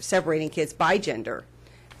separating kids by gender,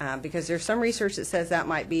 because there's some research that says that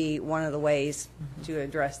might be one of the ways to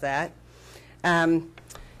address that. You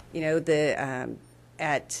know,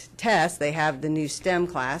 at TESS, they have the new STEM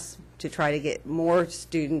class to try to get more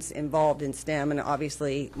students involved in STEM, and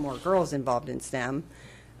obviously more girls involved in STEM.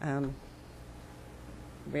 Anybody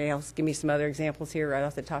else give me some other examples here right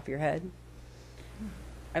off the top of your head?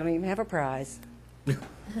 I don't even have a prize.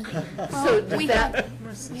 Well, we have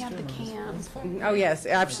the camp. Oh, yes,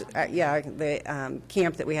 yeah, the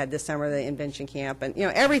camp that we had this summer, the invention camp, and, you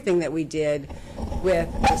know, everything that we did with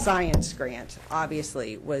the science grant,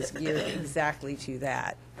 obviously, was geared exactly to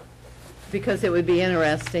that. Because it would be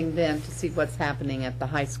interesting then to see what's happening at the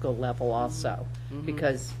high school level also.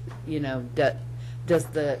 Because, you know, does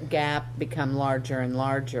the gap become larger and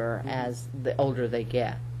larger as the older they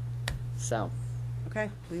get? So. Okay,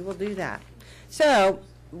 we will do that. So,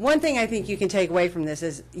 one thing I think you can take away from this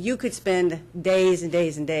is you could spend days and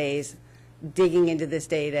days and days digging into this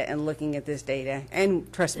data and looking at this data,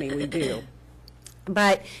 and trust me, we do.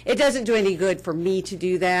 But it doesn't do any good for me to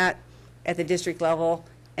do that at the district level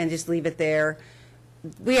and just leave it there.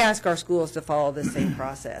 We ask our schools to follow the same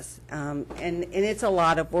process, and it's a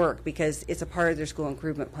lot of work because it's a part of their school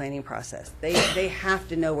improvement planning process. They have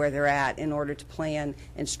to know where they're at in order to plan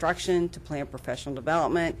instruction, to plan professional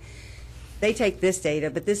development. They take this data,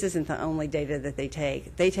 but this isn't the only data that they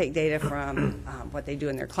take. They take data from what they do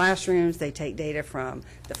in their classrooms. They take data from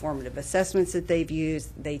the formative assessments that they've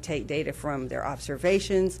used. They take data from their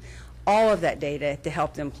observations, all of that data to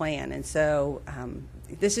help them plan. And so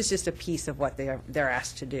this is just a piece of what they're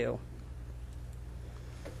asked to do.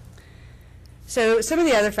 So some of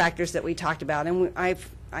the other factors that we talked about, and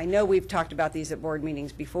I know we've talked about these at board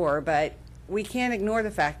meetings before, but we can't ignore the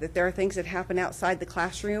fact that there are things that happen outside the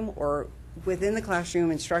classroom or within the classroom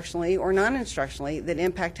instructionally or non-instructionally that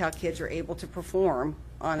impact how kids are able to perform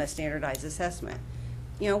on a standardized assessment.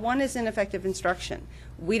 You know, one is ineffective instruction.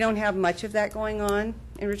 We don't have much of that going on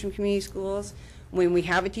in Richmond Community Schools. When we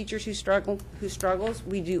have a teacher who struggles,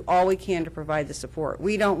 we do all we can to provide the support.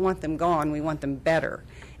 We don't want them gone, we want them better,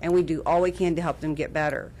 and we do all we can to help them get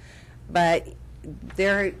better. But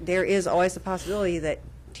there is always the possibility that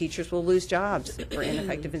teachers will lose jobs for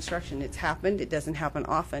ineffective instruction. It's happened, it doesn't happen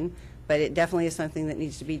often, but it definitely is something that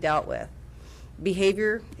needs to be dealt with.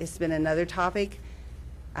 Behavior has been another topic.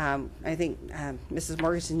 I think, Mrs.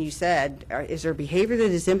 Morganson, you said, is there behavior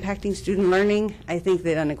that is impacting student learning? I think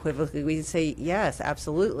that unequivocally we would say, yes,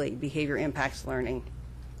 absolutely, behavior impacts learning.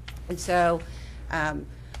 And so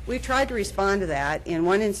we've tried to respond to that in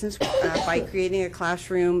one instance by creating a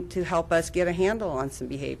classroom to help us get a handle on some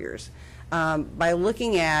behaviors. By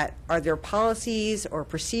looking at, are there policies or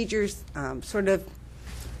procedures, sort of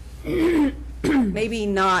maybe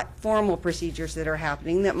not formal procedures that are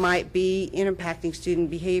happening that might be impacting student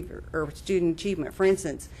behavior or student achievement. For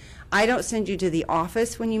instance, I don't send you to the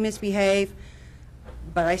office when you misbehave,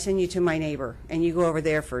 but I send you to my neighbor, and you go over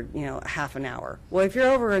there for, you know, half an hour. Well, if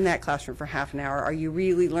you're over in that classroom for half an hour, are you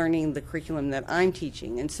really learning the curriculum that I'm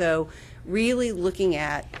teaching? And so really looking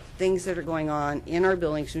at things that are going on in our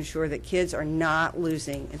buildings to ensure that kids are not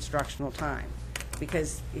losing instructional time.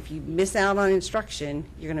 Because if you miss out on instruction,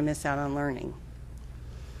 you're going to miss out on learning.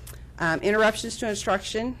 Interruptions to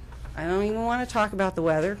instruction. I don't even want to talk about the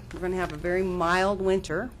weather. We're going to have a very mild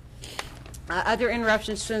winter. Other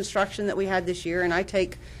interruptions to instruction that we had this year, and I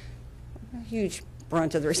take a huge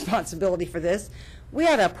brunt of the responsibility for this. We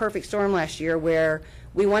had a perfect storm last year where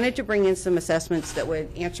we wanted to bring in some assessments that would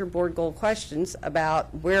answer board goal questions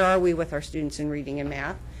about where are we with our students in reading and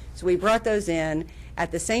math. So we brought those in.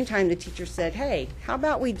 At the same time, the teacher said, hey, how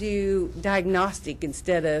about we do diagnostic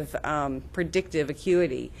instead of predictive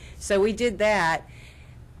acuity? So we did that,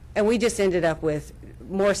 and we just ended up with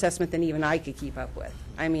more assessment than even I could keep up with.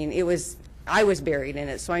 I mean, I was buried in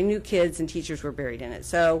it, so I knew kids and teachers were buried in it.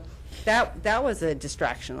 So that was a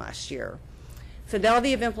distraction last year.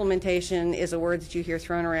 Fidelity of implementation is a word that you hear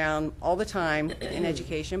thrown around all the time in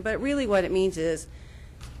education, but really what it means is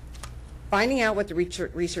finding out what the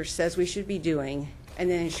research says we should be doing and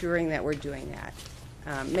then ensuring that we're doing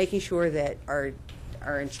that. Making sure that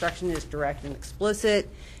our instruction is direct and explicit,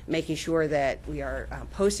 making sure that we are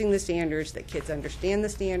posting the standards, that kids understand the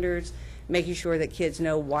standards, making sure that kids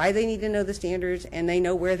know why they need to know the standards and they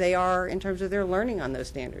know where they are in terms of their learning on those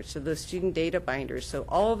standards. So those student data binders. So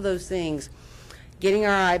all of those things, getting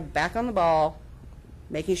our eye back on the ball,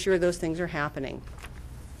 making sure those things are happening.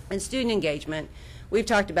 And student engagement, we've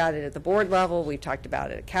talked about it at the board level, we've talked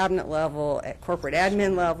about it at cabinet level, at corporate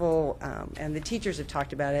admin level, and the teachers have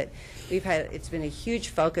talked about it. It's been a huge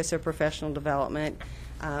focus of professional development,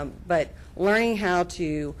 but learning how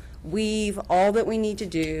to weave all that we need to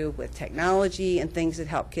do with technology and things that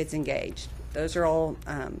help kids engage. Those are all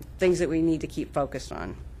things that we need to keep focused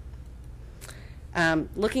on.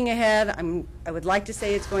 Looking ahead, I would like to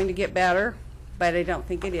say it's going to get better, but I don't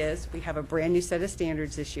think it is. We have a brand new set of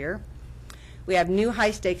standards this year. We have new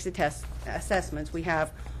high-stakes assessments. We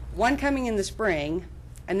have one coming in the spring,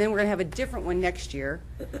 and then we're going to have a different one next year.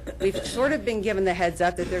 We've sort of been given the heads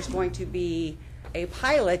up that there's going to be a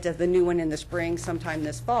pilot of the new one in the spring sometime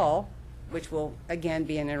this fall, which will, again,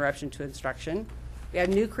 be an interruption to instruction. We have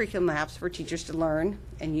new curriculum maps for teachers to learn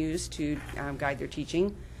and use to guide their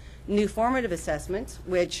teaching. New formative assessments,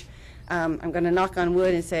 which I'm going to knock on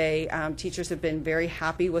wood and say teachers have been very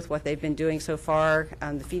happy with what they've been doing so far.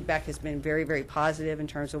 The feedback has been very, very positive in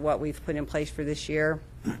terms of what we've put in place for this year.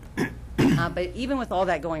 But even with all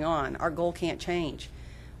that going on, our goal can't change.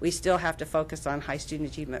 We still have to focus on high student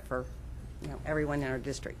achievement for everyone in our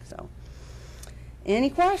district. So, any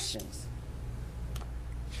questions?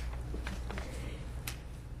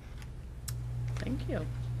 Thank you.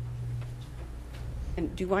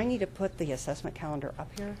 And do I need to put the assessment calendar up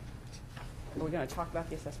here? Are we going to talk about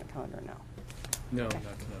the assessment calendar or no? No, Okay.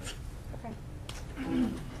 not tonight.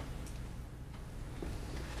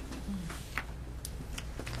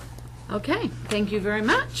 Okay. Okay, thank you very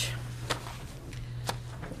much.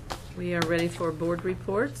 We are ready for board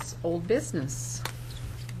reports, old business.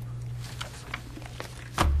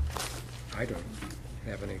 I don't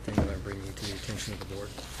have anything that I'm bringing to the attention of the board.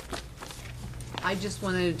 I just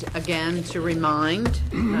wanted, again, to remind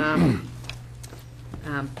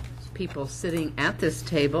people sitting at this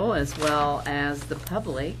table, as well as the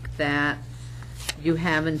public, that you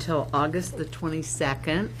have until August the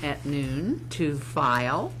 22nd at noon to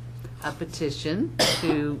file a petition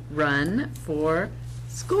to run for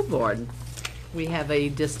school board. We have a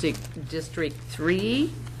District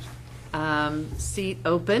 3 seat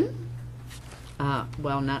open.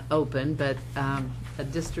 Well, not open, but a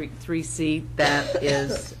District 3 seat that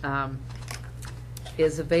is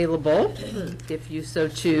available if you so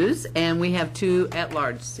choose, and we have 2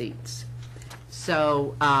 at-large seats.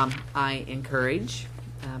 So I encourage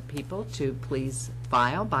people to please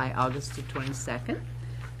file by August the 22nd.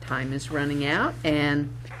 Time is running out,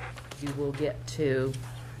 and you will get to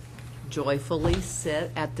joyfully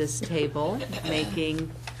sit at this table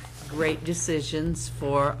making great decisions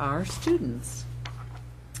for our students.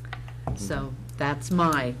 So that's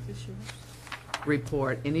my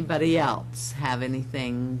report. Anybody else have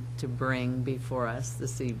anything to bring before us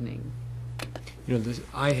this evening? You know,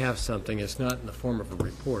 I have something. It's not in the form of a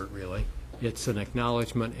report, really. It's an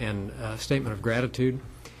acknowledgement and a statement of gratitude.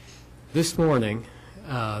 This morning,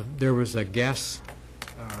 there was a gas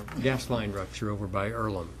line rupture over by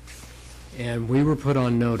Earlham, and we were put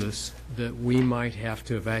on notice that we might have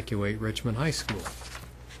to evacuate Richmond High School.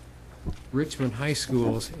 Richmond High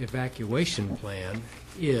School's evacuation plan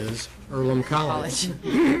is Earlham College.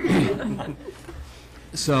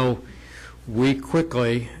 So we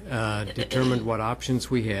quickly determined what options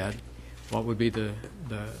we had, what would be the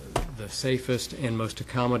safest and most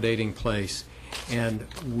accommodating place, and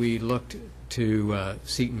we looked to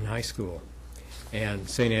Seton High School and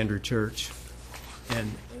St. Andrew Church,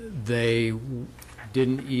 and they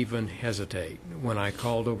didn't even hesitate. When I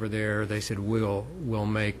called over there, they said, we'll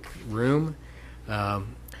make room.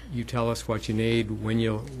 You tell us what you need, when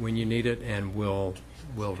you need it, and we'll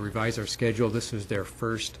revise our schedule. This was their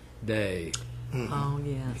first day. Oh,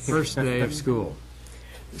 yes. First day of school.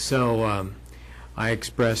 So I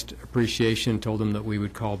expressed appreciation, told them that we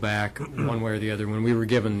would call back one way or the other. When we were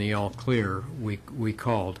given the all clear, we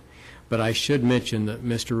called. But I should mention that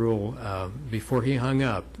Mr. Rule, before he hung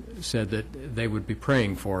up, said that they would be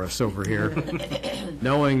praying for us over here,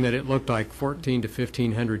 knowing that it looked like 1,400 to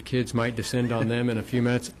 1,500 kids might descend on them in a few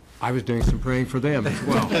minutes. I was doing some praying for them as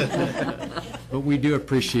well. But we do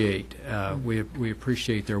appreciate, we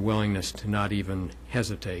appreciate their willingness to not even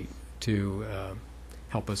hesitate to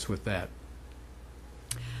help us with that.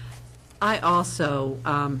 I also,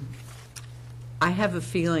 I have a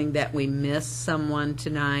feeling that we missed someone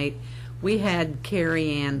tonight. We had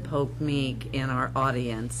Carrie Ann Polk-Meek in our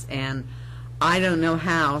audience, and I don't know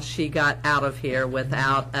how she got out of here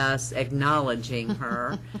without us acknowledging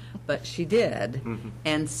her, but she did.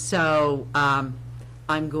 And so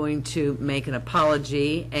I'm going to make an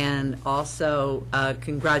apology and also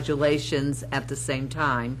congratulations at the same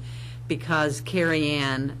time, because Carrie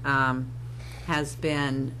Ann has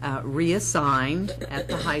been reassigned at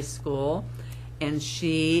the high school, and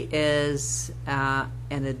she is an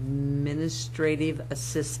administrative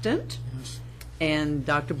assistant. And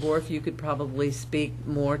Dr. Borf, you could probably speak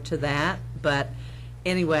more to that. But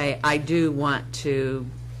anyway, I do want to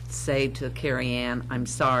say to Carrie Ann, I'm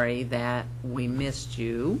sorry that we missed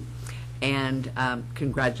you, and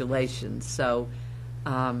congratulations. So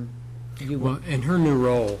Well, and her new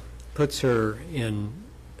role puts her in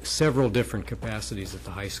several different capacities at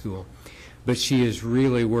the high school, but she is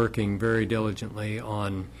really working very diligently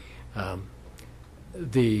on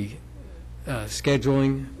the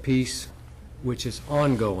scheduling piece, which is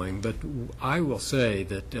ongoing. But I will say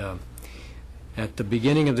that at the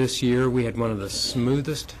beginning of this year, we had one of the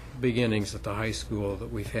smoothest beginnings at the high school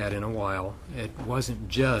that we've had in a while. It wasn't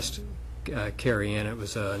just Carrie Ann, it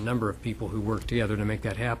was a number of people who worked together to make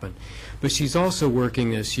that happen. But she's also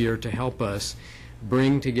working this year to help us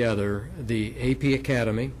bring together the AP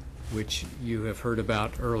Academy, which you have heard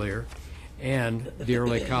about earlier, and the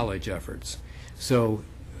early college efforts. So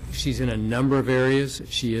she's in a number of areas.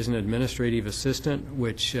 She is an administrative assistant,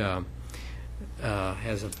 which has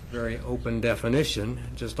a very open definition,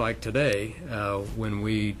 just like today, when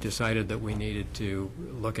we decided that we needed to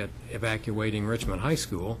look at evacuating Richmond High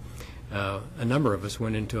School. A number of us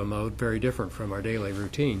went into a mode very different from our daily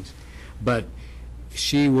routines. But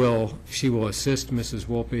she will assist Mrs.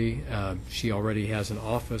 Wolpe. She already has an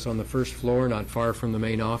office on the first floor, not far from the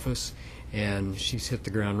main office, and she's hit the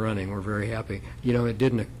ground running. We're very happy. You know, it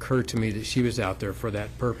didn't occur to me that she was out there for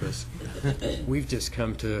that purpose. We've just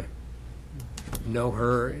come to know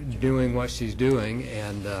her doing what she's doing,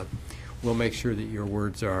 and we'll make sure that your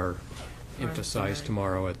words are emphasized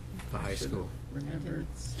tomorrow at the high school.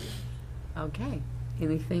 okay.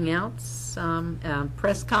 Anything else?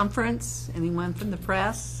 Press conference? Anyone from the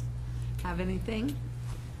press have anything?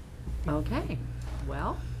 Okay.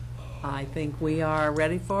 Well, I think we are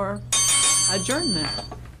ready for adjournment.